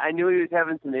I knew he was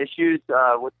having some issues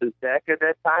with his neck at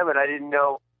that time, but I didn't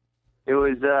know it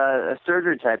was a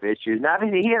surgery type issue. And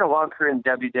obviously, he had a long career in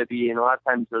WWE, and a lot of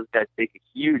times those guys take a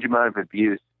huge amount of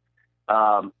abuse.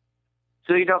 So,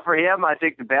 for him, I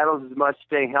think the battle is as much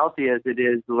staying healthy as it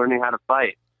is learning how to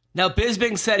fight. Now,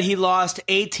 Bisping said he lost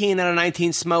 18 out of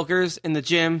 19 smokers in the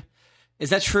gym.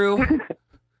 Is that true?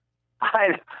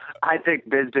 I think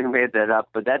Bisping made that up,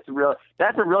 but that's a really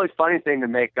funny thing to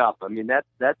make up. I mean, that's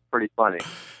pretty funny.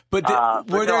 But I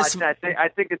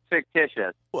think it's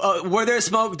fictitious. Were there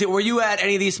were you at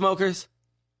any of these smokers?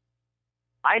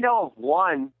 I know of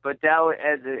one, but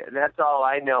that's all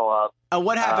I know of.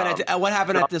 What happened? What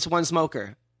happened at this one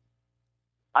smoker?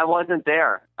 I wasn't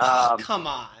there. Come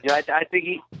on. I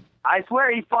think I swear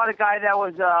he fought a guy that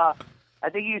was. I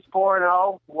think he was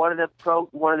 4-0. One of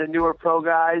the newer pro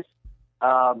guys.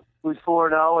 Who's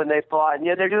 4-0, and they fought. And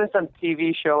they're doing some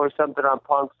TV show or something on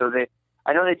Punk. So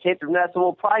I know they taped from that. So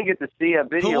we'll probably get to see a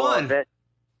video of it.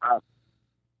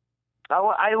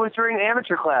 I was during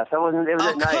amateur class. I wasn't. It was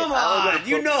at night. Come on!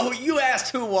 You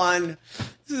asked who won.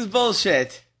 This is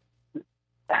bullshit.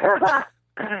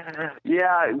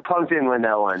 Yeah, Punk didn't win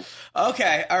that one.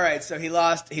 Okay, all right. So he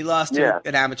lost to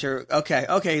an amateur.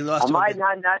 Okay, he lost. I might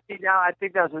not see now. I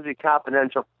think that was supposed to be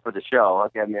confidential for the show.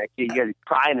 Okay, I mean, you get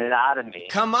prying it out of me.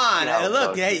 Come on,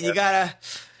 look, hey, you gotta.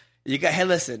 Hey,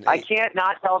 listen. I can't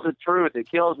not tell the truth. It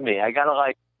kills me. I gotta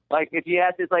like if you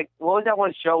ask, it's like, what was that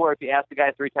one show where if you ask the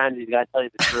guy 3 times, he's gotta tell you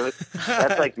the truth?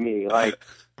 That's like me. Like,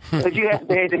 if you ask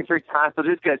me anything 3 times, I'm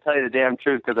just gonna tell you the damn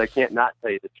truth because I can't not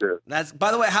tell you the truth. That's.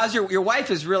 By the way, how's your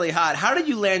wife is really hot. How did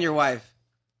you land your wife?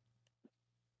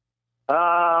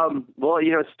 Well,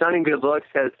 stunning good looks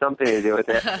has something to do with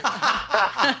it. No,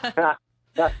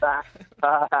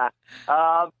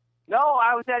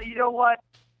 I was at. You know what?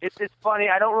 It's funny.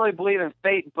 I don't really believe in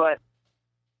fate, but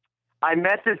I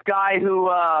met this guy who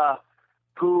owned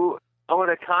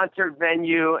a concert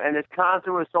venue, and this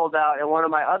concert was sold out. And one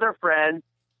of my other friends,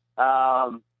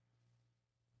 it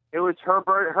was her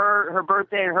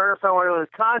birthday, and her friend wanted to go to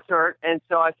this concert. And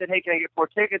so I said, "Hey, can I get 4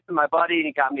 tickets?" to my buddy, and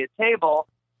he got me a table.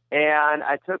 And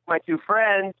I took my 2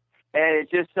 friends, and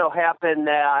it just so happened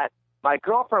that my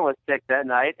girlfriend was sick that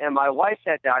night, and my wife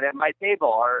sat down at my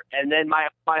table. And then my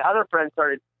other friends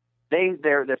started.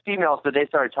 They're females, so they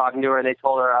started talking to her, and they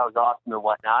told her I was awesome and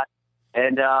whatnot.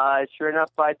 And sure enough,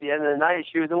 by the end of the night,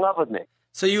 she was in love with me.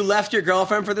 So you left your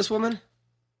girlfriend for this woman?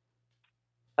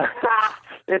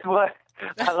 It's what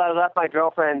I left my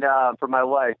girlfriend for my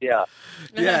wife. Yeah.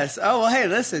 Yes. Oh well. Hey,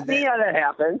 listen. Yeah, that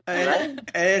happens. Right?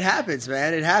 It happens,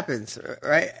 man. It happens,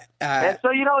 right? And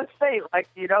so it's fate. Like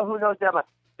who knows that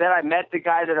I met the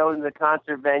guy that owned the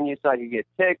concert venue so I could get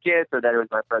tickets, or that it was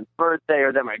my friend's birthday,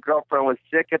 or that my girlfriend was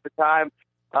sick at the time.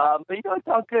 But it's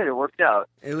all good. It worked out.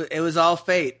 It was all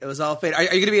fate. It was all fate. Are you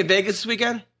going to be in Vegas this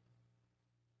weekend?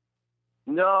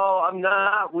 No, I'm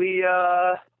not.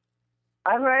 I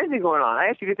haven't had anything going on. I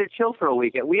actually get to chill for a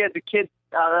weekend. We had the kids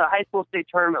the high school state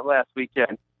tournament last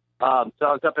weekend, so I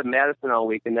was up in Madison all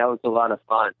week, and that was a lot of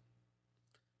fun.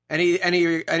 Any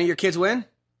of your kids win?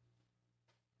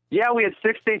 Yeah, we had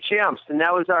 6 state champs, and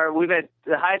that was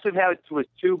the highest we've had was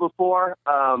 2 before.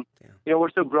 We're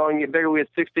still growing, get bigger. We had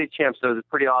 6 state champs, so it was a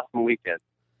pretty awesome weekend.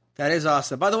 That is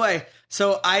awesome. By the way,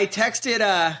 so I texted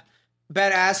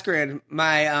Ben Askren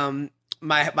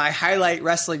my highlight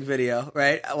wrestling video,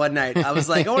 right? One night. I was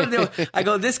like, I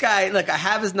go, this guy, look, I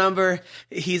have his number.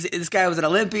 This guy was an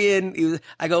Olympian.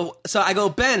 I go,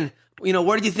 Ben,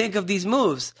 what did you think of these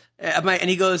moves? And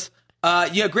he goes,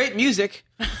 you have great music.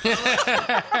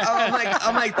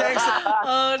 I'm like, thanks.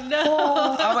 Oh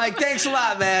no. I'm like, thanks a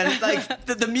lot, man. Like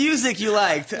the music you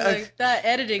liked. Like that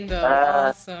editing though,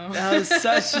 awesome. That was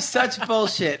such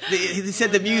bullshit. He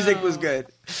said the music was good.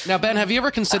 Now, Ben, have you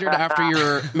ever considered after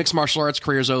your mixed martial arts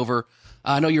career is over?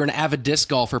 I know you're an avid disc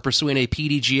golfer pursuing a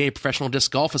PDGA Professional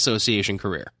Disc Golf Association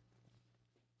career.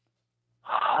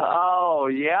 Oh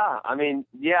yeah, I'm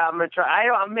gonna try. I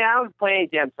don't play any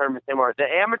damn tournaments anymore. The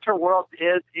Amateur World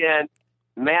is in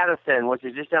Madison, which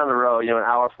is just down the road, an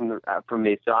hour from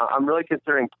me. So I'm really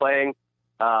considering playing.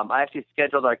 I actually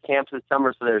scheduled our camps this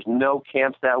summer, so there's no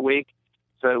camps that week,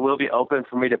 so it will be open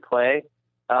for me to play.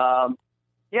 Then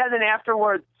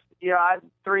afterwards, I have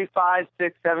 3, 5,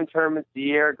 6, 7 tournaments a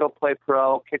year. Go play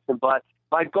pro, kick some butt.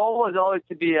 My goal was always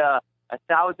to be a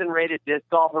 1,000 rated disc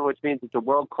golfer, which means it's a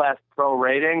world-class pro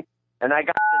rating. And I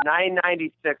got to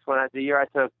 996 the year I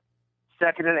took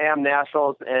 2nd at AM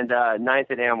Nationals and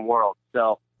 9th at AM World.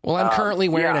 So, well, I'm currently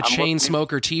wearing a Chain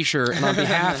Smoker T-shirt, and on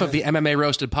behalf of the MMA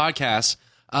Roasted podcast,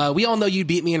 we all know you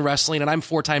beat me in wrestling, and I'm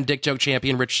 4-time dick joke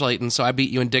champion Rich Slayton, so I beat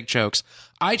you in dick jokes.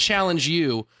 I challenge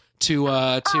you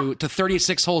to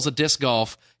 36 holes of disc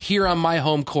golf here on my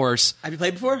home course. Have you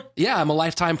played before? Yeah, I'm a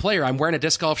lifetime player. I'm wearing a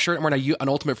disc golf shirt. I'm wearing an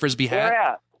Ultimate Frisbee hat. Where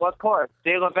at? What course?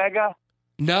 De La Vega?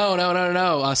 No.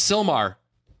 Sylmar.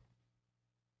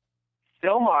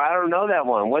 Sylmar, I don't know that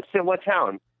one. What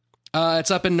town?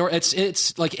 It's up in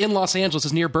it's like in Los Angeles.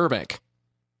 It's near Burbank.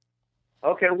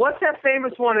 Okay, what's that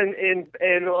famous one in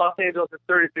Los Angeles at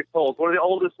 36 holes? One of the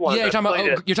oldest ones. Yeah, you're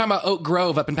talking about Oak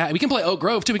Grove up in We can play Oak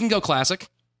Grove too. We can go classic.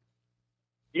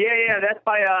 Yeah, that's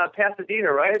by Pasadena,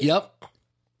 right? Yep.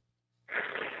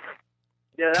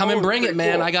 Yeah, come and bring it,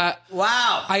 man. Cool. I got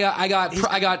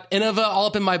Innova all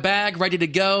up in my bag, ready to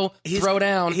go. Throw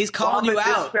down. He's calling you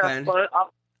out, man.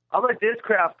 I'm a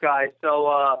discraft guy, so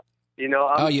I'm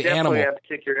definitely animal. have to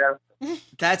kick your ass.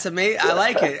 That's amazing. I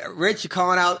like it. Rich, you're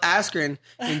calling out Askren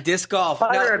in disc golf.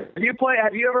 Hunter,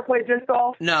 have you ever played disc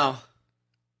golf? No.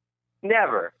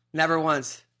 Never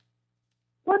once.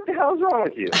 What the hell's wrong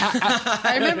with you?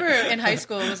 I remember in high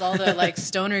school, it was all the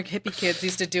stoner hippie kids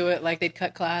used to do it. Like they'd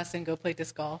cut class and go play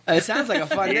disc golf. It sounds like a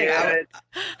fun thing.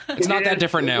 It's not that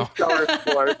different now.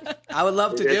 I would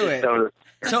love to do it.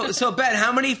 So Ben,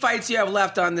 how many fights do you have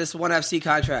left on this ONE FC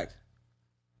contract?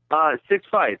 6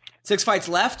 fights. 6 fights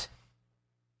left?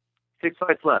 6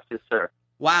 fights left, yes, sir.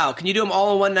 Wow. Can you do them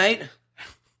all in one night?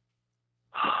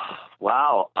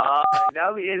 Wow.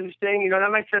 That would be interesting.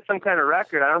 That might set some kind of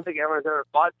record. I don't think everyone's ever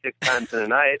fought 6 times in a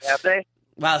night, have they?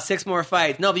 Wow, 6 more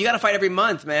fights. No, but you got to fight every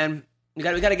month, man. We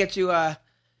got to get you. Yeah,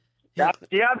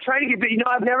 I'm trying to get.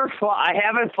 I've never fought. I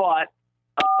haven't fought.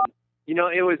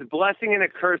 It was a blessing and a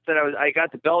curse that I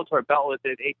got the Bellator belt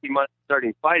within 18 months of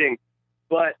starting fighting.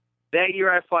 But that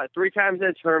year I fought 3 times in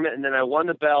a tournament, and then I won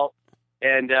the belt.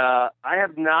 And I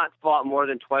have not fought more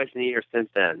than twice in a year since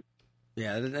then.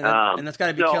 Yeah, and that's got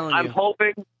to be killing you. I'm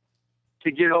hoping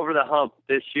to get over the hump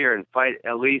this year and fight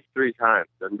at least 3 times.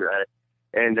 And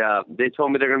they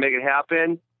told me they're going to make it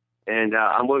happen, and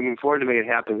I'm looking forward to making it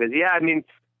happen. Because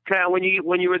kind of when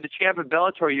you were the champ of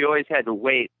Bellator, you always had to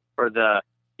wait for the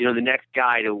next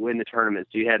guy to win the tournament,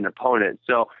 so you had an opponent.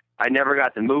 So I never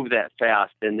got to move that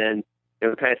fast, and then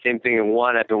kind of same thing in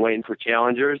ONE. I've been waiting for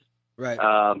challengers. Right.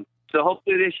 So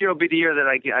hopefully this year will be the year that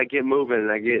I get moving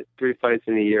and I get 3 fights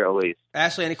in a year at least.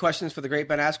 Ashley, any questions for the great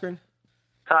Ben Askren?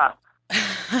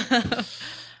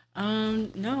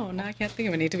 No, I can't think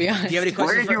of any, to be honest. Do you have any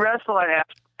questions? Where did you wrestle at?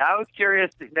 I was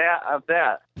curious of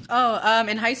that. Oh,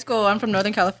 in high school, I'm from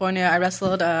Northern California. I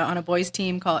wrestled on a boys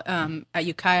team called at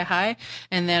Ukiah High,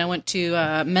 and then I went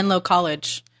to Menlo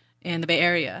College in the Bay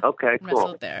Area. Okay, cool.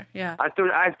 Wrestled there, yeah. I've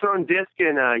thrown disc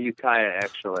in Ukiah,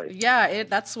 actually. Yeah,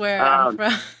 that's where I'm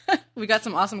from. We got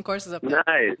some awesome courses up there.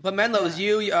 Nice. But Menlo was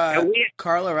you,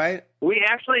 Carla, right? We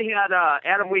actually had,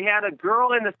 Adam, we had a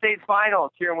girl in the state finals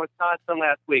here in Wisconsin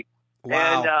last week.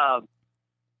 Wow. And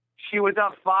she was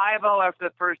up 5-0 after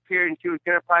the first period, and she was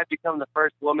going to probably become the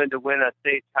first woman to win a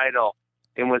state title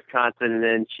in Wisconsin. And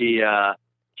then she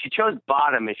chose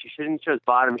bottom, and she shouldn't have chose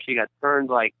bottom. She got turned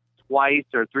like twice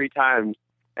or 3 times,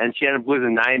 and she ended up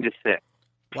losing 9-6.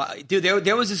 Wow, dude,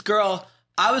 there was this girl.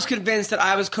 I was convinced that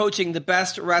I was coaching the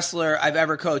best wrestler I've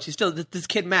ever coached. He's still this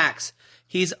kid Max.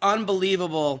 He's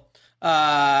unbelievable.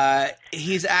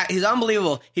 He's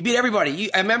unbelievable. He beat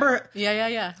everybody. I remember.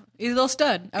 Yeah. He's a little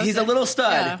stud. He's a little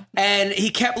stud, Yeah. and he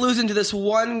kept losing to this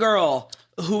one girl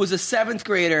who was a 7th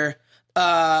grader.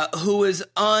 Who was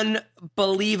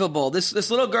unbelievable.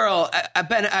 This little girl.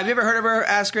 Ben, have you ever heard of her,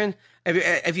 Askren?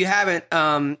 If you haven't,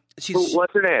 she's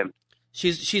What's her name?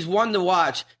 she's one to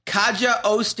watch. Katja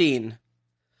Osteen.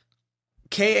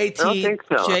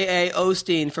 Katja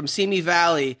Osteen from Simi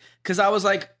Valley. Because I was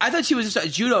like, I thought she was just a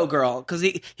judo girl. Because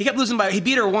he kept losing he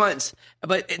beat her once,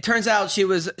 but it turns out she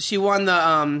won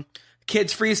the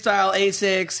kids freestyle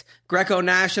A6, Greco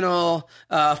National,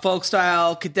 folk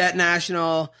style, cadet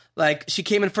national. Like she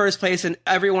came in first place in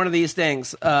every one of these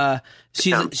things.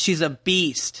 She's a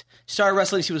beast. She started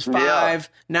wrestling. She was 5,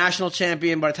 national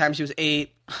champion by the time she was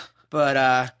 8.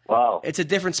 But wow, it's a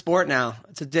different sport now.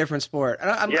 It's a different sport.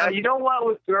 You know what?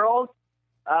 With girls,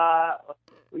 I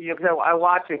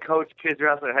watch and coach kids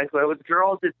wrestling in high school. With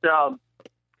girls, it's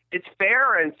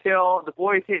fair until the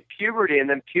boys hit puberty, and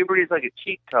then puberty is like a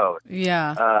cheat code.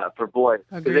 Yeah. For boys,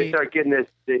 because they Agreed. start getting this,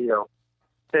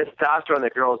 testosterone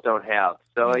that girls don't have.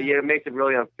 So it makes it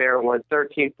really unfair when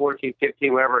 13, 14,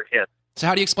 15, wherever it hits. So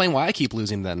how do you explain why I keep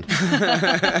losing then? You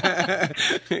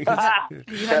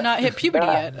have not hit puberty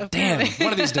yet. Damn, apparently.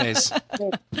 one of these days.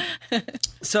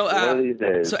 So, One of these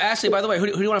days. so Ashley, by the way, who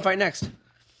do you want to fight next?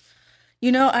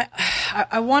 You know,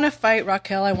 I want to fight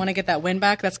Raquel. I want to get that win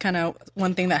back. That's kind of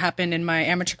one thing that happened in my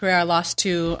amateur career. I lost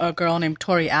to a girl named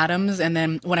Tori Adams, and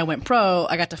then when I went pro,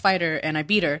 I got to fight her and I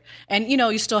beat her. And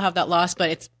you still have that loss, but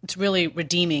it's really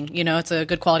redeeming. It's a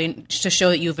good quality to show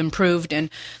that you've improved and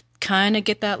kind of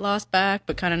get that loss back,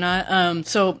 but kind of not.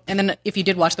 So, and then if you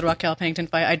did watch the Raquel Pennington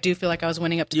fight, I do feel like I was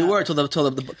winning up to You that. were till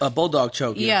the bulldog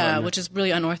choke. Yeah, which is really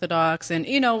unorthodox, and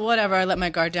whatever. I let my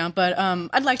guard down, but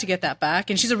I'd like to get that back.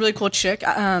 And she's a really cool chick.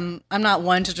 I'm not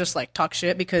one to just like talk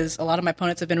shit because a lot of my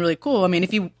opponents have been really cool. I mean,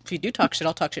 if you do talk shit,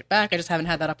 I'll talk shit back. I just haven't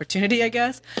had that opportunity, I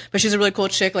guess. But she's a really cool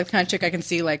chick, like the kind of chick I can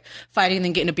see like fighting and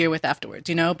then getting a beer with afterwards.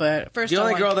 But first, the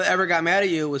only girl that ever got mad at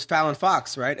you was Fallon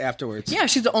Fox, right? Afterwards. yeah,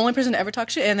 she's the only person to ever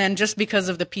talk shit. And then just because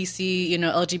of the PC,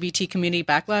 LGBT community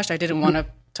backlash, I didn't want to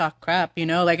talk crap, and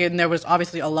there was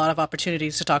obviously a lot of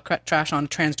opportunities to talk trash on a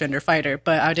transgender fighter,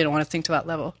 but I didn't want to sink to that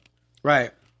level.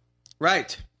 Right.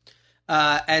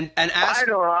 And I don't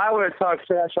know. I would have talked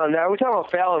trash on that. We're talking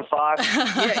about Fallon Fox.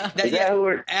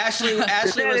 Ashley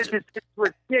It's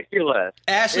ridiculous.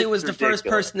 Ashley It's was the first ridiculous.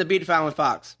 person to beat Fallon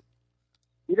Fox.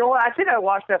 You know what? I think I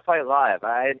watched that fight live.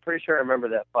 I'm pretty sure I remember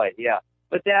that fight. Yeah.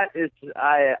 But that is,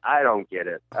 I don't get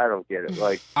it. I don't get it.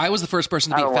 Like, I was the first person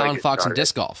to I beat don't wanna Fallon get Fox in started.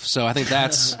 disc golf, so I think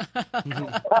that's No,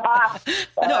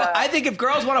 I think if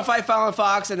girls want to fight Fallon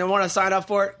Fox and they want to sign up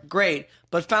for it, great.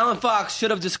 But Fallon Fox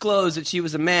should have disclosed that she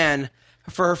was a man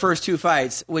for her first 2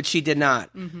 fights, which she did not.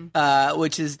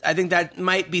 Which is, I think that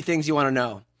might be things you want to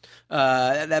know.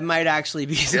 That might actually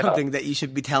be something that you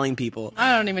should be telling people.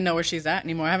 I don't even know where she's at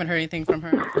anymore. I haven't heard anything from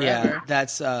her forever. Yeah,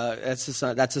 that's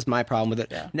just my problem with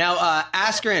it. Now,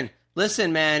 Askren,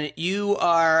 listen, man, you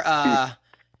are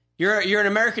you're an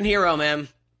American hero, man.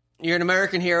 You're an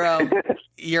American hero.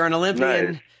 You're an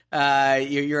Olympian.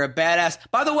 You're a badass.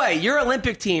 By the way, your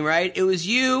Olympic team, right? It was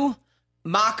you,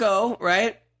 Mako,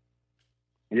 right?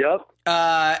 Yep.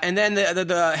 And then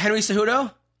the Henry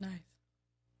Cejudo. Nice.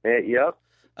 Yep.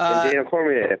 And Daniel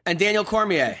Cormier. And Daniel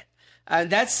Cormier.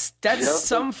 That's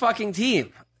some fucking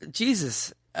team.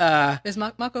 Jesus. Is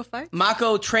Mako fight?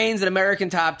 Mako trains an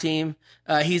American top team.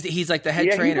 He's like the head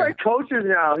Yeah, trainer. he's like coaches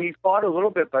now. He fought a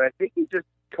little bit, but I think he just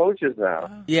coaches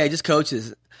now. Yeah, he just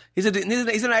coaches. He's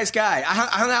a nice guy. I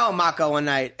hung out with Mako one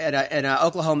night at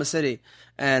Oklahoma City,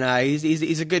 and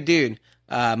he's a good dude.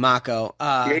 Mako.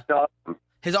 Yeah, he's awesome.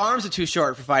 His arms are too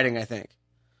short for fighting, I think.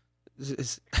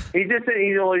 He's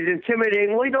intimidating.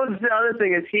 Well, the other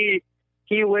thing is he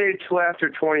waited till after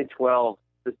 2012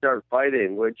 to start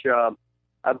fighting, which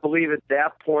I believe at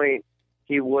that point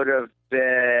he would have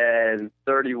been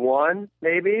 31,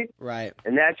 maybe. Right.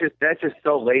 And that's just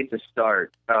so late to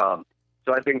start. So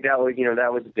I think that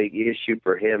was a big issue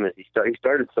for him as he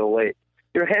started so late.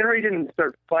 Henry didn't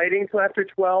start fighting till after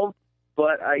 12,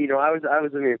 but I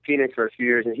was living in Phoenix for a few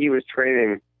years, and he was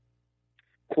training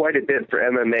quite a bit for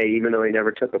MMA, even though he never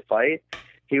took a fight.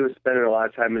 He was spending a lot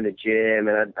of time in the gym,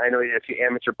 and I know he had a few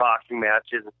amateur boxing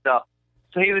matches and stuff.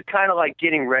 So he was kind of like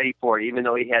getting ready for it, even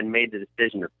though he hadn't made the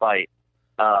decision to fight.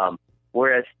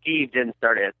 Whereas Steve didn't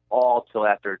start at all till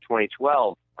after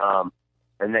 2012.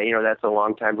 And that, that's a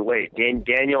long time to wait.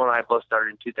 Daniel and I both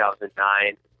started in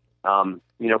 2009.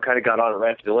 Kind of got on it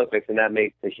right after the Olympics, and that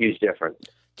makes a huge difference.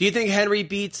 Do you think Henry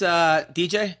beats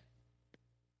DJ?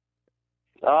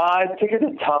 I think it's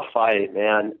a tough fight,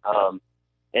 man.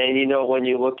 And when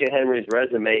you look at Henry's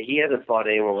resume, he hasn't fought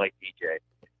anyone like DJ.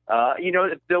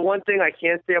 The one thing I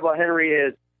can't say about Henry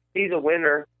is he's a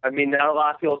winner. I mean, not a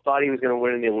lot of people thought he was going to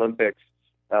win in the Olympics.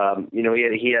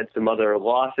 He had some other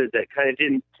losses that kind of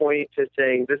didn't point to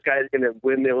saying this guy's going to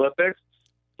win the Olympics.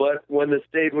 But when the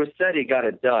stage was set, he got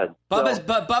it done.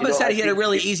 Bubba said he had a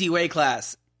really easy weight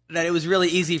class, that it was really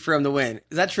easy for him to win.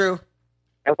 Is that true?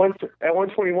 At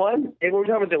 121? We're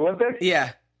talking about the Olympics?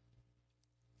 Yeah.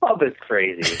 Bubba's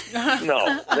crazy.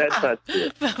 No, that's not true.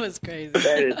 Bubba's crazy.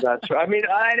 That is not true. I mean,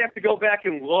 I'd have to go back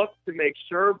and look to make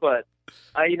sure, but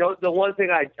the one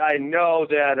thing I know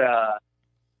that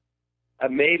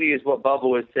maybe is what Bubba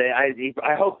would say.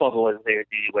 I hope Bubba wasn't saying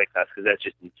it's easy weight class because that's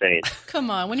just insane.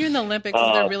 Come on, when you're in the Olympics,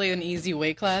 is there really an easy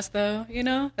weight class though?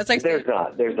 That's like there's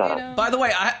not. By the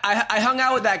way, I hung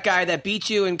out with that guy that beat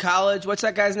you in college. What's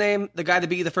that guy's name? The guy that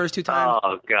beat you the first two times.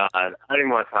 Oh God, I didn't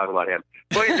want to talk about him.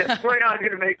 But the point I was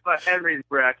going to make about Henry's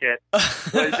bracket was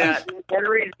that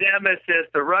Henry's nemesis,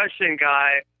 the Russian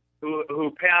guy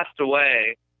who passed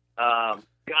away,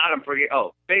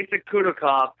 Basic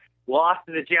Kudakov, lost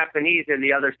to the Japanese in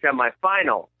the other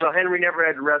semifinal. So Henry never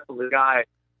had to wrestle the guy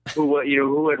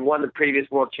who had won the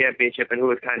previous world championship and who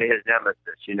was kind of his nemesis,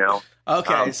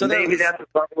 Okay, so maybe that's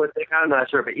what Bubba would think. I'm not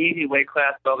sure, but easy weight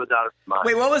class, Bubba's out of his mind.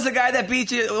 Wait, what was the guy that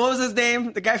beat you? What was his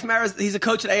name? The guy from Arizona? He's a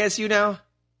coach at ASU now?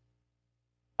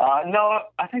 No,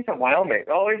 I think it's Wyoming.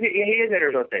 Oh, he is at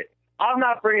Arizona State. I'm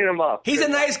not bringing him up. He's a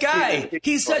nice guy.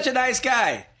 He's such a nice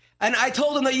guy. And I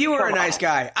told him that you were a nice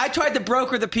guy. I tried to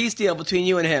broker the peace deal between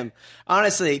you and him,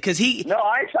 honestly, because he... No,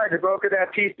 I tried to broker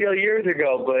that peace deal years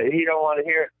ago, but he don't want to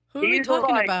hear it. Who are we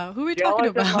talking about? Who are we talking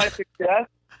about? My success,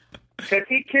 because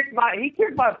he kicked my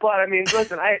butt. I mean,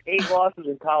 listen, I had 8 losses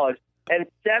in college, and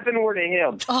 7 were to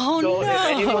him. Oh, so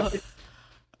no.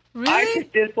 Really? I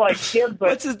could dislike him, but...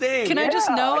 What's his name? Can I just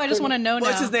know? I just want to know now.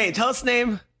 What's his name? Tell us his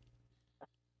name.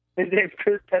 His name's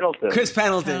Chris Pendleton. Chris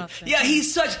Pendleton. Yeah,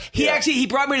 he's such. He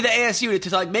brought me to the ASU to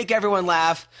like make everyone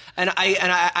laugh, and I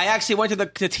actually went to the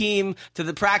team to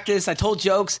the practice. I told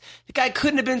jokes. The guy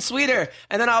couldn't have been sweeter.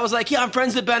 And then I was like, yeah, I'm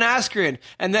friends with Ben Askren.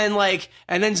 And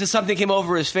then just something came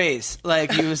over his face.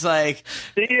 Like he was like,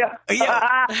 yeah.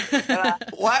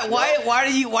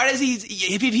 Why does he?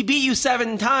 If he beat you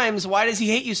 7 times, why does he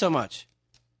hate you so much?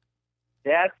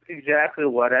 That's exactly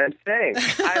what I'm saying.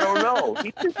 I don't know.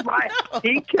 He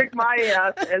kicked my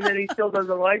ass, and then he still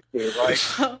doesn't like me. Like,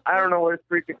 I don't know what his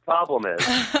freaking problem is.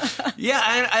 Yeah,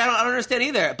 I don't understand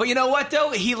either. But you know what, though?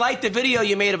 He liked the video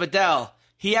you made of Adele.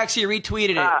 He actually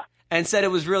retweeted it and said it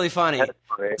was really funny. That's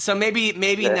funny. So maybe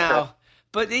now.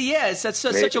 But yeah, that's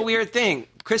such a weird thing.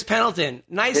 Chris Pendleton,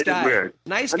 nice guy. Weird.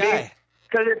 Nice guy.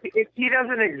 Because if he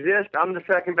doesn't exist, I'm the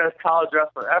second best college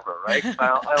wrestler ever, right?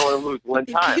 I only lose 1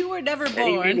 time. You were never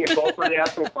born. And he beat me both for the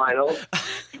national finals.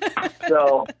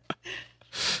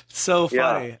 So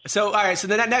funny. Yeah. So all right. So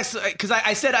the next, because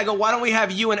I said, why don't we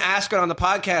have you and Askren on the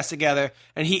podcast together?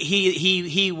 And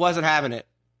he wasn't having it.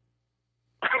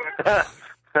 That's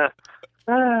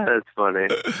funny.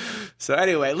 So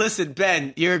anyway, listen,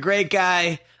 Ben, you're a great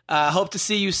guy. Hope to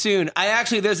see you soon.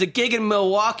 There's a gig in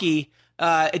Milwaukee.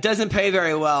 It doesn't pay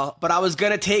very well, but I was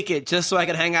gonna take it just so I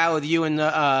could hang out with you and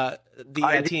the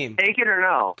team. Take it or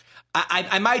no?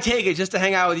 I might take it just to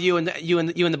hang out with you and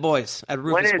the boys at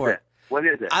Rufus Sport. When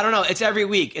is it? I don't know. It's every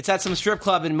week. It's at some strip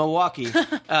club in Milwaukee.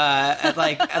 That's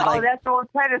the one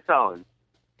Pettis owns.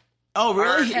 Oh,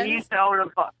 really? He used to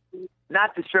own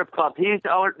not the strip club. He used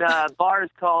to own bars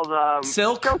called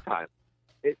Silk. Showtime.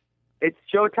 It's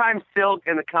Showtime, Silk,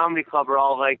 and the Comedy Club are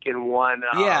all like in one.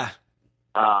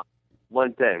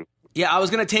 One thing. Yeah, I was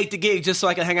gonna take the gig just so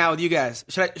I could hang out with you guys.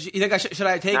 Should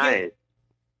I take it?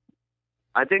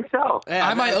 I think so. Yeah,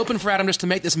 I might open for Adam just to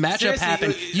make this matchup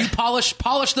happen. You polish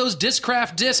those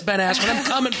Discraft discs, Ben Askren. I'm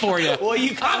coming for you.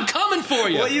 I'm coming for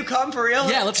you. Will you come for real?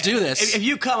 Yeah, let's do this. If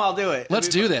you come, I'll do it. Let's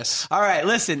do this. All right,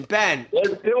 listen, Ben. Let's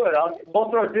do it. We'll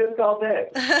throw discs all day.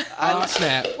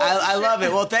 Snap. I love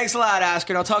it. Well, thanks a lot,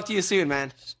 Askren. I'll talk to you soon,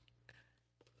 man.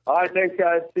 All right, thanks,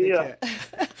 guys. See ya.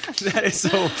 That is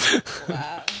so...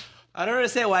 Wow. I don't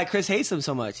understand why Chris hates him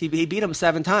so much. He beat him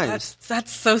 7 times.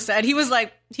 That's so sad. He was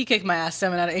like, he kicked my ass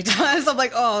 7 out of 8 times. I'm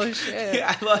like, oh, shit.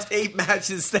 Yeah, I lost 8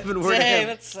 matches, 7 were to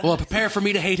him. Well, prepare for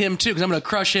me to hate him, too, because I'm going to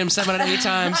crush him 7 out of 8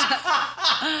 times.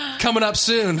 Coming up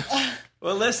soon.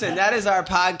 Well, listen, that is our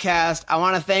podcast. I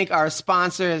want to thank our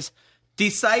sponsors,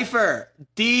 Decipher,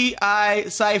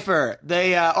 D-I-Cipher.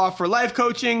 They offer life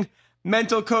coaching,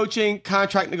 mental coaching,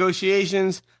 contract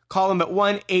negotiations. Call them at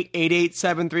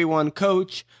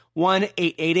 1-888-731-COACH,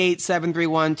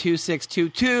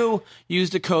 1-888-731-2622. Use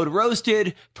the code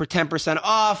ROASTED for 10%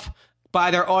 off.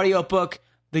 Buy their audiobook,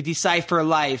 The Decipher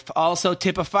Life. Also,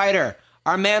 tip a fighter.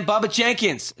 Our man Bubba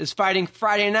Jenkins is fighting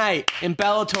Friday night in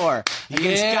Bellator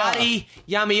against Gotti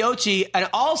Yamauchi. And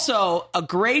also, a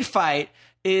great fight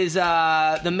is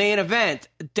the main event.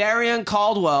 Darian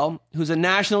Caldwell, who's a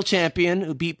national champion,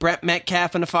 who beat Brett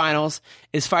Metcalf in the finals,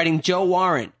 is fighting Joe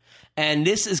Warren. And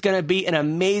this is going to be an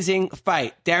amazing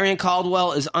fight. Darian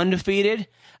Caldwell is undefeated.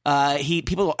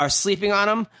 People are sleeping on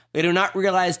him. They do not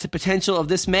realize the potential of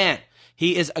this man.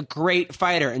 He is a great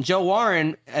fighter. And Joe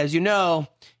Warren, as you know,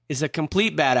 is a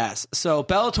complete badass. So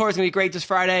Bellator is going to be great this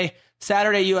Friday.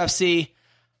 Saturday, UFC.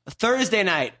 Thursday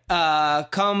night, I've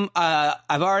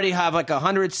already have like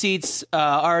 100 seats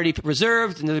already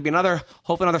reserved, and there'll be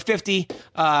hopefully another 50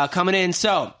 coming in.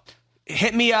 So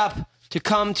hit me up to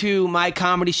come to my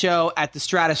comedy show at the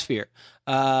Stratosphere.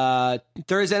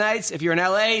 Thursday nights, if you're in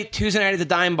LA, Tuesday night at the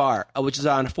Dime Bar, which is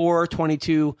on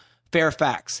 422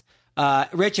 Fairfax.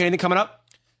 Rich, anything coming up?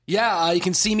 Yeah, you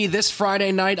can see me this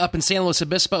Friday night up in San Luis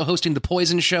Obispo hosting The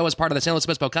Poison Show as part of the San Luis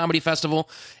Obispo Comedy Festival.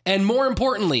 And more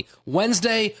importantly,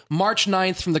 Wednesday, March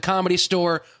 9th from the Comedy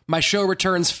Store, my show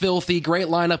returns filthy. Great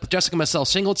lineup with Jessica Massell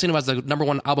Singleton, who has the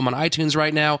 #1 album on iTunes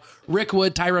right now, Rick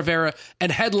Wood, Ty Rivera,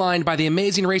 and headlined by the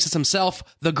amazing racist himself,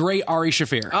 the great Ari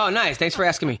Shaffir. Oh, nice. Thanks for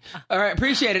asking me. All right,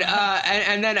 appreciate it.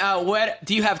 And then what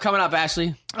do you have coming up,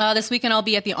 Ashley? This weekend I'll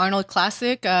be at the Arnold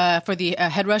Classic for the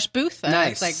Head Rush booth.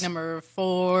 Nice. It's like number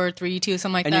 432,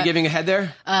 something like that. And you're giving a head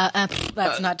there?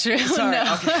 That's not true. Sorry.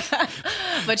 No. Okay.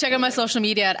 But check out my social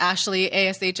media at Ashley,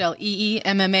 ASHLEE,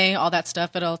 MMA, all that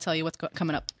stuff. It'll tell you what's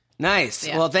coming up. Nice.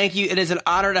 Yeah. Well, thank you. It is an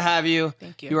honor to have you.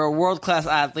 Thank you. You're a world-class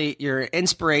athlete. You're an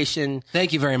inspiration.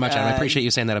 Thank you very much, Adam. I appreciate you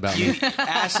saying that about me.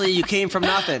 Ashley, you came from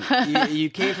nothing.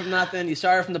 You came from nothing. You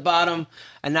started from the bottom,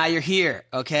 and now you're here,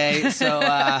 okay? So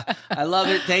I love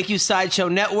it. Thank you, Sideshow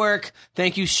Network.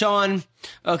 Thank you, Sean.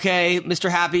 Okay, Mr.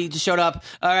 Happy just showed up.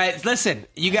 All right, listen,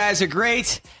 you guys are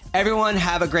great. Everyone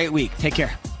have a great week. Take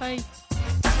care. Bye.